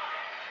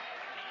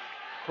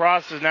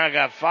 Cross has now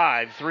got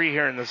 5, 3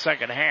 here in the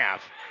second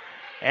half.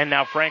 And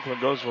now Franklin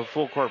goes with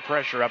full court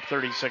pressure up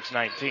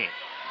 36-19.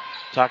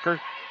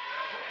 Tucker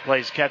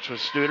plays catch with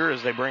Studer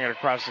as they bring it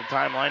across the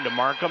timeline to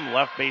Markham.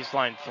 Left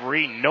baseline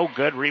 3, no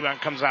good.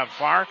 Rebound comes out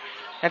far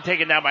and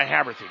taken down by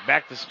Haberthy.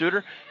 Back to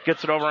Studer,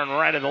 gets it over on the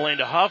right of the lane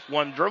to Huff.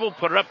 One dribble,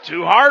 put it up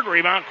too hard.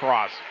 Rebound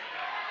Cross.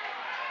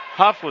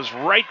 Huff was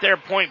right there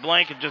point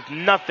blank and just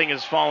nothing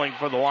is falling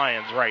for the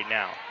Lions right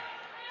now.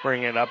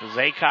 Bringing it up is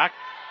Aycock.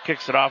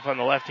 Kicks it off on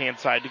the left-hand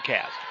side to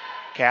Cass.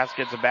 Cass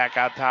gets it back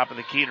out top of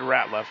the key to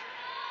Ratliff.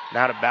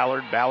 Now to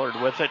Ballard. Ballard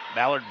with it.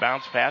 Ballard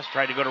bounce pass.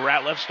 Tried to go to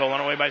Ratliff.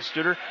 Stolen away by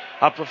Studer.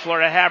 Up the floor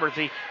to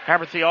Haberthy.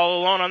 Haberthy all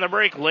alone on the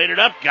break. Laid it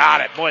up.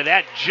 Got it. Boy,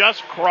 that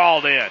just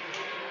crawled in.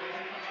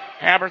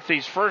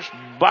 Haberthy's first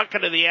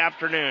bucket of the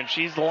afternoon.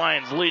 She's the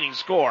Lions' leading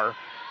scorer.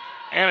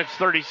 And it's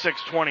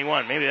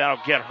 36-21. Maybe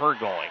that'll get her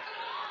going.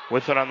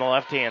 With it on the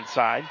left-hand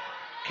side.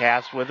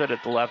 Cass with it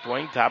at the left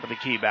wing. Top of the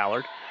key,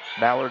 Ballard.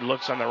 Ballard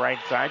looks on the right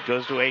side.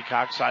 Goes to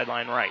Aycock,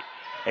 sideline right.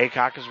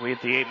 Aycock as we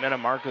hit the 8-minute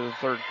mark of the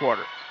third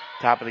quarter.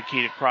 Top of the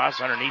key to Cross,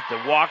 underneath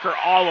the Walker,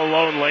 all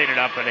alone, laid it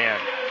up and in.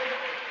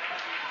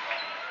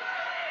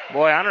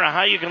 Boy, I don't know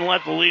how you can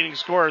let the leading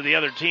scorer of the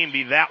other team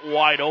be that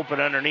wide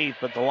open underneath,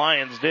 but the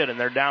Lions did, and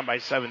they're down by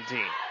 17.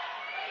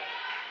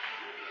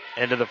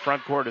 Into the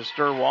front court is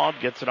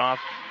Sturwald, gets it off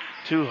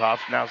to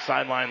Huff. Now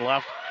sideline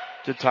left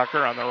to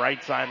Tucker on the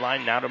right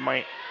sideline, now to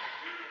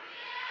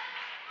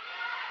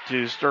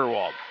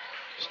Sturwald.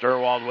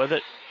 Sturwald with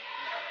it.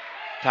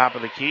 Top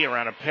of the key,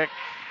 around a pick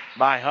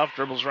by Huff,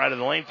 dribbles right of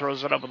the lane,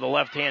 throws it up with the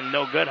left hand,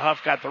 no good.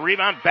 Huff got the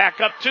rebound, back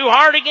up too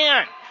hard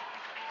again.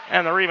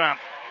 And the rebound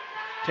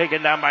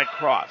taken down by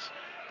Cross.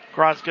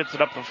 Cross gets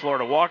it up the floor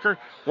to Walker.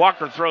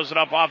 Walker throws it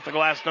up off the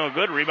glass, no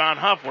good. Rebound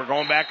Huff. We're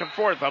going back and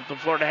forth up the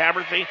floor to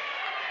Haberthy.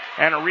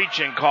 And a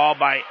reach-in called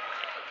by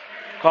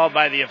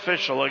the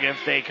official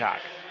against Aycock.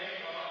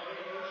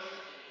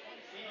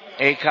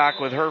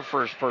 Aycock with her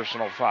first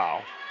personal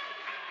foul.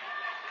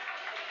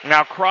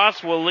 Now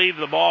Cross will leave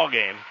the ball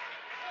game.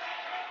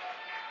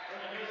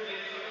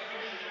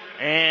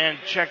 And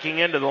checking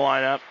into the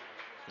lineup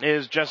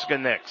is Jessica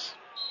Nix.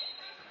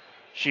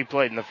 She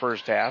played in the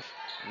first half.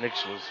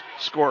 Nix was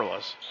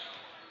scoreless.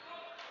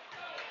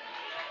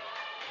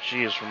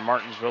 She is from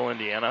Martinsville,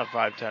 Indiana, a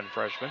 5'10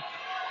 freshman.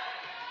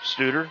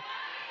 Studer,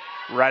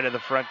 right of the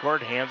front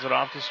court, hands it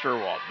off to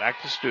Sturwald.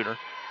 Back to Studer.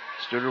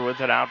 Studer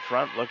with it out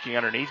front, looking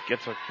underneath,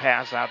 gets a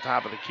pass out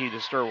top of the key to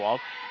Sturwald.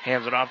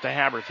 Hands it off to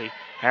Haberthy.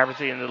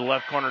 Haberthy into the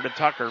left corner to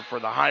Tucker for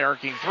the high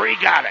arcing 3.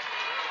 Got it.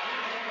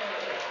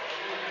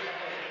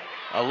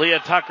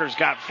 Aaliyah Tucker's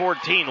got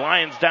 14.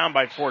 Lions down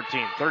by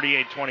 14,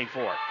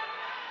 38-24.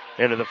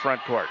 Into the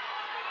front court.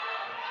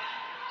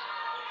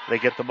 They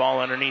get the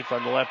ball underneath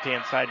on the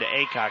left-hand side to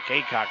Aycock.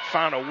 Aycock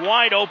found a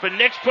wide open.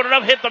 Nix put it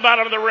up, hit the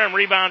bottom of the rim.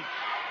 Rebound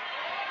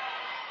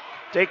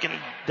taken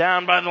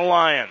down by the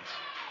Lions.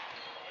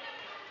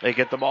 They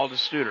get the ball to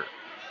Studer.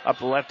 Up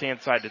the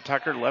left-hand side to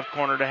Tucker, left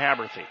corner to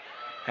Haberthy.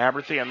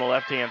 Haberthy on the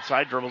left-hand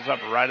side, dribbles up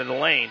right of the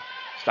lane.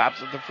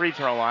 Stops at the free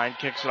throw line,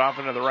 kicks it off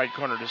into the right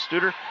corner to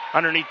Studer.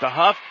 Underneath the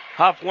Huff.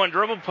 Huff one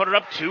dribble, put it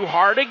up too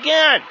hard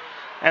again.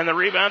 And the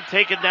rebound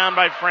taken down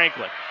by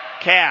Franklin.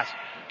 Cass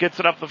gets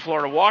it up the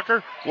floor to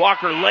Walker.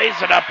 Walker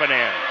lays it up and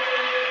in.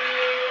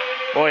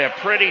 Boy, a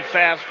pretty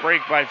fast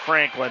break by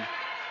Franklin.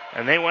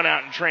 And they went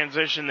out in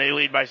transition. They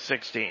lead by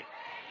 16.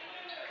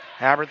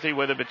 Haberthy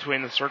with it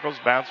between the circles.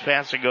 Bounce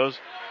pass. It goes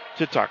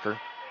to Tucker.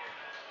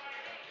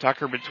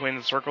 Tucker between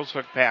the circles.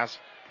 Hook pass.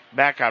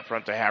 Back out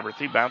front to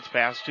Haberthy. Bounce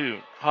pass to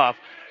Huff.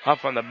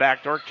 Huff on the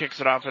back door. Kicks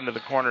it off into the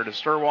corner to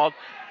Sturwald.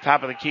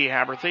 Top of the key,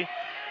 Haberthy.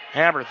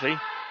 Haberthy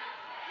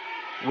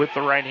with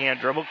the right hand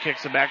dribble.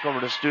 Kicks it back over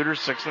to Studer.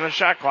 6 on the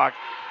shot clock.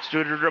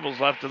 Studer dribbles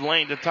left of the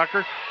lane to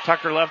Tucker.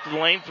 Tucker left of the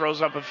lane.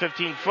 Throws up a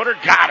 15-footer.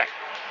 Got it.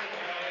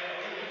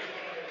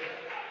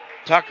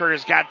 Tucker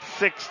has got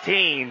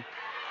 16.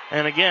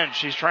 And again,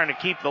 she's trying to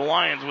keep the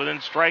Lions within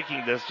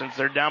striking distance.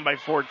 They're down by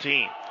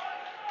 14.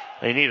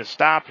 They need a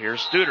stop here.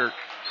 Studer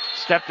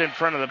stepped in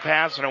front of the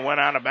pass and it went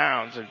out of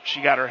bounds, and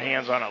she got her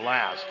hands on it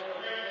last.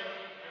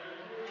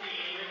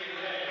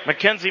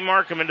 Mackenzie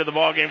Markham into the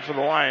ballgame for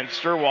the Lions.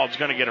 Sturwald's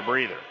going to get a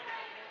breather.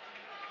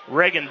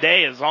 Reagan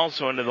Day is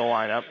also into the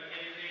lineup,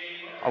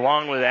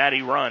 along with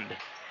Addie Rund.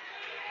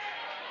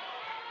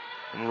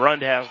 And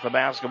Rund has the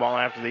basketball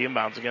after the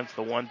inbounds against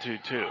the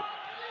 1-2-2.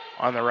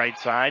 On the right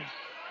side,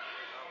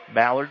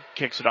 Ballard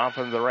kicks it off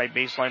on the right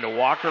baseline to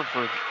Walker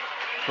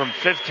from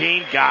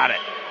 15. Got it.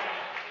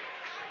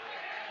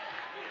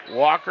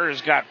 Walker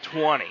has got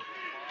 20.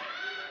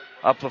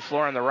 Up the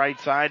floor on the right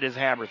side is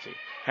Haberthy.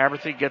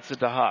 Haberthy gets it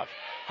to Huff.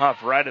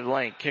 Huff right of the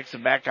lane, kicks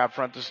it back out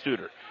front to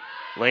Studer.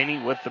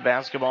 Laney with the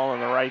basketball on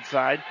the right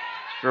side,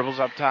 dribbles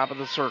up top of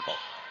the circle.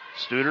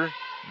 Studer,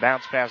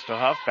 bounce pass to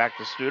Huff, back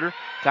to Studer.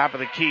 Top of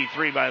the key,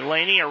 3 by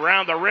Laney.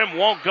 Around the rim,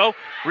 won't go.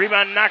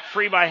 Rebound knocked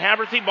free by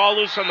Haberthy. Ball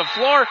loose on the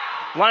floor.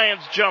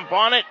 Lions jump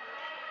on it,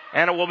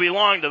 and it will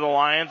belong to the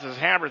Lions as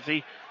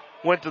Haberthy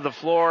went to the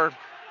floor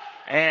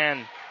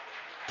and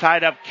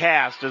tied up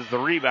Cast as the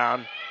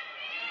rebound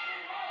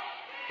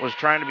was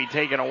trying to be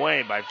taken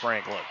away by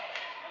Franklin.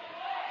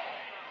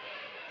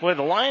 Boy,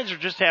 the Lions are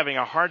just having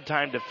a hard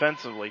time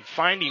defensively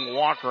finding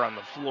Walker on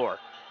the floor.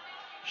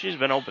 She's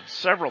been open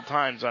several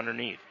times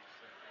underneath.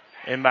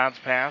 Inbounds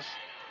pass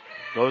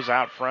goes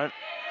out front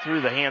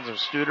through the hands of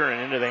Studer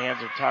and into the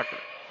hands of Tucker.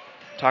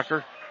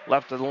 Tucker,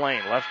 left of the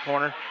lane, left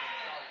corner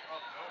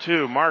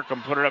to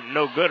Markham, put it up,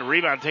 no good.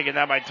 Rebound taken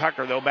down by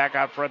Tucker, though, back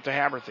out front to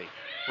Haberthy.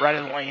 Right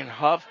in the lane,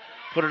 Huff,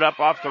 put it up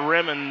off the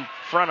rim and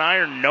front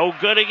iron, no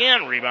good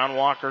again. Rebound,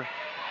 Walker.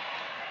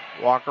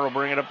 Walker will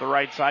bring it up the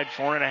right side,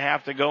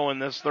 4.5 to go in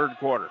this third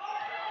quarter.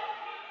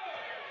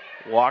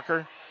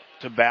 Walker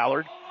to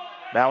Ballard.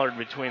 Ballard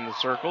between the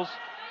circles.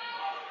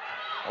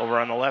 Over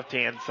on the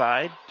left-hand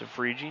side to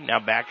Frigie. Now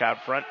back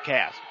out front,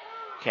 Cast.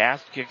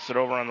 Cast kicks it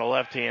over on the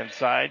left-hand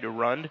side to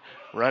Rund.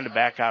 Rund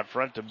back out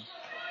front to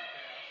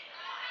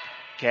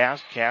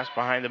Cast. Cast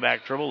behind the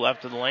back dribble,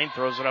 left of the lane,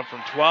 throws it up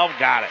from 12,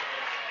 got it.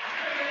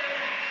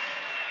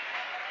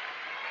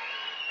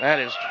 That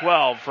is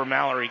 12 for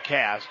Mallory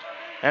Cast.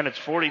 And it's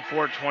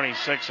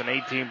 44-26, an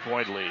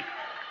 18-point lead.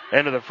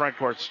 Into the front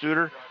court,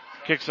 Studer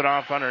kicks it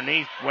off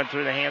underneath, went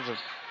through the hands of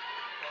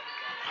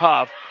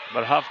Huff,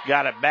 but Huff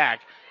got it back.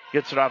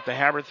 Gets it off to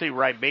Haberthy,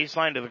 right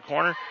baseline to the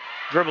corner,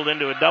 dribbled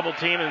into a double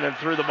team, and then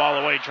threw the ball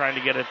away trying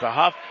to get it to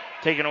Huff.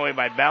 Taken away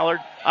by Ballard,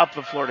 up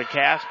the floor to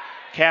Cast.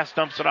 Cast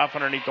dumps it off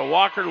underneath to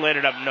Walker, laid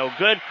it up, no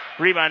good.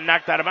 Rebound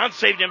knocked out of bounds,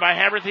 saved in by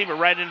Haberthy, but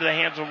right into the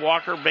hands of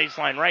Walker,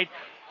 baseline right.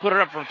 Put it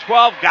up from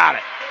 12, got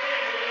it.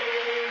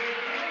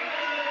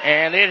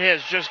 And it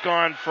has just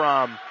gone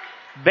from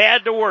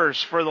bad to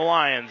worse for the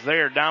Lions. They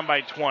are down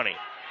by 20.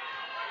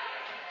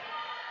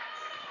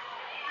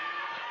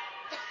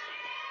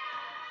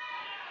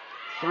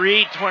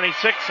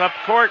 .326 up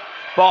court.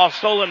 Ball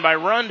stolen by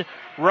Rund.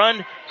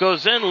 Rund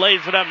goes in,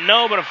 lays it up,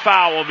 no, but a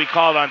foul will be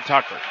called on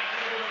Tucker.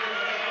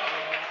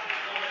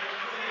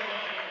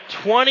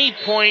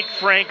 20-point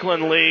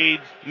Franklin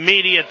lead,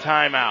 media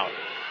timeout.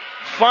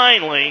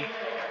 Finally,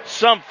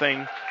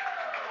 something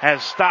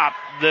has stopped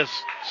this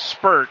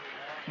spurt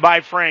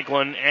by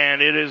Franklin,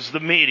 and it is the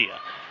media.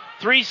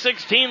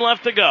 3:16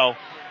 left to go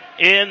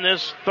in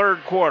this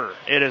third quarter.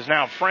 It is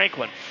now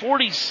Franklin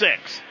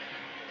 46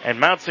 and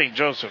Mount St.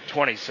 Joseph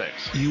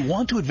 26. You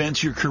want to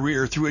advance your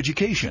career through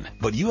education,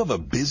 but you have a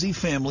busy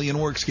family and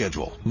work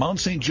schedule.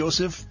 Mount St.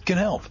 Joseph can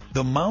help.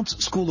 The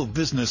Mounts School of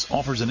Business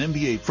offers an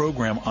MBA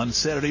program on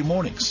Saturday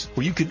mornings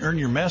where you can earn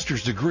your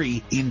master's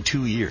degree in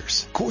 2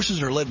 years.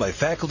 Courses are led by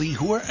faculty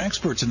who are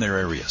experts in their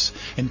areas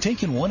and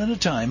taken one at a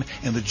time,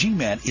 and the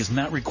GMAT is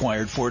not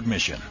required for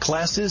admission.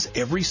 Classes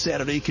every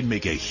Saturday can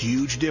make a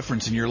huge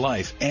difference in your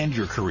life and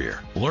your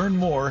career. Learn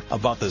more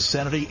about the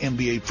Saturday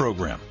MBA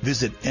program.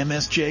 Visit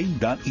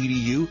msj.edu/MBA.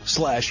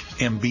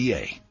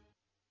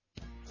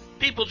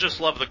 People just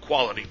love the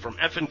quality from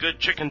Effin' Good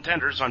Chicken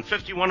Tenders on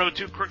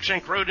 5102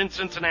 Crookshank Road in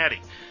Cincinnati.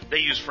 They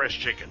use fresh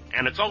chicken,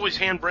 and it's always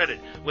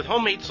hand-breaded with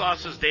homemade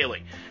sauces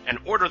daily. And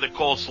order the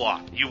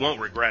coleslaw. You won't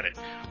regret it.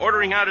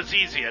 Ordering out is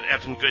easy at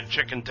Effin' Good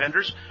Chicken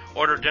Tenders.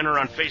 Order dinner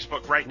on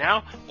Facebook right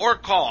now or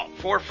call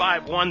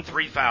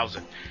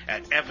 451-3000.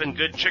 At Effin'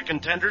 Good Chicken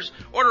Tenders,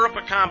 order up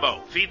a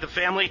combo, feed the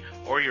family,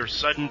 or your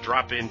sudden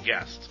drop-in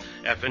guests.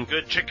 Effin'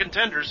 Good Chicken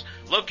Tenders,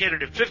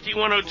 located at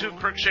 5102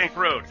 Crookshank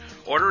Road.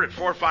 Order at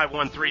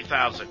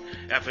 451-3000.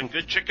 Effin'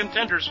 Good Chicken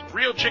Tenders,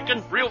 real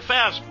chicken, real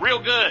fast, real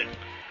good.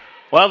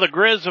 Well, the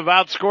Grizz have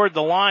outscored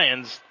the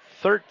Lions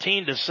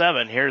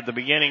 13-7 here at the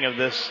beginning of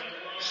this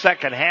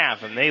second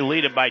half, and they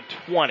lead it by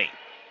 20.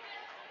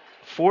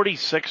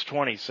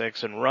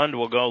 46-26, and Rund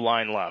will go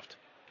line left.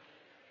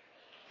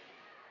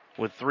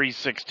 With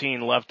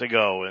 3:16 left to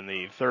go in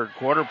the third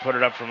quarter, put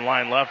it up from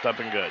line left, up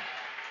and good.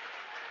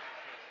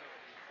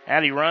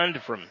 Addie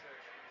Rund from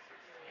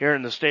here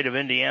in the state of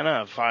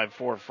Indiana, a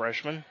 5'4"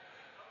 freshman.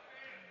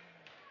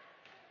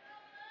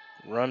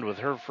 Rund with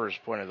her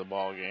first point of the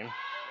ball game.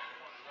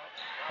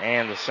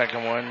 And the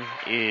second one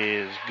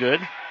is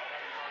good.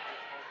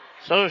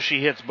 So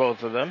she hits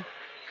both of them.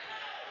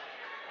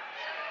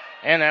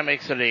 And that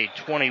makes it a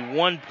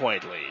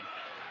 21-point lead.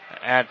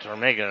 Or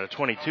making it a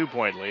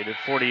 22-point lead at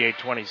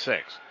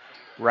 48-26.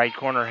 Right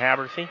corner,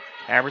 Haberthy.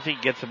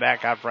 Haberthy gets it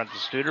back out front to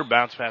Studer.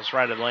 Bounce pass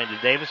right of the lane to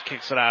Davis.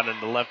 Kicks it out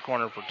into the left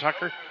corner for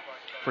Tucker.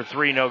 For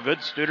three, no good.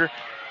 Studer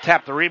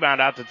tapped the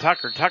rebound out to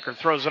Tucker. Tucker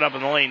throws it up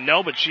in the lane.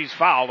 No, but she's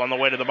fouled on the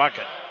way to the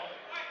bucket.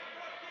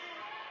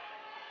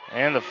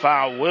 And the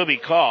foul will be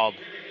called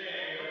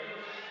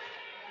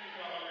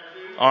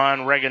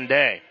on Reagan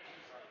Day.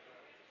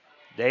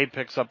 Day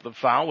picks up the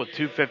foul with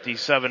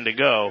 2:57 to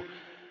go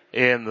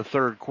in the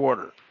third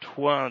quarter.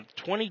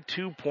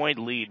 22-point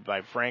lead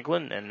by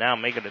Franklin, and now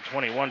making a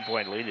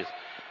 21-point lead is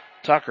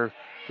Tucker,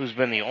 who's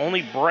been the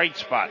only bright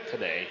spot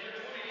today.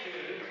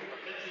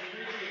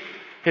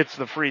 Hits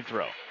the free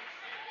throw.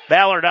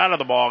 Ballard out of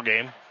the ball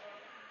game.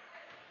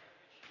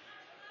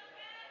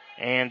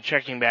 And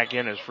checking back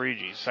in is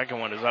Frigie. Second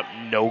one is up,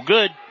 no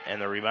good,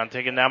 and the rebound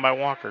taken down by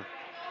Walker.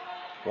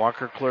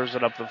 Walker clears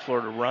it up the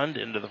floor to Rund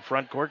into the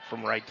front court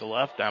from right to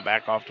left. Now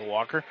back off to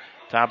Walker.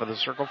 Top of the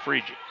circle,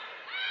 Frigie.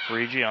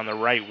 Frigie on the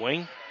right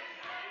wing.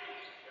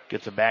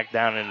 Gets it back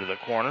down into the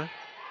corner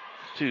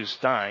to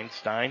Stein.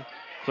 Stein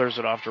clears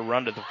it off to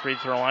run to the free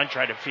throw line.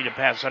 Tried to feed a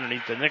pass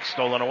underneath the Knicks.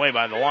 Stolen away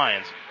by the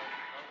Lions.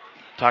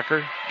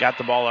 Tucker got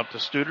the ball up to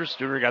Studer.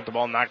 Studer got the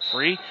ball knocked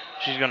free.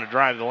 She's going to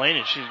drive the lane,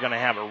 and she's going to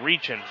have a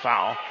reach-in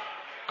foul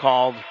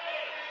called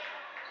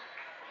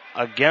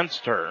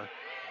against her.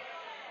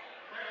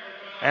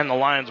 And the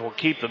Lions will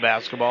keep the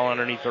basketball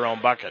underneath their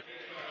own bucket.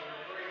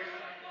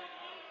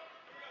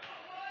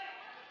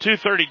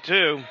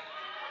 2:32.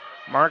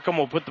 Markham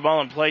will put the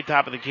ball in play,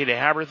 top of the key to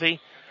Haberthy.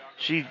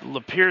 She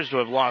appears to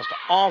have lost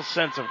all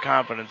sense of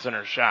confidence in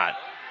her shot.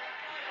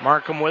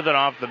 Markham with it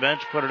off the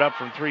bench, put it up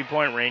from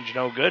three-point range,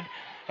 no good.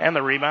 And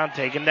the rebound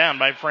taken down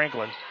by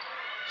Franklin.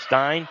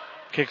 Stein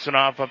kicks it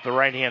off up the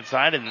right-hand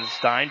side, and then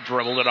Stein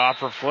dribbled it off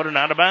her foot and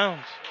out of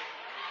bounds.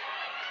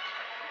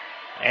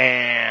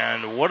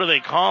 And what are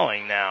they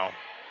calling now?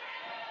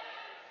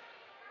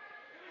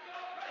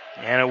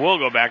 And it will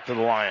go back to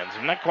the Lions.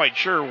 I'm not quite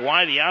sure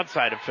why the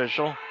outside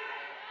official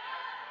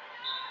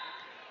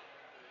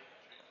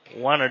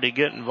wanted to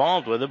get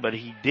involved with it, but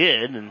he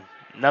did, and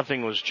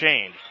nothing was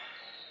changed.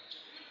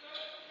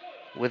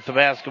 With the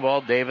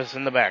basketball, Davis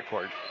in the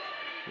backcourt.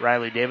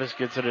 Riley Davis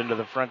gets it into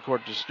the front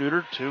court to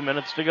Studer. 2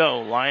 minutes to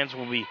go. Lions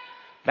will be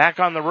back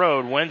on the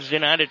road Wednesday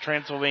night at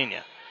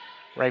Transylvania.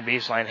 Right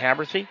baseline,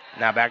 Haberthy.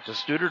 Now back to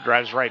Studer.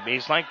 Drives right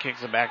baseline.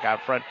 Kicks it back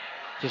out front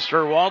to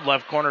Sturwald.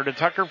 Left corner to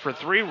Tucker for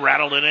three.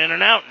 Rattled it in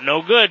and out.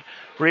 No good.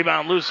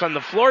 Rebound loose on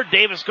the floor.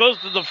 Davis goes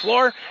to the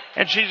floor,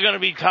 and she's going to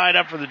be tied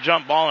up for the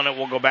jump ball, and it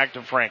will go back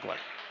to Franklin.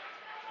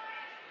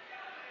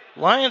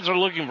 Lions are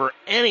looking for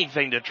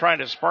anything to try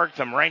to spark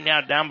them right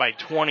now, down by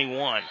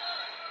 21.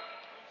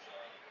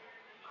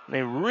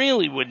 They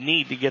really would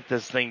need to get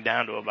this thing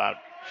down to about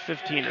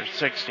 15 or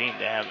 16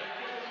 to have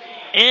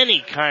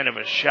any kind of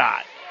a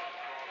shot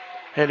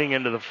heading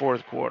into the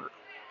fourth quarter.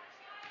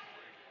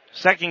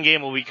 Second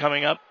game will be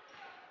coming up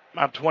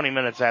about 20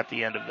 minutes at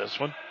the end of this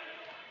one.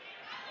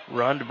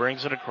 Rund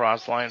brings it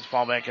across. Lions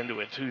fall back into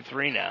a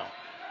 2-3 now.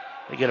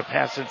 They get a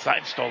pass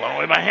inside, stolen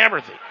away by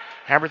Haberthy.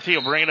 Haberthy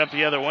will bring it up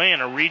the other way,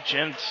 and a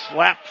reach-in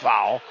slap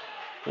foul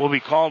will be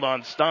called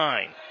on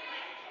Stein.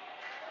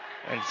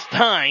 And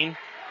Stein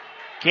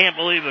can't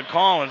believe the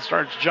call and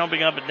starts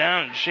jumping up and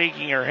down and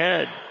shaking her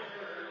head.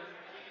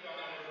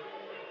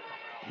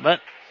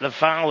 But the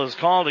foul is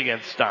called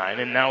against Stein,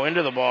 and now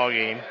into the ball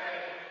game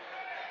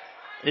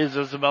is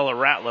Isabella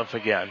Ratliff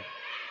again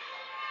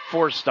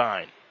for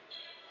Stein.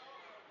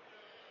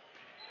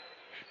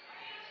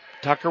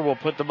 Tucker will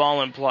put the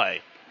ball in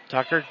play.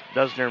 Tucker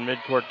does near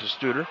midcourt to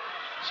Studer.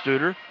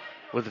 Studer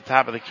with the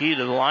top of the key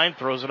to the line,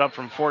 throws it up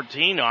from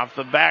 14 off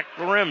the back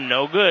rim,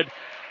 no good.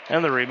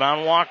 And the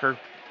rebound, Walker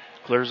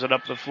clears it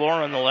up the floor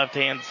on the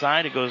left-hand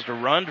side. It goes to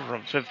Rund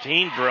from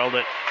 15, drilled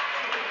it.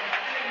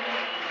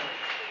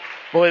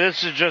 Boy,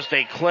 this is just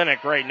a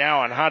clinic right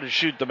now on how to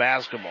shoot the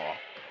basketball.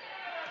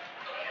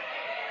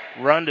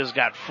 Rund has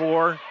got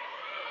 4,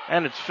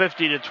 and it's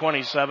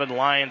 50-27.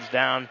 Lions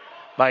down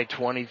by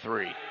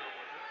 23.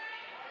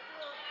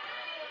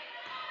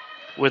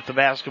 With the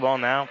basketball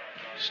now,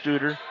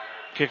 Studer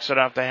kicks it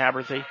off to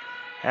Haberthy.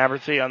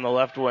 Haberthy on the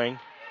left wing,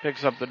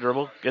 picks up the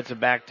dribble, gets it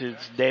back to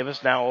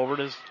Davis, now over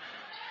to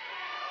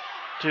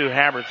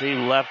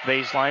Haberthy, left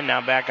baseline,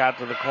 now back out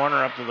to the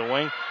corner, up to the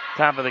wing,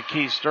 top of the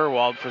key,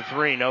 Sturwald for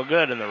 3, no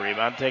good, and the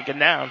rebound taken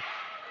down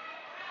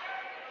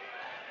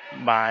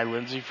by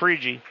Lindsey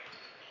Freege.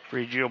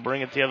 Freege will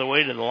bring it the other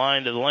way to the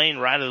lane,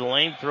 right of the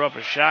lane, threw up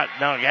a shot,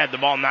 now he had the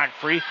ball knocked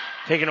free,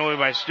 taken away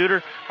by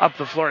Studer, up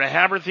the floor to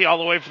Haberthy, all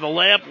the way for the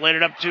layup, laid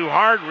it up too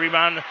hard,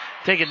 rebound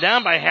taken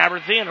down by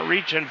Haberthy, and a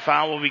reach-in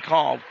foul will be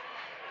called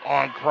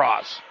on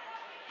Cross.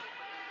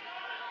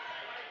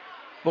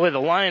 Boy, the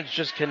Lions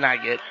just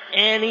cannot get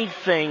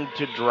anything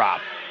to drop.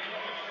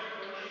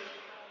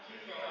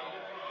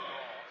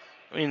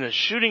 I mean, the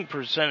shooting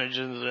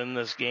percentages in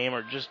this game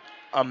are just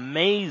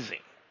amazing.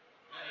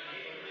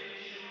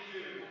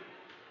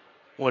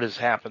 What has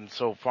happened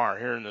so far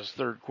here in this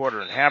third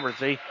quarter. And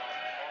Haberthy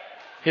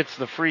hits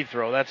the free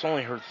throw. That's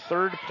only her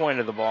third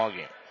point of the ball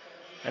game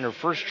and her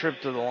first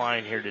trip to the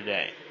line here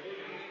today.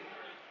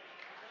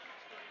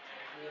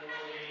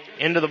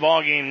 Into the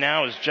ball game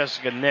now is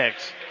Jessica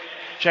Nix.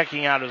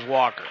 Checking out is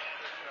Walker.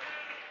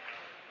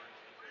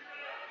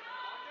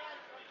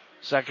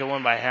 Second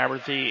one by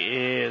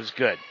Haberthy is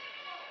good.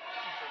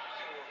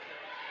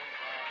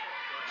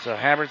 So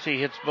Haberthy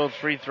hits both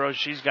free throws.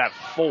 She's got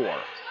 4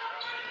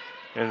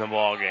 in the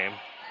ball game.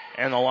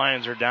 And the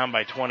Lions are down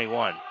by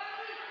 21.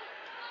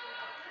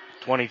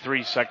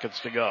 23 seconds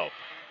to go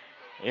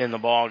in the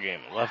ball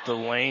game. Left of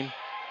the lane.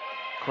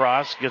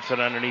 Cross gets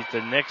it underneath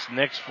the Nix.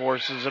 Nix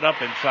forces it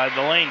up inside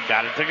the lane.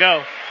 Got it to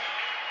go.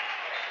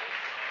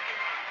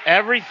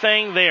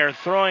 Everything they are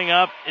throwing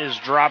up is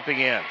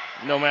dropping in,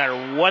 no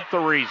matter what the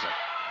reason.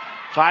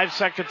 5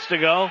 seconds to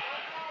go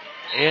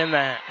in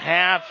the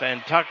half,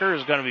 and Tucker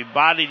is going to be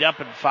bodied up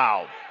and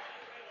fouled.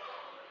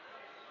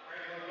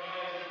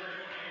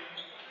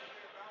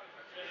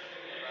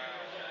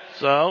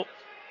 So,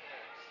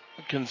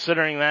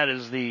 considering that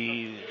is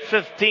the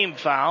 5th team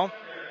foul,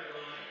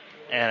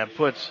 and it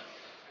puts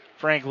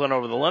Franklin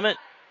over the limit.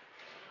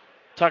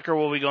 Tucker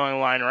will be going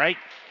line right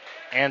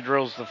and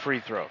drills the free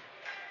throw.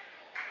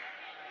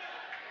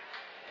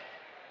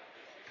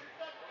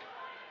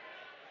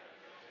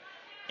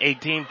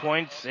 $18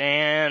 points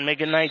and make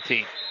it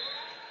 19.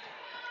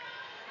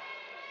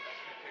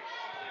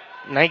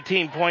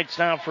 19 points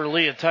now for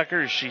Leah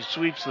Tucker. She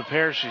sweeps the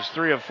pair. She's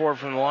 3 of 4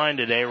 from the line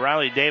today.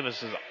 Riley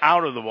Davis is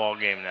out of the ball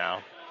game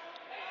now.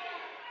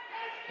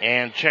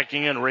 And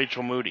checking in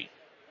Rachel Moody.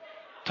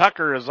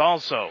 Tucker is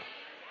also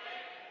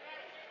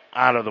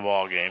out of the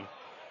ball game.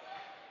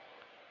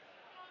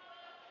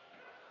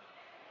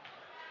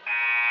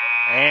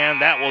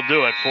 And that will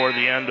do it for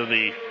the end of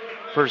the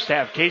first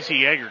half.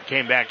 Casey Yeager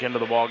came back into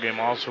the ball game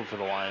also for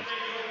the Lions.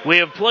 We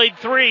have played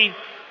 3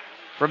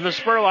 from the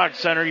Spurlock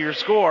Center. Your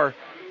score,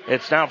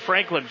 it's now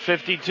Franklin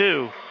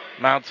 52,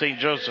 Mount St.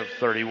 Joseph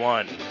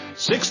 31.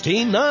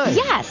 16-9.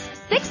 Yes,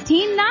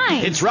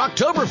 16-9. It's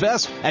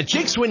Rocktoberfest at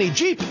Jake Swinney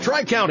Jeep,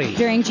 Tri-County.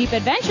 During Jeep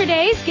Adventure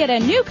Days, get a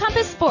new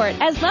Compass Sport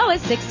as low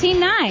as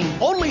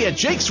 16.9. Only at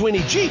Jake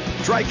Swinney Jeep,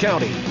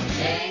 Tri-County.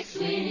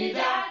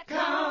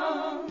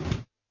 JakeSwinney.com.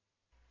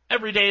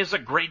 Every day is a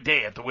great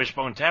day at the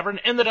Wishbone Tavern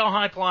in the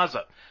Delhi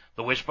Plaza.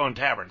 The Wishbone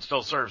Tavern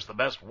still serves the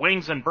best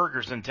wings and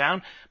burgers in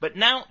town, but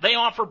now they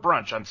offer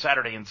brunch on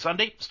Saturday and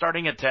Sunday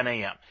starting at 10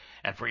 a.m.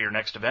 And for your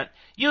next event,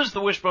 use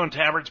the Wishbone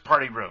Tavern's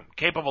party room,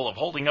 capable of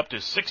holding up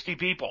to 60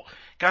 people.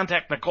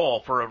 Contact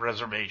Nicole for a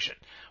reservation.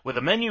 With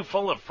a menu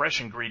full of fresh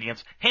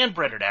ingredients,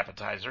 hand-breaded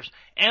appetizers,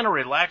 and a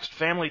relaxed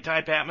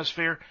family-type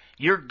atmosphere,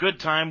 your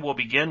good time will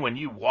begin when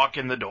you walk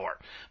in the door.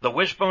 The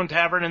Wishbone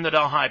Tavern in the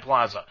Delhi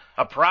Plaza,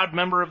 a proud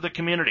member of the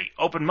community,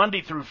 open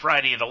Monday through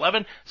Friday at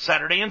 11,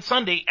 Saturday and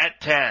Sunday at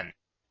 10.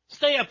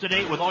 Stay up to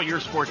date with all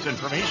your sports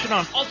information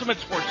on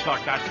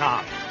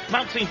UltimateSportsTalk.com.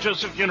 Mount St.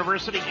 Joseph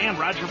University and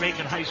Roger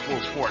Bacon High School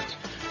sports.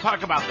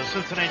 Talk about the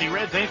Cincinnati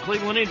Reds and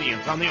Cleveland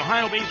Indians on the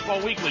Ohio Baseball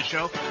Weekly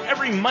Show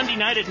every Monday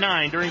night at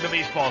 9 during the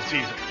baseball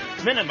season.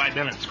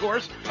 Minute-by-minute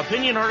scores,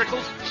 opinion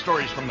articles,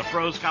 stories from the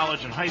pros,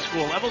 college, and high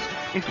school levels,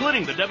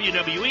 including the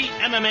WWE,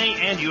 MMA,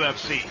 and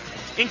UFC.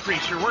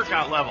 Increase your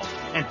workout level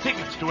and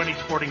tickets to any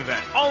sporting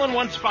event, all in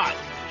one spot.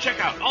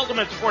 Check out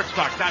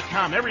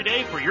UltimateSportsTalk.com every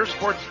day for your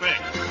sports fix.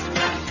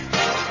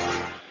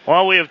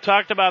 Well, we have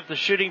talked about the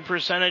shooting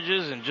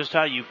percentages and just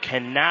how you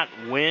cannot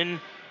win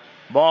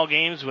ball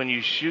games when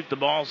you shoot the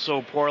ball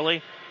so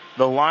poorly.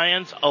 The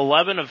Lions,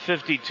 11 of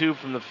 52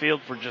 from the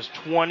field for just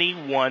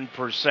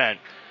 21%.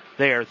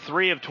 They are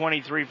 3 of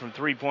 23 from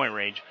three-point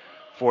range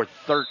for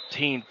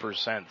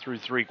 13% through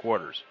 3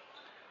 quarters.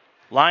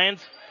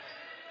 Lions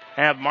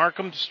have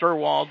Markham,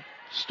 Sturwald,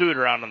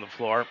 Studer out on the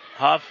floor,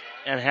 Huff,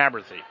 and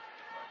Haberthy.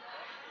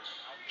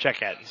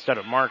 Check that. Instead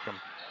of Markham,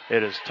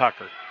 it is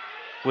Tucker.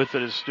 With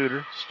it is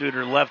Studer.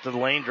 Studer left of the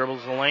lane,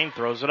 dribbles the lane,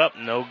 throws it up.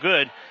 No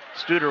good.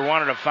 Studer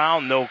wanted a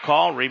foul, no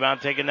call.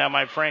 Rebound taken down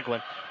by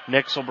Franklin.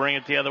 Nix will bring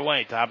it the other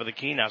way. Top of the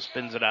key, now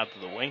spins it out to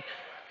the wing.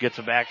 Gets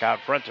it back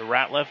out front to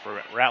Ratliff.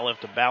 Ratliff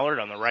to Ballard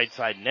on the right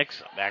side.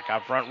 Nix back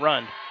out front.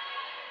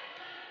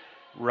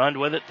 Rund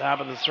with it,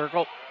 top of the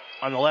circle.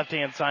 On the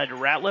left-hand side to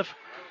Ratliff.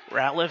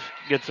 Ratliff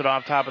gets it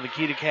off top of the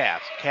key to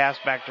Cass. Cass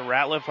back to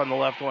Ratliff on the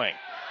left wing.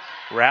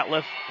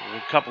 Ratliff,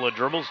 a couple of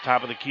dribbles,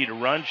 top of the key to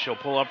Rund. She'll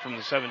pull up from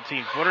the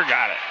 17-footer.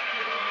 Got it.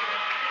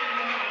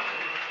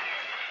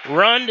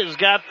 Rund has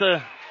got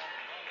the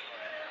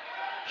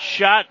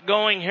shot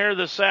going here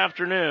this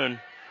afternoon.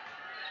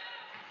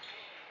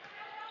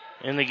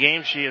 In the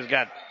game, she has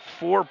got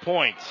 4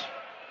 points.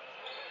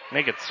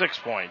 Make it 6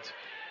 points.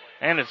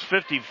 And it's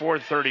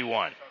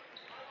 54-31.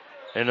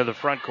 Into the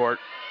front court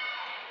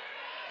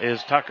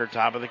is Tucker,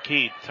 top of the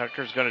key.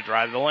 Tucker's going to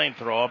drive the lane,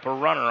 throw up a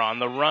runner on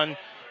the run.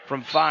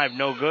 From 5,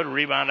 no good.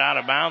 Rebound out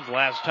of bounds.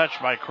 Last touch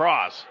by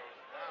Cross.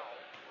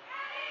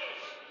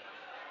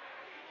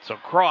 So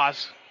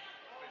Cross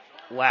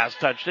last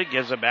touched it,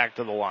 gives it back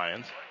to the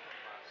Lions.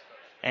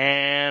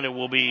 And it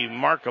will be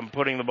Markham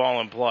putting the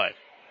ball in play.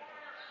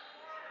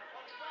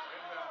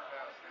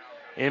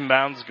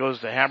 Inbounds goes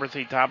to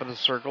Haberthy, top of the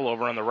circle,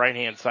 over on the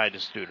right-hand side to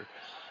Studer.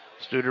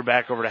 Studer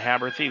back over to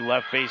Haberthy,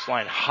 left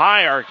baseline,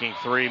 high arcing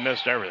 3,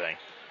 missed everything.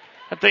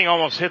 That thing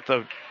almost hit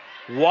the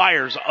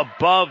wires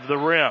above the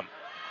rim.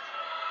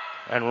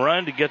 And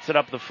Rund gets it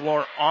up the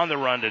floor on the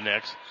run to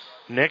Nix.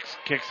 Nix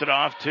kicks it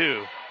off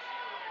too.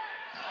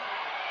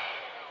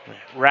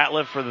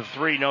 Ratliff for the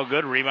 3, no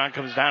good. Rebound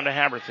comes down to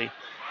Haberthy.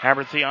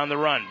 Haberthy on the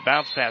run.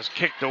 Bounce pass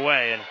kicked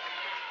away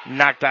and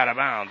knocked out of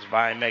bounds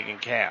by Megan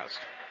Cast.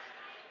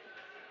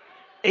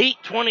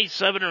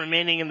 8:27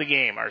 remaining in the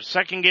game. Our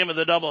second game of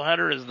the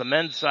doubleheader is the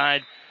men's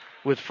side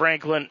with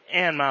Franklin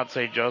and Mount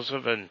St.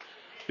 Joseph. And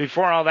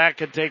before all that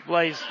could take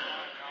place,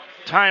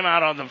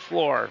 timeout on the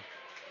floor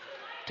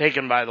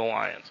taken by the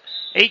Lions.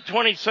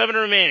 8:27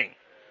 remaining.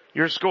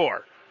 Your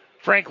score,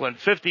 Franklin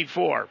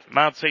 54,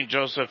 Mount St.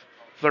 Joseph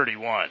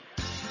 31.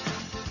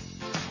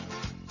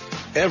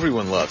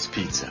 Everyone loves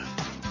pizza.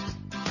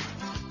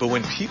 But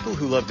when people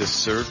who love to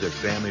serve their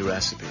family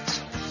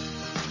recipes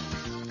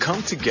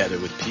come together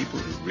with people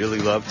who really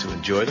love to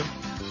enjoy them,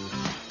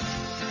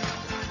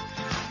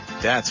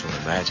 that's when the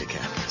magic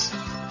happens.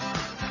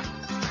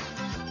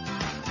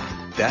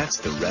 that's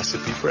the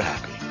recipe for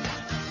happy.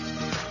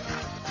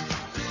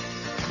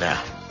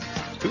 Now,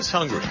 who's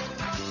hungry?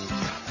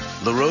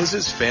 La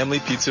Rosa's Family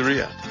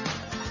Pizzeria.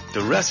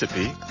 The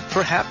recipe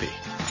for happy.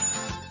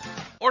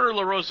 Order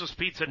La Rosa's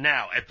Pizza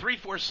now at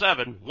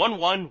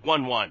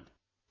 347-1111.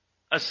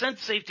 Ascent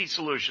Safety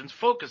Solutions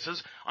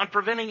focuses on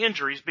preventing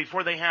injuries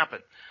before they happen.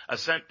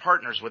 Ascent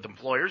partners with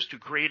employers to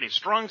create a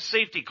strong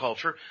safety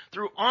culture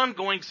through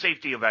ongoing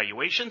safety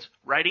evaluations,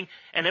 writing,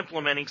 and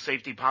implementing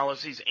safety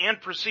policies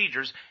and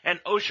procedures and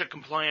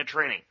OSHA-compliant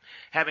training.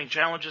 Having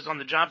challenges on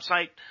the job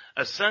site?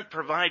 Ascent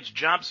provides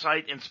job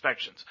site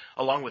inspections,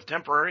 along with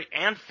temporary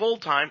and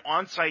full-time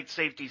on-site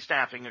safety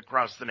staffing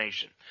across the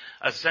nation.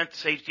 Ascent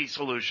Safety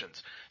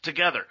Solutions.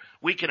 Together,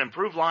 we can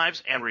improve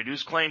lives and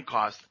reduce claim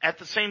costs at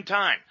the same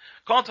time.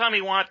 Call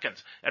Tommy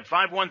Watkins at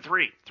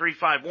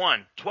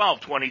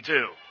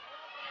 513-351-1222.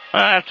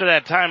 After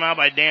that timeout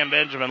by Dan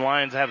Benjamin,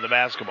 Lions have the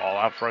basketball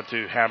out front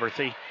to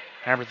Haberthy.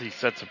 Haberthy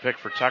sets a pick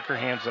for Tucker,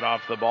 hands it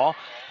off the ball.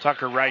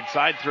 Tucker right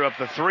side, threw up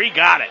the three,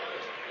 got it.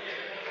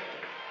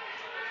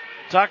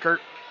 Tucker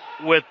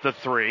with the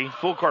three.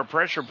 Full court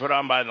pressure put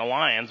on by the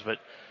Lions, but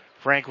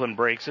Franklin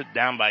breaks it,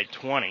 down by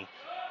 20.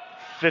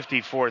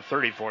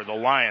 54-34. The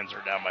Lions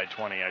are down by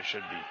 20. I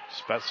should be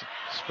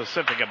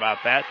specific about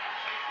that.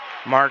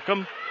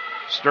 Markham,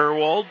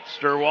 Sturwald.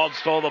 Sturwald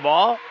stole the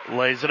ball,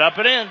 lays it up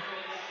and in.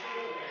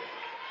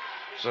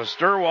 So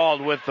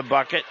Sturwald with the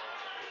bucket.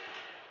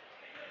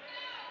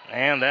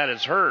 And that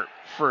is her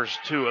first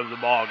two of the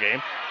ball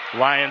game.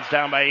 Lions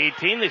down by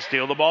 18. They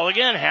steal the ball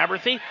again.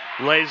 Haberthy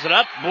lays it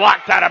up,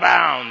 blocked out of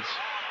bounds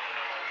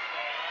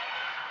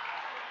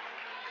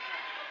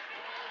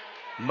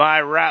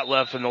by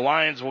Ratliff, and the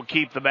Lions will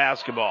keep the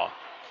basketball.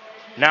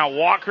 Now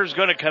Walker's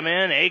going to come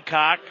in,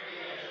 Aycock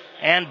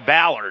and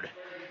Ballard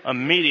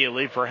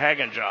immediately for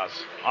Hagenjoss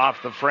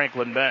off the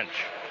Franklin bench.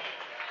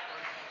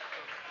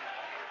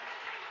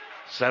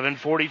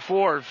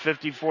 7:44,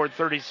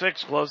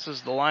 54-36,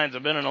 closest the Lions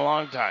have been in a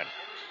long time.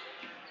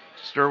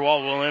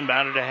 Sturwald will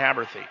inbound it to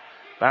Haberthy.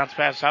 Bounce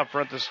pass out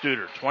front to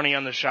Studer, 20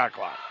 on the shot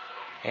clock.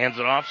 Hands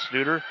it off,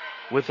 Studer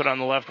with it on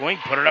the left wing,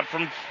 put it up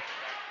from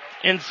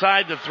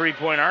inside the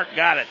three-point arc,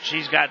 got it.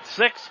 She's got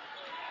 6,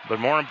 but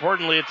more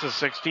importantly, it's a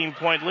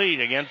 16-point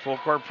lead. Again, full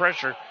court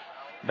pressure.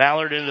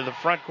 Ballard into the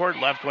front court,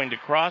 left wing to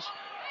Cross.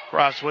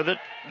 Cross with it,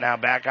 now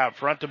back out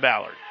front to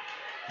Ballard.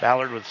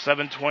 Ballard with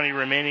 7:20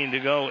 remaining to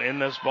go in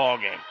this ball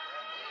game.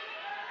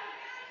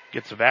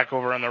 Gets it back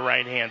over on the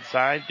right-hand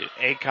side to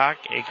Aycock.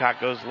 Aycock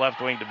goes left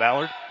wing to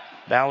Ballard.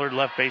 Ballard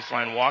left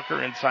baseline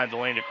Walker inside the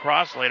lane to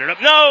Cross. Laid it up.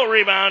 No!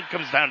 Rebound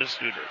comes down to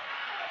Studer.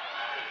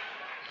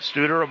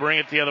 Studer will bring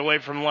it the other way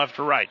from left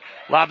to right.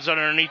 Lobs it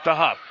underneath to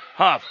Huff.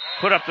 Huff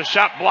put up the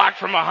shot, blocked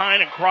from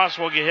behind, and Cross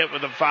will get hit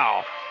with a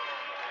foul.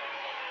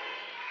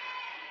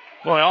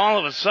 Boy, all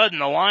of a sudden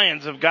the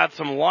Lions have got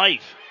some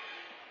life,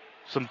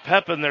 some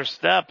pep in their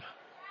step.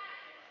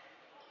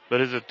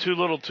 But is it too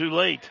little too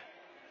late?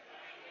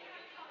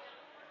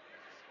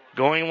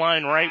 Going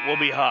line right will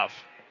be Huff.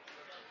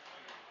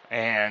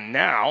 And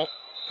now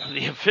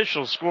the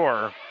official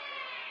scorer.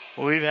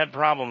 Well, we've had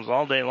problems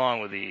all day long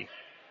with the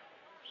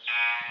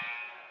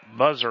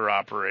buzzer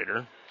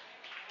operator.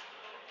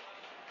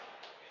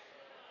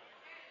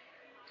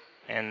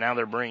 And now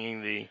they're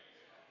bringing the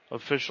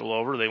official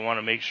over. They want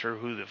to make sure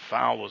who the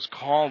foul was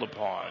called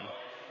upon.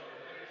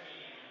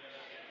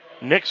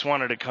 Nix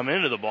wanted to come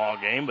into the ball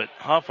game, but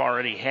Huff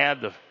already had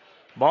the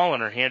ball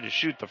in her hand to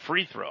shoot the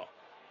free throw.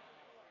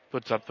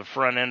 Puts up the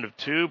front end of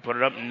 2, put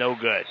it up, no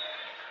good.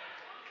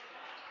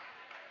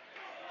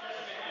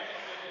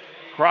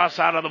 Cross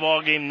out of the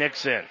ball game,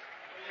 Nix in.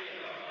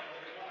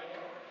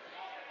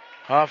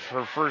 Huff,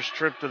 her first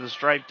trip to the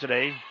stripe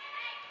today,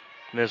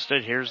 missed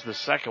it. Here's the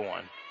second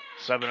one.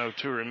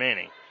 7:02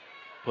 remaining.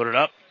 Put it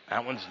up.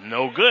 That one's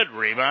no good.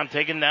 Rebound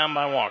taken down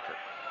by Walker.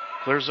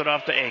 Clears it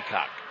off to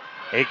Aycock.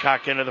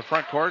 Aycock into the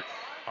front court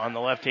on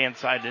the left-hand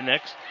side to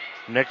Nix.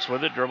 Nix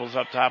with it, dribbles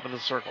up top of the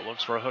circle.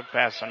 Looks for a hook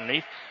pass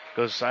underneath.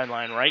 Goes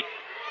sideline right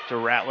to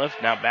Ratliff.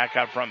 Now back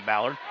out front,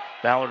 Ballard.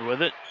 Ballard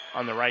with it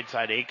on the right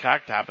side.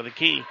 Aycock, top of the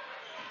key.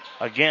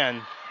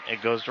 Again,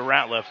 it goes to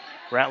Ratliff.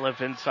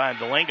 Ratliff inside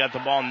the lane. Got the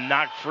ball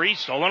knocked free.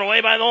 Stolen away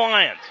by the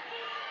Lions.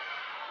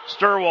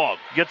 Sturwald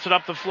gets it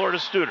up the floor to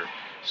Studer.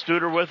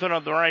 Studer with it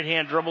on the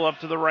right-hand dribble up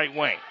to the right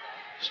wing.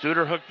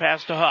 Studer hook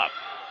pass to Huff.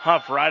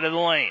 Huff right of the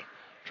lane.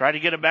 Try to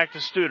get it back to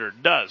Studer.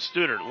 Does.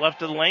 Studer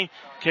left of the lane.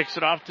 Kicks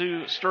it off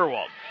to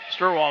Sturwald.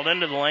 Sturwald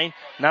into the lane.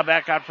 Now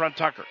back out front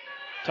Tucker.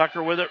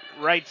 Tucker with it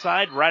right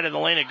side. Right of the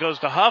lane. It goes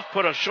to Huff.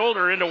 Put a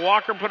shoulder into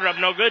Walker. Put it up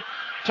no good.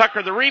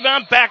 Tucker the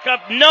rebound. Back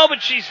up. No,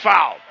 but she's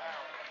fouled.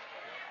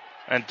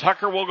 And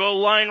Tucker will go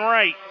line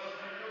right.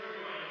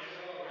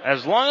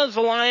 As long as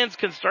the Lions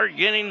can start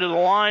getting to the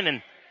line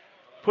and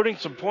putting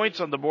some points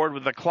on the board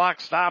with the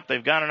clock stopped,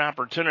 they've got an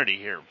opportunity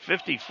here.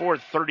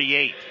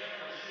 54-38.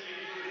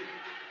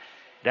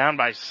 Down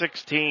by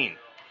 16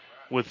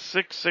 with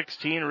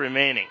 6:16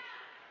 remaining.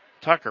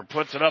 Tucker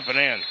puts it up and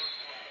in.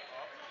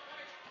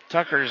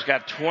 Tucker's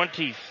got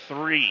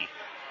 23.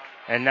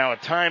 And now a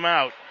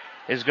timeout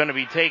is going to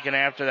be taken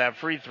after that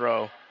free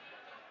throw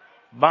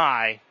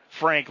by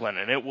Franklin,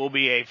 and it will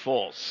be a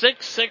full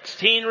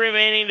 6:16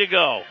 remaining to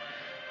go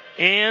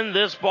in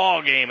this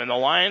ball game, and the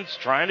Lions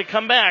trying to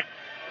come back.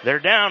 They're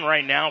down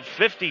right now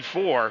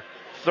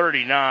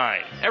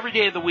 54-39. Every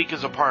day of the week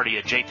is a party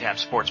at J-Tap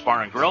Sports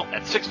Bar and Grill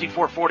at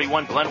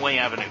 6441 Glenway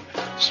Avenue.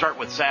 Start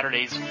with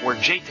Saturdays, where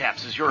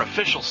J-Taps is your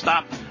official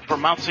stop for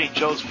Mount St.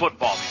 Joe's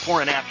football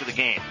before and after the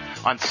game.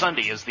 On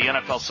Sunday is the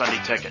NFL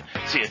Sunday Ticket.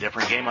 See a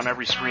different game on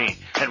every screen.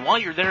 And while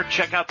you're there,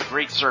 check out the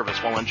great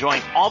service while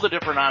enjoying all the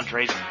different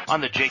entrees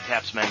on the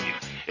J-Taps menu.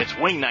 It's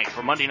wing night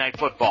for Monday Night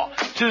Football.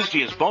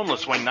 Tuesday is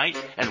boneless wing night,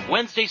 and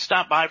Wednesday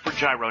stop by for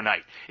gyro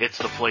night. It's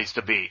the place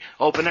to be.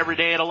 Open every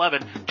day at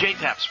 11.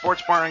 J-Tap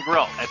Sports Bar and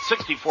Grill at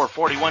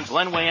 6441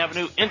 Glenway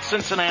Avenue in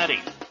Cincinnati.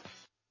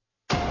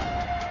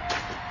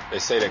 They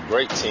say that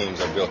great teams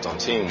are built on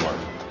teamwork,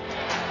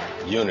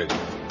 unity,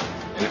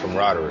 and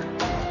camaraderie.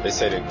 They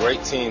say that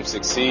great teams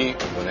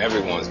succeed when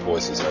everyone's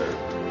voice is heard,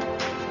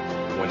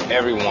 when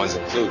everyone's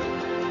included.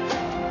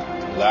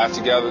 Laugh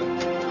together,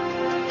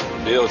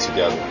 build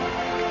together,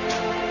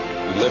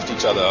 we lift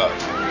each other up.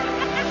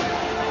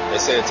 They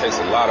say it takes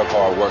a lot of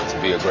hard work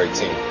to be a great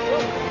team.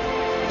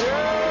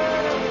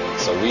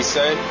 So we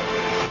say,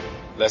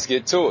 let's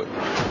get to it.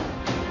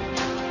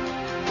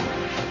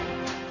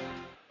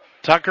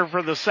 Tucker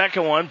for the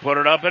second one, put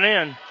it up and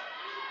in.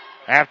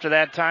 After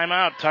that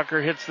timeout,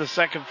 Tucker hits the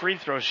second free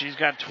throw. She's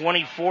got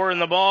 24 in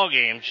the ball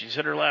game. She's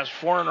hit her last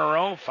 4 in a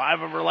row,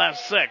 5 of her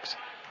last 6.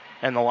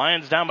 And the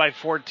Lions down by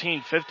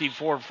 14,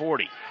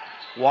 54-40.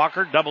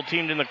 Walker double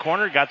teamed in the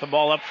corner, got the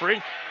ball up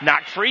free,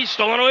 knocked free,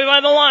 stolen away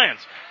by the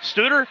Lions.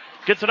 Studer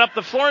gets it up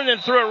the floor and then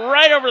threw it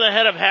right over the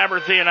head of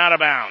Haberthy and out of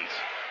bounds.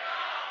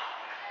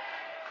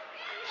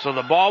 So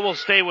the ball will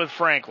stay with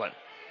Franklin.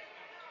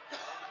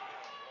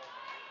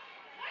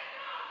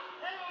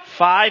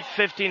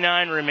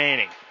 5:59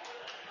 remaining.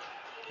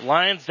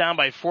 Lions down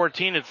by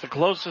 14. It's the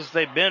closest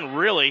they've been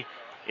really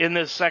in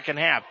this second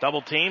half.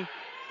 Double team.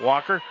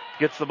 Walker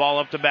gets the ball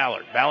up to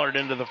Ballard. Ballard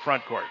into the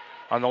front court.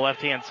 On the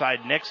left-hand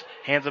side, Nix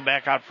hands it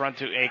back out front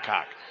to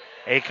Aycock.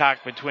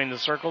 Aycock between the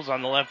circles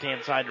on the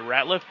left-hand side to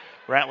Ratliff.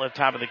 Ratliff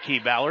top of the key.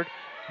 Ballard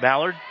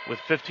with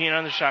 15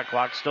 on the shot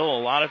clock. Still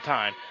a lot of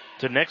time.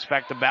 To Nix,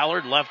 back to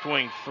Ballard. Left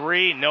wing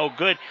 3. No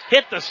good.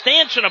 Hit the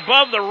stanchion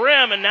above the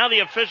rim, and now the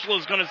official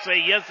is going to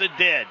say, yes, it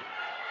did.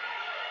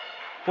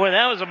 Boy,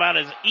 that was about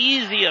as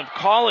easy a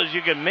call as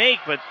you could make,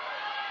 but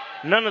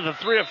none of the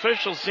 3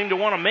 officials seem to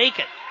want to make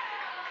it.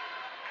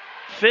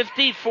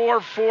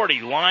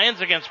 54-40. Lions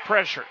against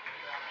pressure.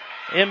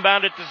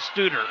 Inbound it to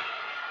Studer.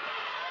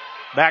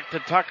 Back to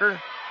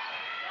Tucker.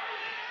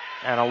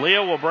 And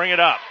Aaliyah will bring it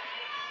up.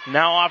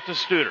 Now off to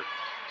Studer.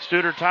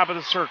 Studer top of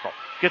the circle.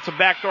 Gets a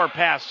backdoor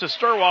pass to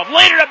Sturwald.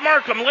 Laid it up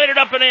Markham. Laid it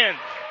up and in.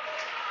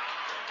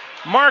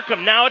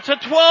 Markham, now it's a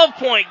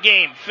 12-point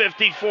game.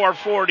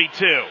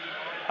 54-42.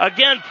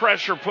 Again,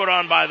 pressure put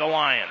on by the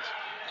Lions.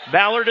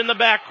 Ballard in the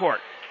backcourt.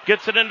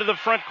 Gets it into the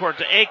front court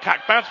to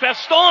Aycock. Bounce pass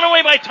stolen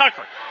away by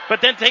Tucker.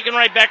 But then taken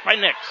right back by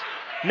Nix.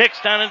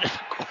 Nix down into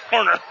the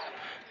corner.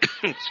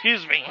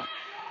 Excuse me.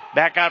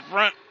 Back out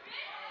front.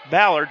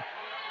 Ballard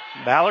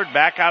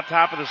back out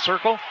top of the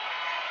circle.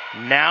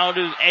 Now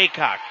to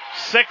Aycock.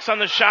 6 on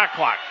the shot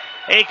clock.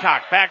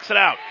 Aycock backs it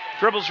out.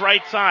 Dribbles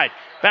right side.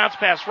 Bounce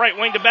pass right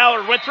wing to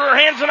Ballard. Went through her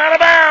hands and out of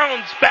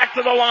bounds. Back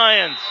to the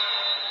Lions.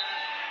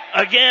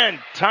 Again,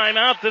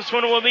 timeout. This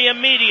one will be a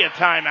media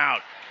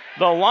timeout.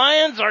 The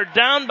Lions are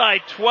down by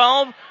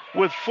 12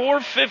 with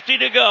 4:50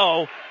 to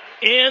go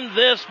in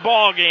this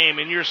ball game.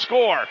 And your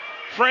score,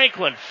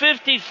 Franklin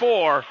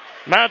 54,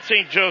 Mount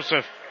St.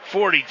 Joseph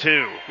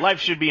 42.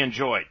 Life should be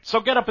enjoyed, so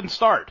get up and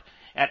start.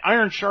 At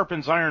Iron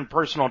Sharpens Iron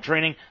Personal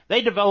Training,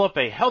 they develop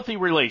a healthy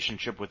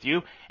relationship with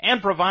you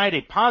and provide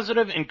a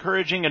positive,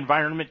 encouraging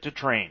environment to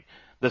train.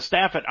 The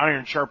staff at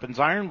Iron Sharpens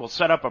Iron will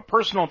set up a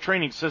personal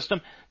training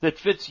system that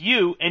fits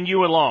you and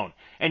you alone.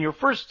 And your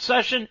first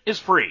session is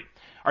free.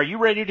 Are you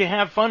ready to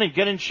have fun and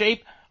get in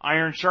shape?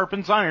 Iron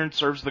Sharpens Iron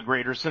serves the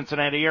greater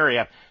Cincinnati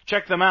area.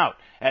 Check them out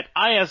at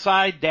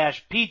isi-pt.com.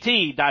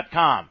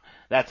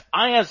 That's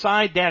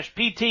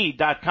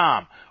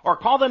isi-pt.com. Or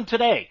call them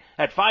today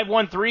at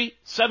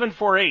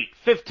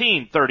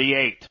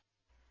 513-748-1538.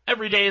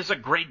 Every day is a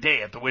great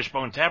day at the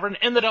Wishbone Tavern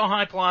in the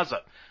Delhi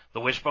Plaza.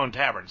 The Wishbone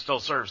Tavern still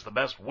serves the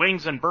best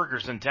wings and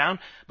burgers in town,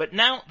 but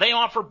now they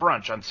offer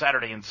brunch on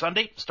Saturday and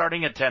Sunday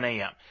starting at 10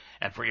 a.m.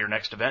 And for your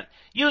next event,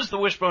 use the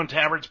Wishbone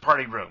Tavern's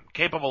party room,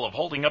 capable of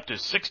holding up to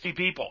 60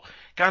 people.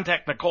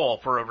 Contact Nicole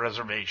for a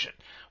reservation.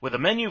 With a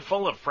menu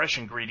full of fresh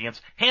ingredients,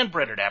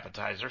 hand-breaded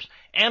appetizers,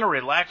 and a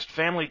relaxed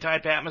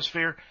family-type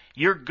atmosphere,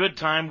 your good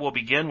time will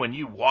begin when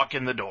you walk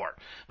in the door.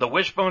 The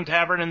Wishbone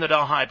Tavern in the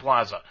Delhi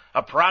Plaza,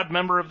 a proud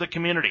member of the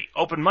community,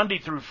 open Monday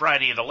through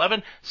Friday at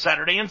 11,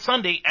 Saturday and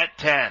Sunday at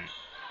 10.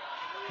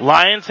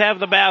 Lions have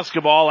the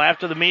basketball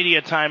after the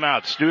media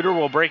timeout. Studer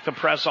will break the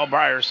press all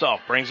by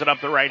herself. Brings it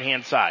up the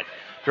right-hand side.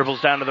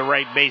 Dribbles down to the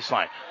right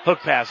baseline.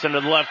 Hook pass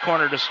into the left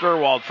corner to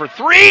Sturwald for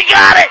 3.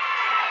 Got it!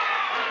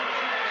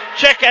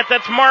 Check it.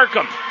 That's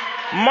Markham.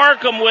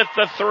 Markham with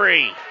the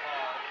 3.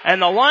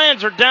 And the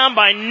Lions are down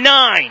by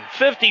 9,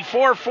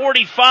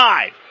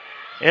 54-45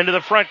 into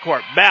the front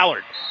court.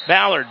 Ballard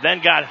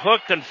then got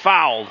hooked and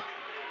fouled,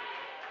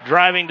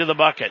 driving to the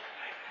bucket.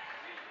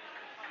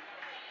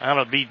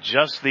 That'll be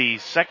just the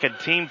second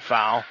team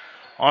foul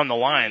on the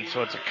line,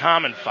 so it's a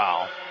common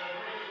foul.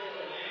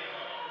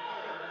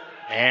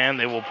 And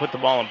they will put the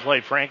ball in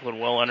play. Franklin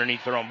will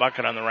underneath their own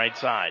bucket on the right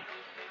side.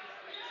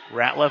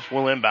 Ratliff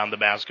will inbound the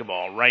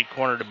basketball. Right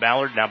corner to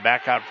Ballard. Now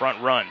back out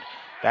front, Rund.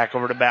 Back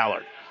over to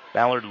Ballard.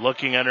 Ballard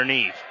looking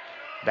underneath.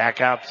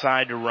 Back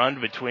outside to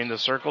Rund between the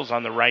circles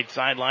on the right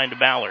sideline to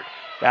Ballard.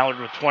 Ballard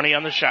with 20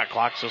 on the shot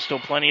clock, so still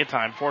plenty of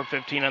time.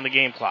 4:15 on the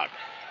game clock.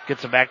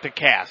 Gets it back to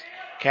Cast.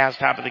 Cast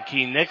top of the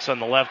key. Nix on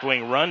the left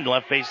wing run.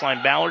 Left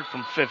baseline Ballard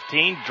from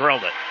 15.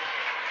 Drilled it.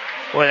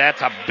 Boy,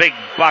 that's a big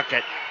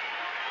bucket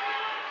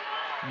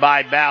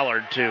by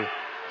Ballard to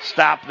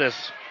stop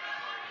this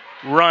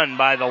run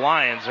by the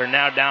Lions. They're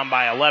now down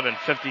by 11,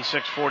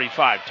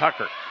 56-45.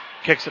 Tucker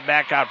kicks it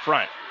back out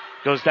front.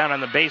 Goes down on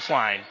the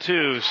baseline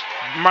to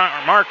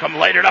Markham,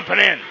 laid it up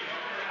and in.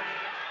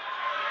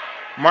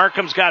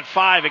 Markham's got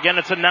 5. Again,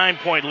 it's a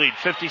 9-point lead,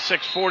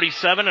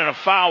 56-47, and a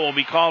foul will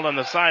be called on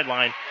the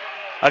sideline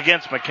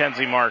against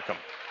Mackenzie Markham.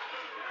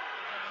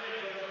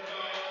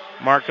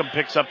 Markham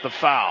picks up the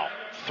foul.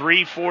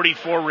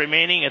 3:44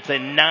 remaining. It's a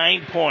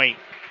 9-point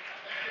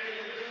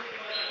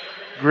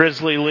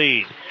Grizzly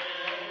lead.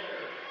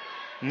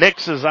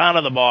 Nix is out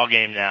of the ball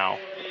game now,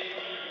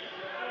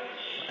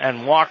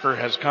 and Walker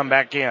has come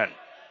back in.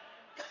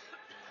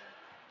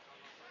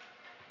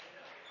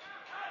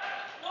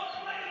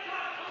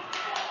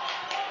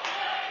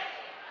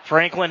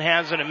 Franklin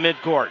has it at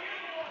midcourt.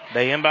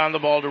 They inbound the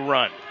ball to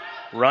Rund.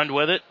 Rund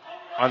with it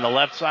on the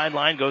left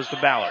sideline goes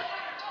to Ballard.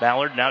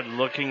 Ballard now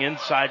looking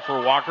inside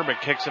for Walker,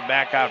 but kicks it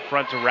back out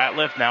front to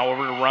Ratliff. Now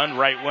over to Rund,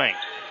 right wing.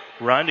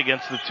 Rund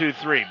against the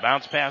 2-3.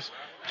 Bounce pass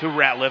to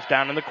Ratliff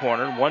down in the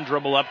corner. One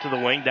dribble up to the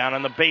wing, down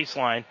on the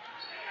baseline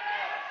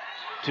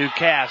to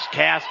Cass.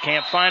 Cass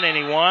can't find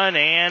anyone,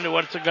 and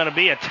what's it going to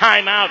be? A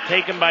timeout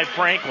taken by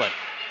Franklin.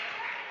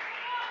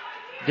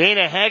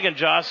 Dana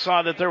Hagenjoss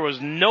saw that there was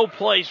no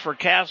place for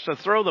Cass to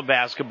throw the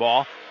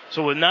basketball,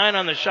 so with 9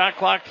 on the shot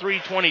clock,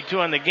 3:22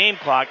 on the game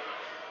clock,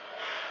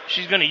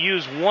 she's going to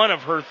use one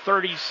of her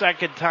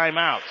 30-second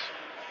timeouts.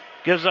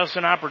 Gives us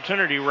an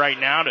opportunity right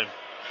now to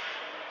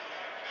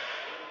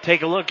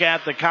take a look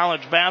at the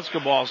college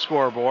basketball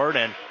scoreboard,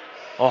 and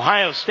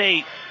Ohio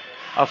State,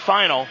 a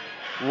final,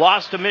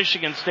 lost to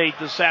Michigan State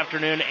this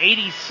afternoon,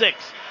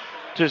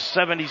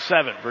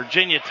 86-77.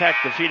 Virginia Tech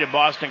defeated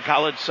Boston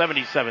College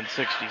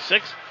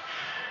 77-66.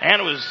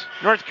 And it was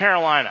North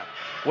Carolina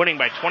winning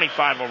by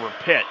 25 over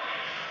Pitt,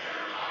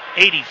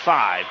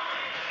 85-60.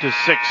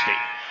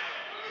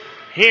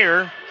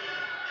 Here,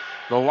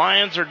 the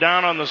Lions are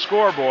down on the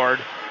scoreboard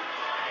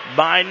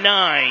by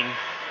 9.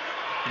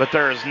 But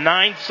there is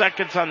 9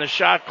 seconds on the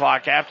shot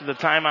clock after the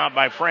timeout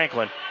by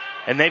Franklin,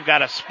 and they've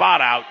got a spot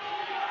out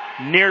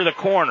near the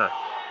corner.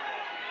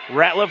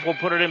 Ratliff will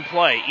put it in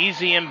play.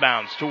 Easy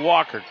inbounds to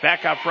Walker.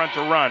 Back out front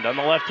to Rund. On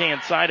the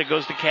left-hand side, it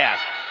goes to Cass.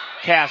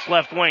 Cass,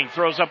 left wing,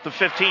 throws up the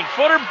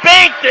 15-footer,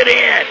 banked it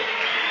in!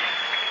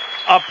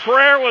 A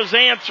prayer was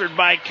answered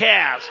by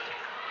Cass.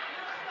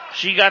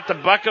 She got the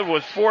bucket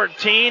with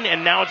 14,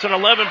 and now it's an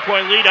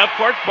 11-point lead up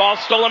court. Ball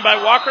stolen by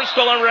Walker,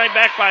 stolen right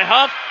back by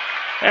Huff.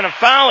 And a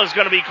foul is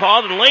going to be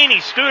called, and Lainey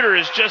Studer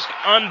is just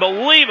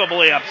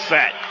unbelievably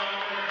upset.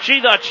 She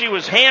thought she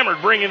was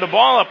hammered bringing the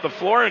ball up the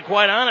floor, and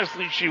quite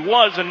honestly, she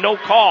was, and no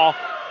call.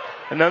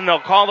 And then they'll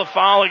call the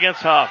foul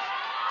against Huff.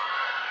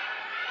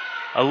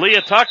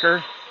 Aaliyah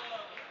Tucker.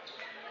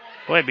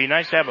 Boy, it'd be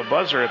nice to have a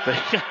buzzer at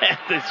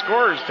the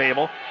scorer's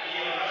table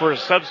for a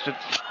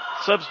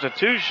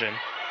substitution.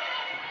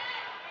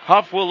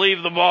 Huff will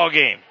leave the ball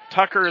game.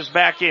 Tucker is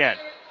back in.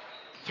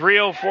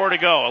 3:04 to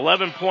go.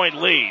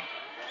 11-point lead.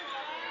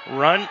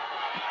 Run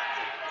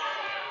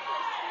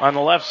on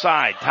the left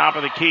side, top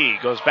of the key,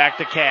 goes back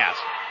to Cass.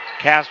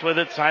 Cass with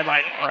it,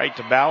 sideline right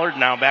to Ballard,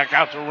 now back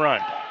out to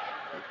Rund.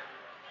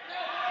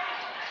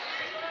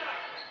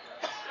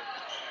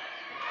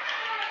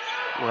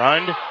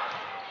 Rund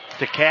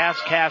to Cass.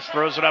 Cass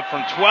throws it up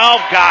from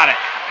 12, got it.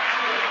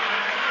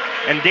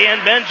 And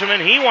Dan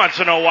Benjamin, he wants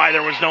to know why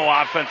there was no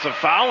offensive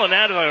foul, and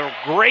that is a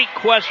great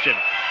question.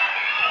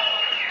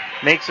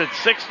 Makes it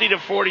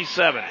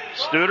 60-47.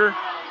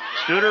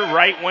 Studer,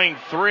 right wing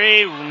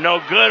 3, no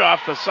good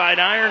off the side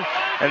iron.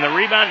 And the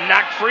rebound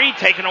knocked free,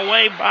 taken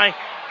away by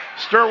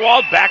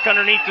Sturwald. Back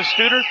underneath to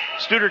Studer.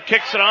 Studer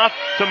kicks it off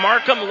to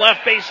Markham.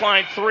 Left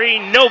baseline 3,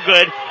 no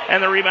good.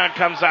 And the rebound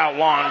comes out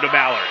long to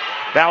Ballard.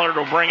 Ballard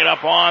will bring it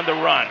up on the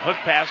run. Hook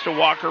pass to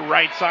Walker,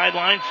 right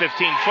sideline.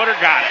 15-footer,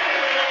 got it.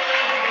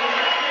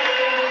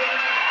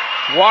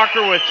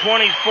 Walker with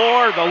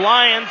 24. The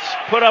Lions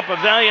put up a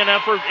valiant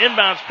effort.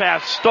 Inbounds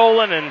pass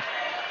stolen, and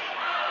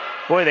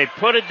boy, they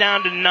put it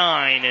down to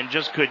 9 and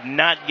just could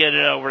not get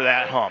it over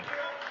that hump.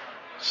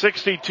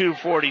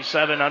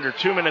 62-47, under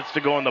 2 minutes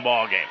to go in the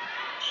ball game.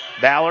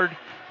 Ballard,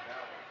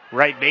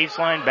 right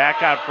baseline,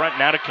 back out front,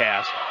 now to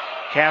Cass.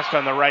 Cast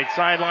on the right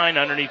sideline,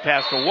 underneath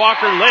pass to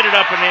Walker, laid it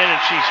up and in,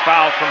 and she's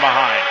fouled from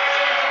behind.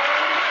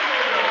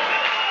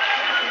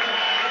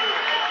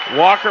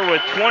 Walker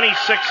with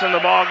 26 in the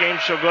ball game.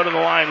 She'll go to the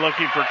line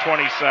looking for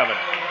 27.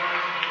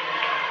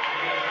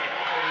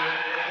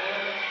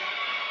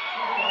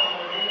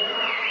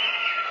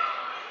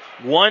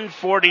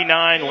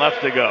 $1:49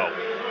 left to go.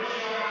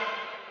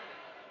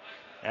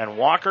 And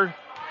Walker,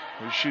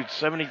 who shoots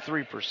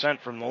 73%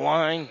 from the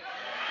line,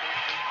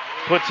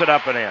 puts it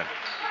up and in.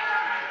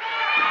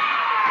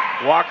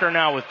 Walker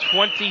now with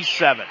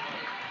 27.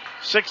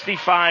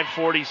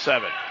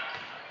 65-47.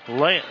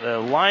 The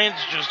Lions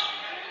just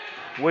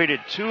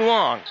waited too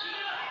long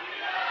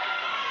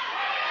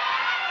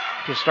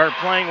to start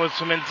playing with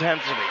some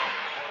intensity.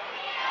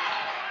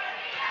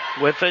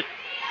 With it,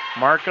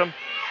 Markham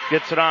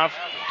gets it off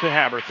to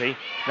Haberthy.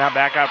 Now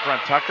back out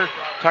front, Tucker.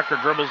 Tucker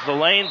dribbles the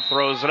lane,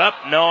 throws it up.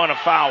 No, and a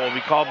foul will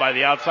be called by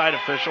the outside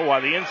official,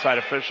 while the inside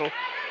official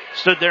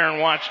stood there and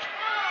watched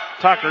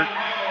Tucker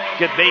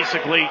get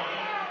basically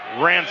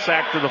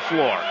ransacked to the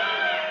floor.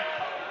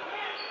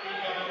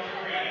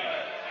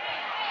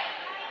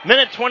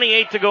 Minute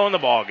 28 to go in the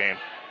ball game.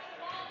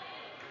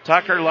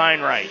 Tucker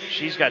line right.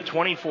 She's got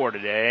 24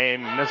 today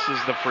and misses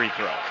the free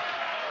throw.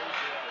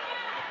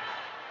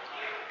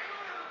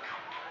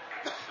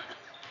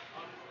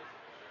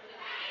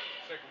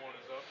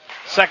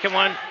 Second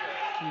one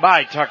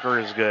by Tucker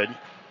is good.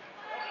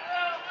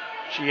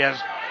 She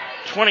has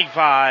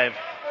 25.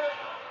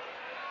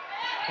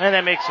 And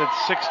that makes it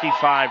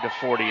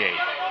 65-48.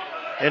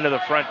 Into the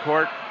front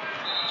court.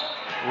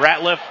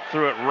 Ratliff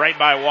threw it right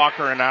by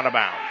Walker and out of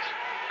bounds.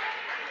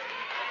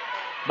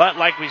 But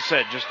like we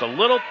said, just a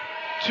little,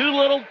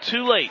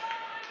 too late.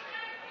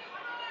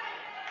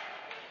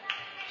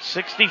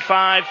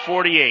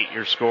 65-48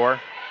 your score.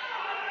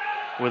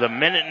 With a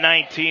minute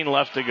 19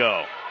 left to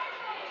go.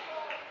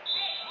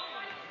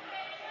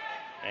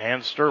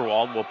 And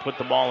Sturwald will put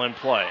the ball in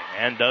play,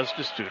 and does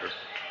to Studer.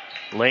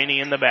 Laney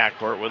in the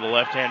backcourt with a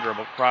left-hand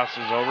dribble,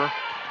 crosses over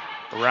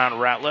around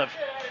Ratliff,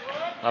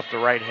 up the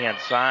right-hand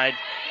side.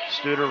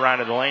 Studer right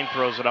of the lane,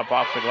 throws it up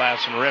off the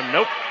glass and rim.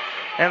 Nope.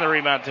 And the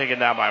rebound taken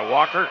down by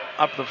Walker.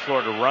 Up the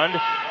floor to Rund.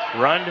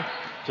 Rund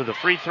to the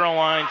free throw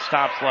line,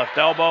 stops left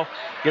elbow,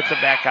 gets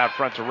it back out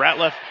front to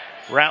Ratliff.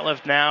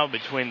 Ratliff now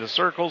between the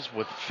circles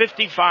with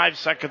 55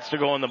 seconds to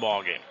go in the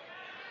ballgame.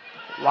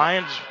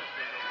 Lions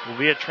will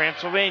be at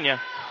Transylvania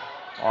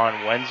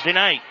on Wednesday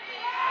night.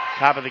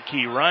 Top of the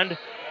key, Rund.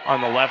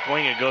 On the left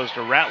wing, it goes to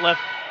Ratliff.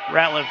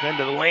 Ratliff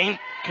into the lane,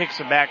 kicks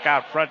it back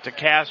out front to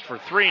Cast for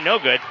three. No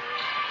good.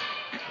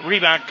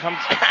 Rebound comes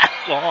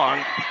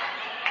long.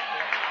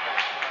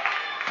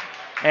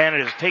 And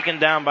it is taken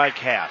down by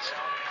Cast.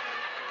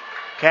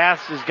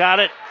 Cast has got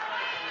it.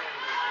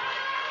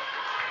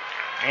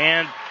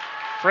 And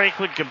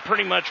Franklin can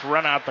pretty much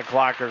run out the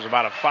clock. There's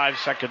about a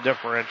 5-second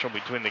differential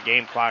between the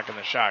game clock and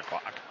the shot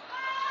clock.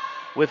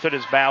 With it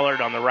is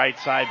Ballard on the right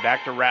side.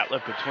 Back to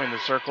Ratliff between the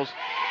circles.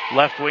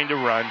 Left wing to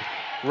Rund.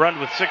 Rund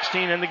with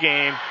 16 in the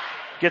game.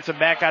 Gets it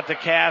back out to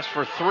Cast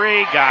for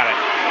three. Got it.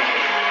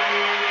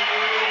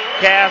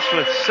 Cast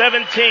with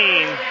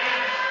 17.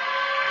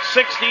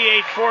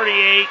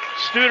 68-48.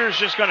 Studer's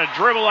just going to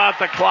dribble out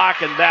the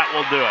clock, and that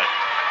will do it.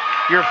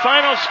 Your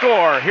final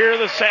score here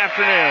this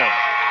afternoon.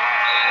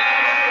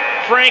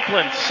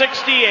 Franklin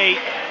 68.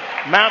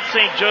 Mount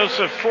St.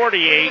 Joseph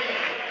 48.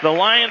 The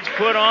Lions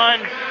put on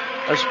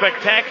a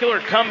spectacular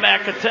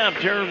comeback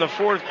attempt here in the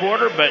fourth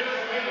quarter, but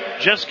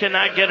just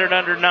cannot get it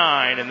under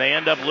 9, and they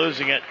end up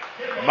losing it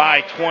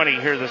by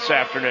 20 here this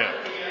afternoon.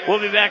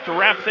 We'll be back to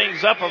wrap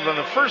things up over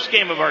the first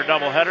game of our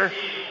doubleheader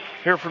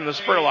here from the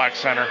Spurlock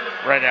Center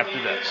right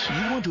after this.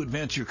 You want to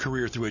advance your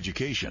career through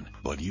education,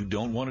 but you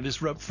don't want to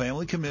disrupt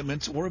family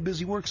commitments or a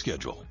busy work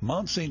schedule.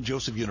 Mount St.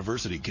 Joseph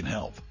University can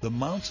help. The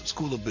Mounts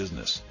School of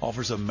Business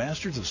offers a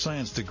Master's of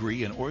Science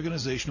degree in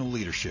organizational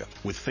leadership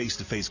with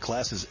face-to-face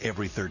classes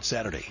every third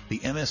Saturday. The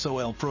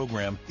MSOL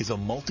program is a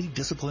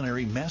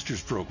multidisciplinary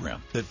master's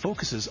program that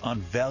focuses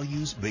on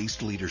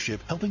values-based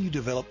leadership, helping you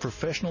develop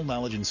professional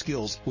knowledge and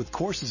skills with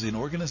courses in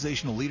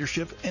organizational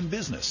leadership and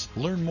business.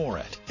 Learn more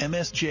at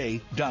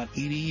msj.edu/MSOL.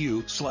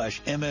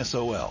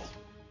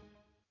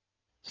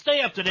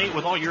 Stay up to date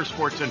with all your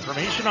sports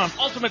information on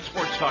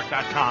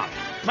UltimateSportsTalk.com.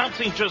 Mount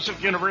St.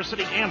 Joseph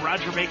University and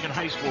Roger Bacon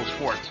High School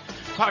sports.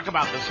 Talk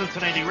about the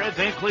Cincinnati Reds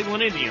and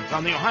Cleveland Indians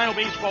on the Ohio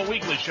Baseball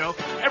Weekly Show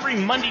every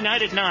Monday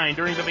night at 9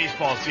 during the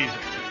baseball season.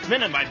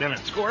 Minute-by-minute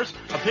scores,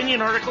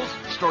 opinion articles,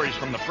 stories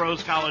from the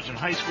pros, college, and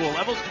high school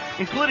levels,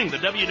 including the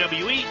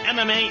WWE,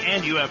 MMA,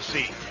 and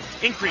UFC.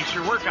 Increase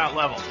your workout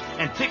level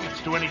and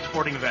tickets to any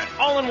sporting event,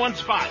 all in one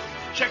spot.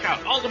 Check out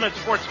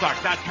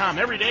UltimateSportsTalk.com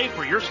every day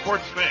for your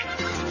sports fix.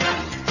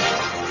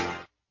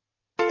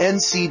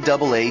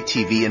 NCAA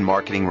TV and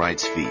marketing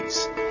rights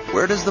fees.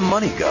 Where does the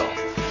money go?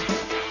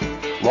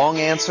 Long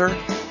answer,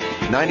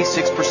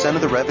 96%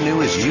 of the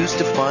revenue is used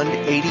to fund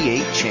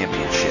 88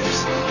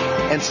 championships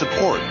and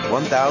support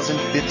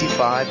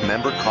 1,055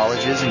 member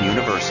colleges and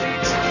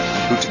universities,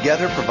 who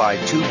together provide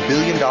 $2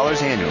 billion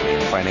annually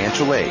in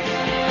financial aid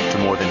to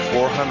more than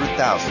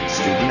 400,000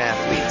 student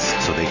athletes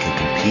so they can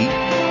compete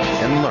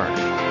and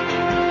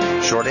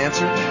learn. Short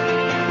answer,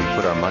 we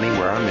put our money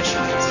where our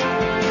mission is.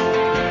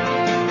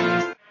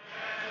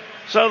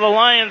 So the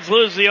Lions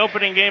lose the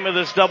opening game of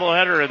this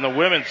doubleheader in the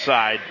women's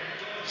side,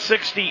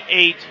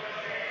 68-48.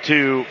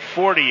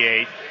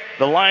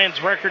 The Lions'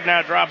 record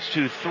now drops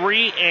to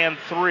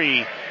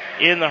 3-3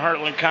 in the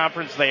Heartland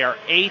Conference. They are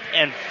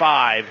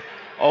 8-5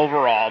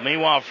 overall.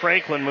 Meanwhile,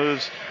 Franklin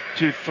moves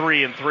to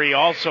 3-3,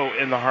 also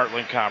in the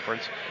Heartland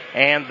Conference,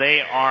 and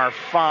they are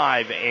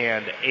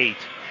 5-8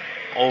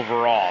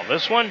 overall.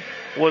 This one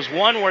was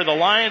one where the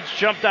Lions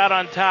jumped out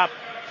on top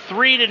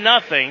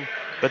 3-0,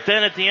 but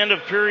then at the end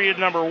of period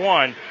number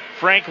 1,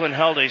 Franklin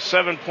held a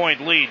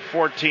 7-point lead,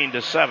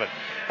 14-7.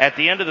 At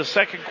the end of the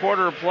second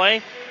quarter of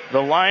play,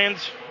 the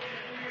Lions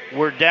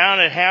were down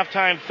at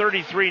halftime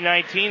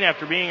 33-19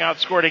 after being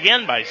outscored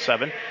again by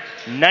 7,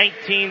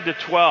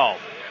 19-12.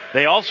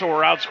 They also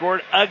were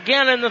outscored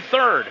again in the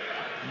third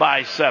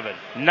by 7,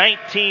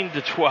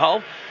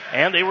 19-12,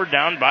 and they were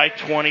down by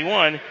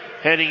 21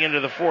 heading into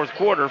the fourth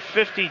quarter,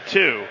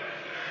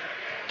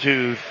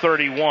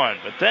 52-31.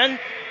 But then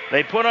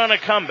they put on a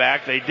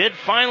comeback. They did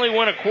finally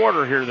win a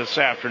quarter here this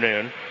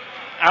afternoon,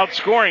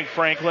 outscoring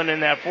Franklin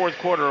in that fourth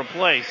quarter of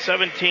play,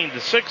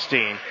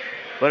 17-16,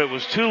 but it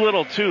was too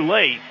little too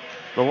late.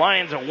 The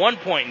Lions at one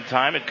point in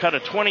time had cut a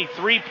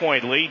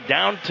 23-point lead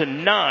down to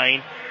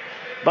 9,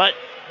 but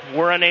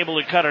were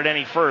unable to cut it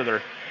any further.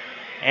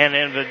 And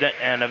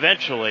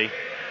eventually,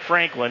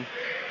 Franklin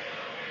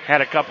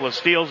had a couple of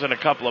steals and a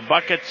couple of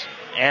buckets,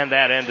 and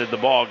that ended the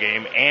ball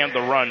game and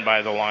the run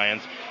by the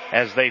Lions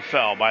as they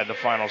fell by the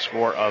final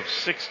score of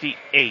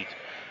 68-48.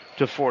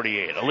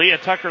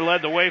 Aaliyah Tucker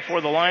led the way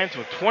for the Lions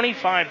with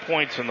 25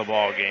 points in the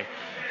ball game.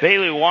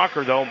 Bailey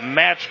Walker, though,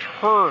 matched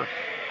her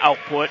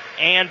output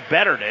and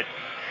bettered it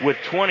with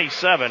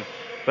 27,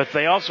 but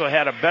they also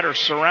had a better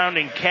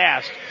surrounding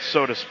cast,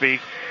 so to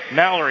speak.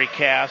 Mallory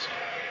Cast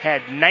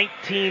had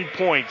 19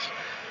 points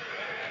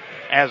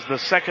as the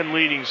second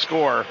leading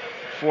scorer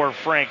for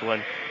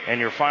Franklin,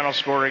 and your final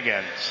score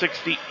again,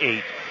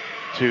 68-48.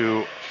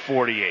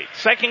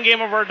 Second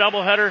game of our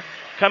doubleheader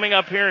coming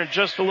up here in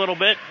just a little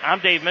bit. I'm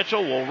Dave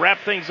Mitchell. We'll wrap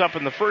things up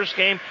in the first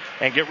game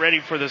and get ready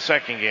for the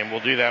second game.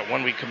 We'll do that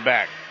when we come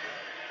back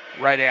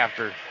right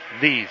after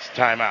these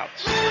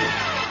timeouts.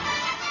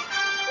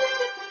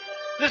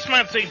 This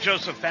Mount St.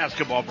 Joseph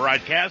basketball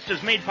broadcast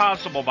is made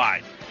possible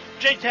by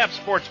J-Tap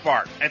Sports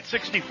Bar at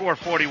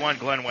 6441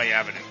 Glenway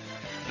Avenue,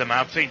 the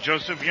Mount St.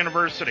 Joseph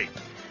University,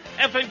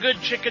 Effin' Good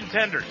Chicken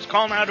Tenders.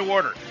 Call now to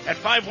order at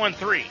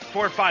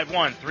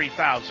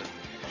 513-451-3000.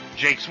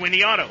 Jake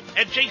Sweeney Auto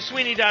at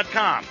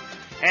jakesweeney.com.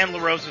 And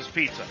La Rosa's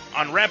Pizza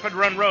on Rapid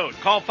Run Road.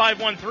 Call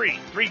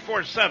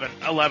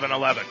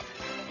 513-347-1111.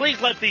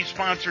 Please let these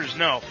sponsors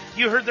know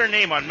you heard their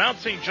name on Mount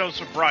St.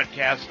 Joseph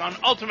broadcast on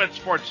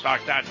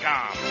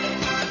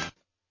UltimateSportsTalk.com.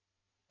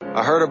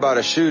 I heard about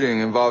a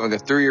shooting involving a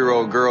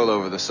 3-year-old girl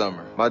over the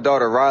summer. My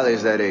daughter Riley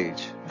is that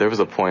age. There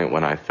was a point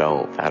when I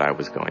felt that I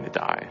was going to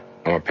die.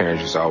 My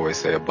parents used to always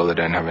say a bullet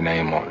doesn't have a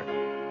name on it.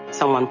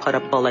 Someone put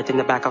a bullet in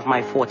the back of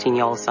my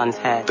 14-year-old son's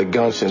head. The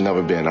gun should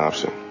never be an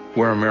option.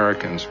 We're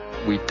Americans.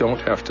 We don't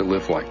have to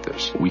live like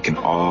this. We can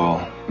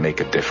all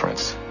make a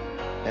difference.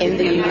 In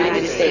the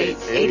United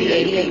States,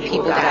 88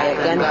 people die of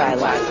gun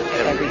violence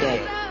every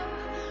day.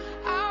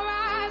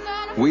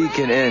 We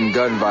can end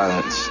gun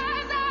violence.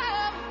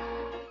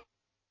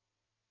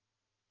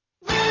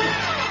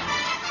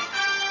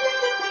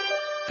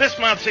 This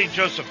Mount St.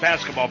 Joseph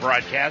basketball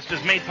broadcast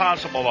is made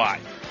possible by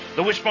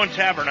the Wishbone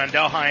Tavern on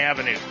Delhi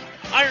Avenue.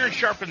 Iron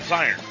sharpens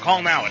iron.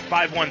 Call now at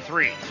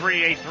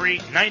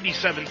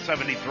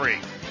 513-383-9773.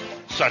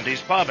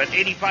 Sunday's Pub at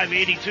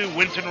 8582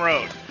 Winton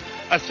Road.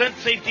 Ascent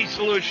Safety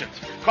Solutions.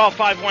 Call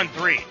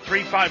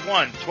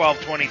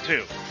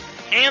 513-351-1222.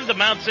 And the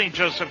Mount St.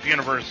 Joseph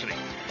University.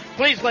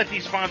 Please let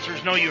these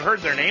sponsors know you heard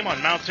their name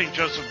on Mount St.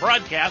 Joseph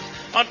broadcast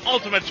on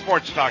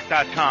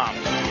UltimateSportsTalk.com.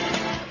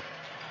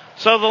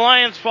 So the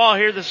Lions fall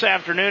here this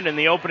afternoon in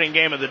the opening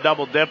game of the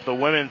double dip. The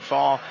women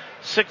fall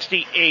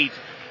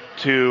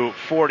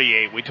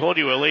 68-48. We told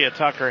you Aaliyah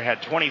Tucker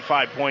had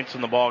 25 points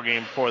in the ball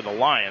game for the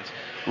Lions.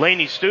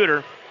 Lainey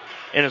Studer,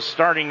 in a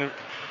starting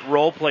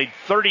role, played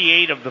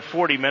 38 of the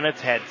 40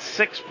 minutes, had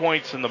 6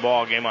 points in the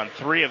ball game on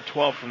 3 of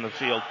 12 from the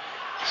field,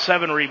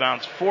 7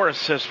 rebounds, 4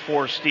 assists,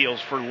 4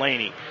 steals for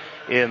Lainey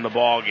in the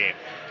ball game.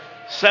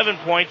 7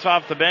 points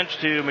off the bench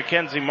to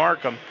Mackenzie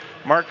Markham.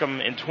 Markham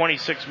in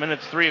 26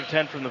 minutes, 3 of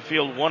 10 from the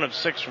field, 1 of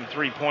 6 from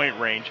three-point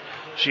range.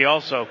 She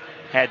also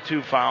had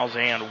 2 fouls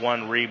and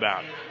 1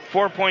 rebound.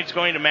 4 points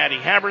going to Maddie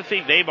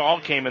Haberthy. They all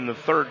came in the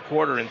third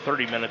quarter in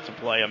 30 minutes of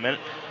play.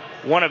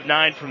 1 of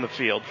 9 from the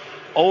field,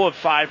 0 of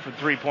 5 from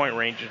three-point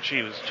range, and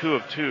she was 2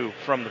 of 2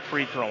 from the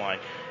free throw line.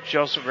 She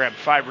also grabbed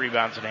 5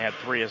 rebounds and had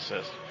 3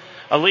 assists.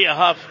 Aaliyah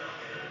Huff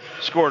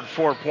scored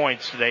 4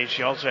 points today.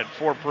 She also had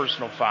 4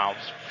 personal fouls,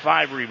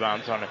 5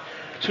 rebounds on a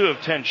 2 of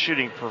 10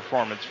 shooting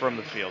performance from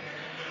the field.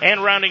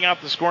 And rounding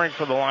out the scoring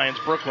for the Lions,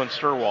 Brooklyn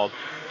Sturwald,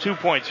 2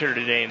 points here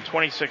today in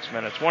 26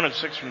 minutes, 1 of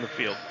 6 from the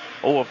field,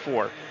 0 of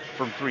 4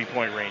 from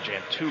three-point range,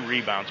 and 2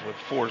 rebounds with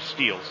 4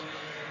 steals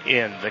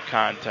in the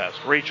contest.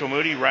 Rachel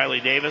Moody,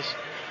 Riley Davis,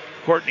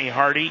 Courtney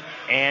Hardy,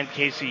 and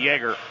Casey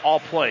Yeager all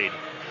played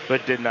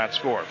but did not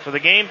score. For the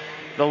game,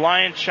 the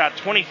Lions shot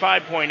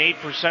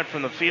 25.8%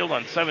 from the field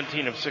on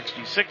 17 of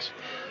 66.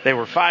 They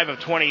were 5 of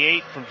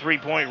 28 from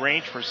three-point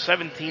range for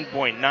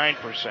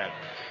 17.9%,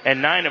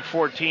 and 9 of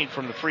 14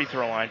 from the free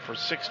throw line for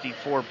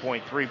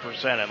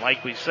 64.3%. And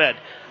like we said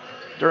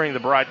during the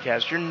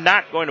broadcast, you're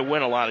not going to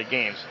win a lot of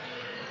games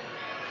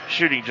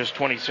shooting just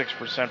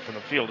 26% from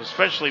the field,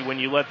 especially when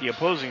you let the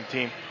opposing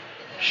team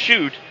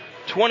shoot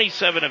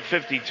 27 of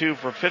 52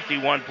 for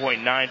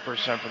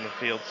 51.9% from the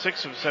field,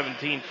 6 of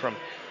 17 from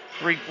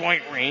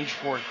three-point range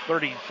for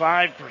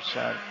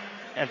 35%,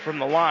 and from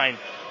the line,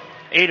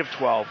 8 of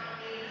 12,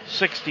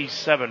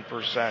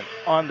 67%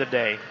 on the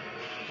day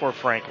for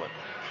Franklin.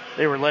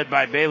 They were led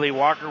by Bailey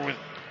Walker with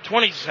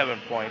 27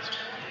 points.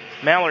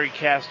 Mallory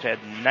Cast had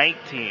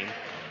 19.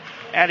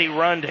 Addie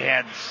Rund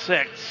had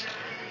 6.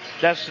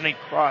 Destiny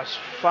Cross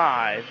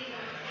 5.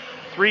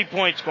 3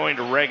 points going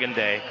to Reagan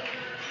Day.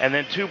 And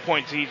then 2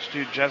 points each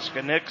to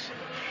Jessica Nix,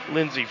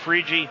 Lindsay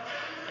Freege,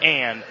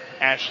 and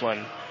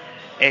Ashlyn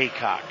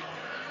Aycock.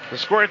 The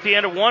score at the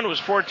end of one was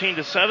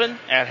 14-7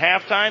 at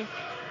halftime,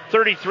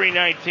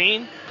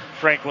 33-19.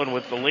 Franklin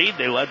with the lead.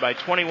 They led by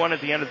 21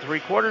 at the end of 3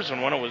 quarters,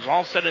 and when it was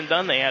all said and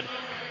done, they had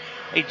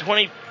a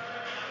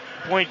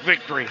 20-point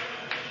victory,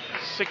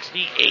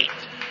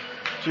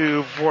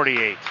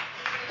 68-48.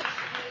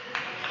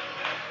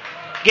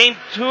 Game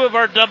 2 of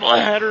our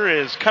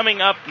doubleheader is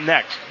coming up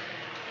next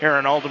here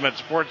on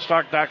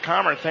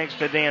UltimateSportsTalk.com. Our thanks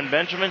to Dan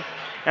Benjamin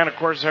and, of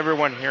course,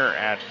 everyone here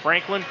at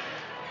Franklin.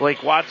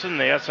 Blake Watson,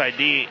 the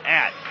SID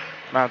at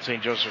Mount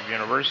St. Joseph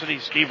University.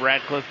 Steve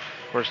Radcliffe,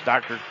 of course,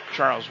 Dr.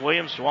 Charles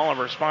Williams. To all of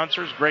our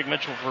sponsors, Greg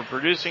Mitchell for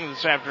producing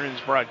this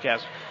afternoon's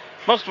broadcast.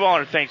 Most of all,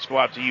 our thanks go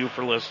out to you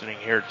for listening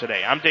here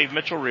today. I'm Dave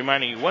Mitchell,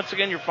 reminding you once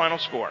again your final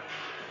score.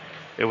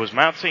 It was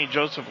Mount St.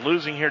 Joseph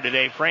losing here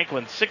today.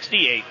 Franklin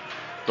 68,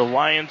 the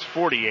Lions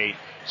 48.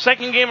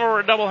 Second game of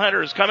our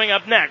doubleheader is coming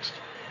up next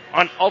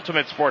on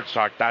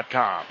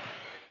UltimateSportsTalk.com.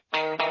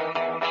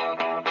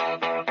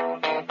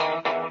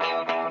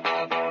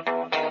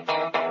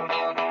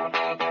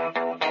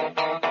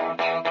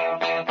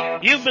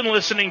 You've been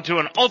listening to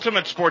an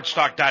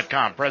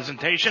UltimateSportsTalk.com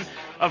presentation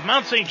of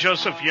Mount St.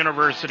 Joseph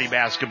University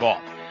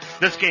basketball.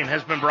 This game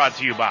has been brought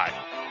to you by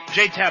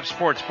J-Tap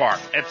Sports Bar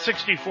at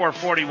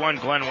 6441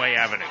 Glenway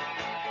Avenue.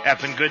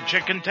 Effin' Good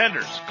Chicken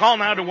Tenders. Call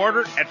now to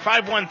order at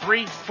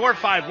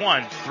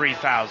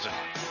 513-451-3000.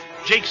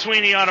 Jake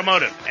Sweeney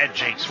Automotive at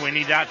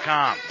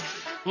jakesweeney.com.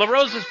 La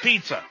Rosa's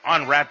Pizza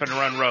on Rapid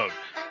Run Road.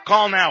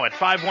 Call now at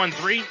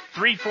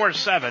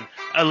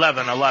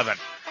 513-347-1111.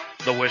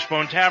 The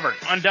Wishbone Tavern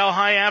on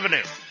Delhi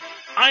Avenue.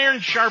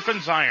 Iron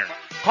sharpens iron.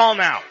 Call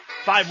now,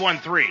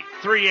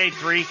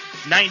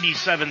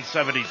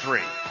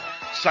 513-383-9773.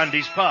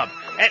 Sunday's Pub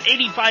at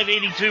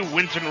 8582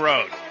 Winton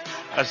Road.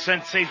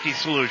 Ascent Safety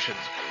Solutions.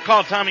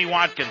 Call Tommy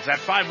Watkins at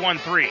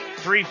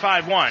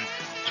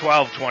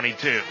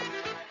 513-351-1222.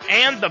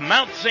 And the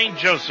Mount St.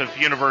 Joseph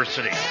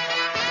University.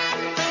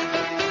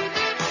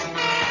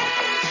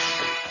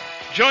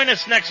 Join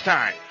us next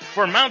time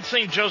for Mount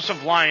St.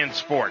 Joseph Lions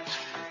Sports.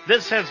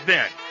 This has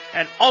been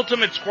an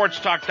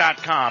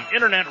UltimateSportsTalk.com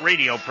internet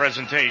radio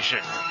presentation.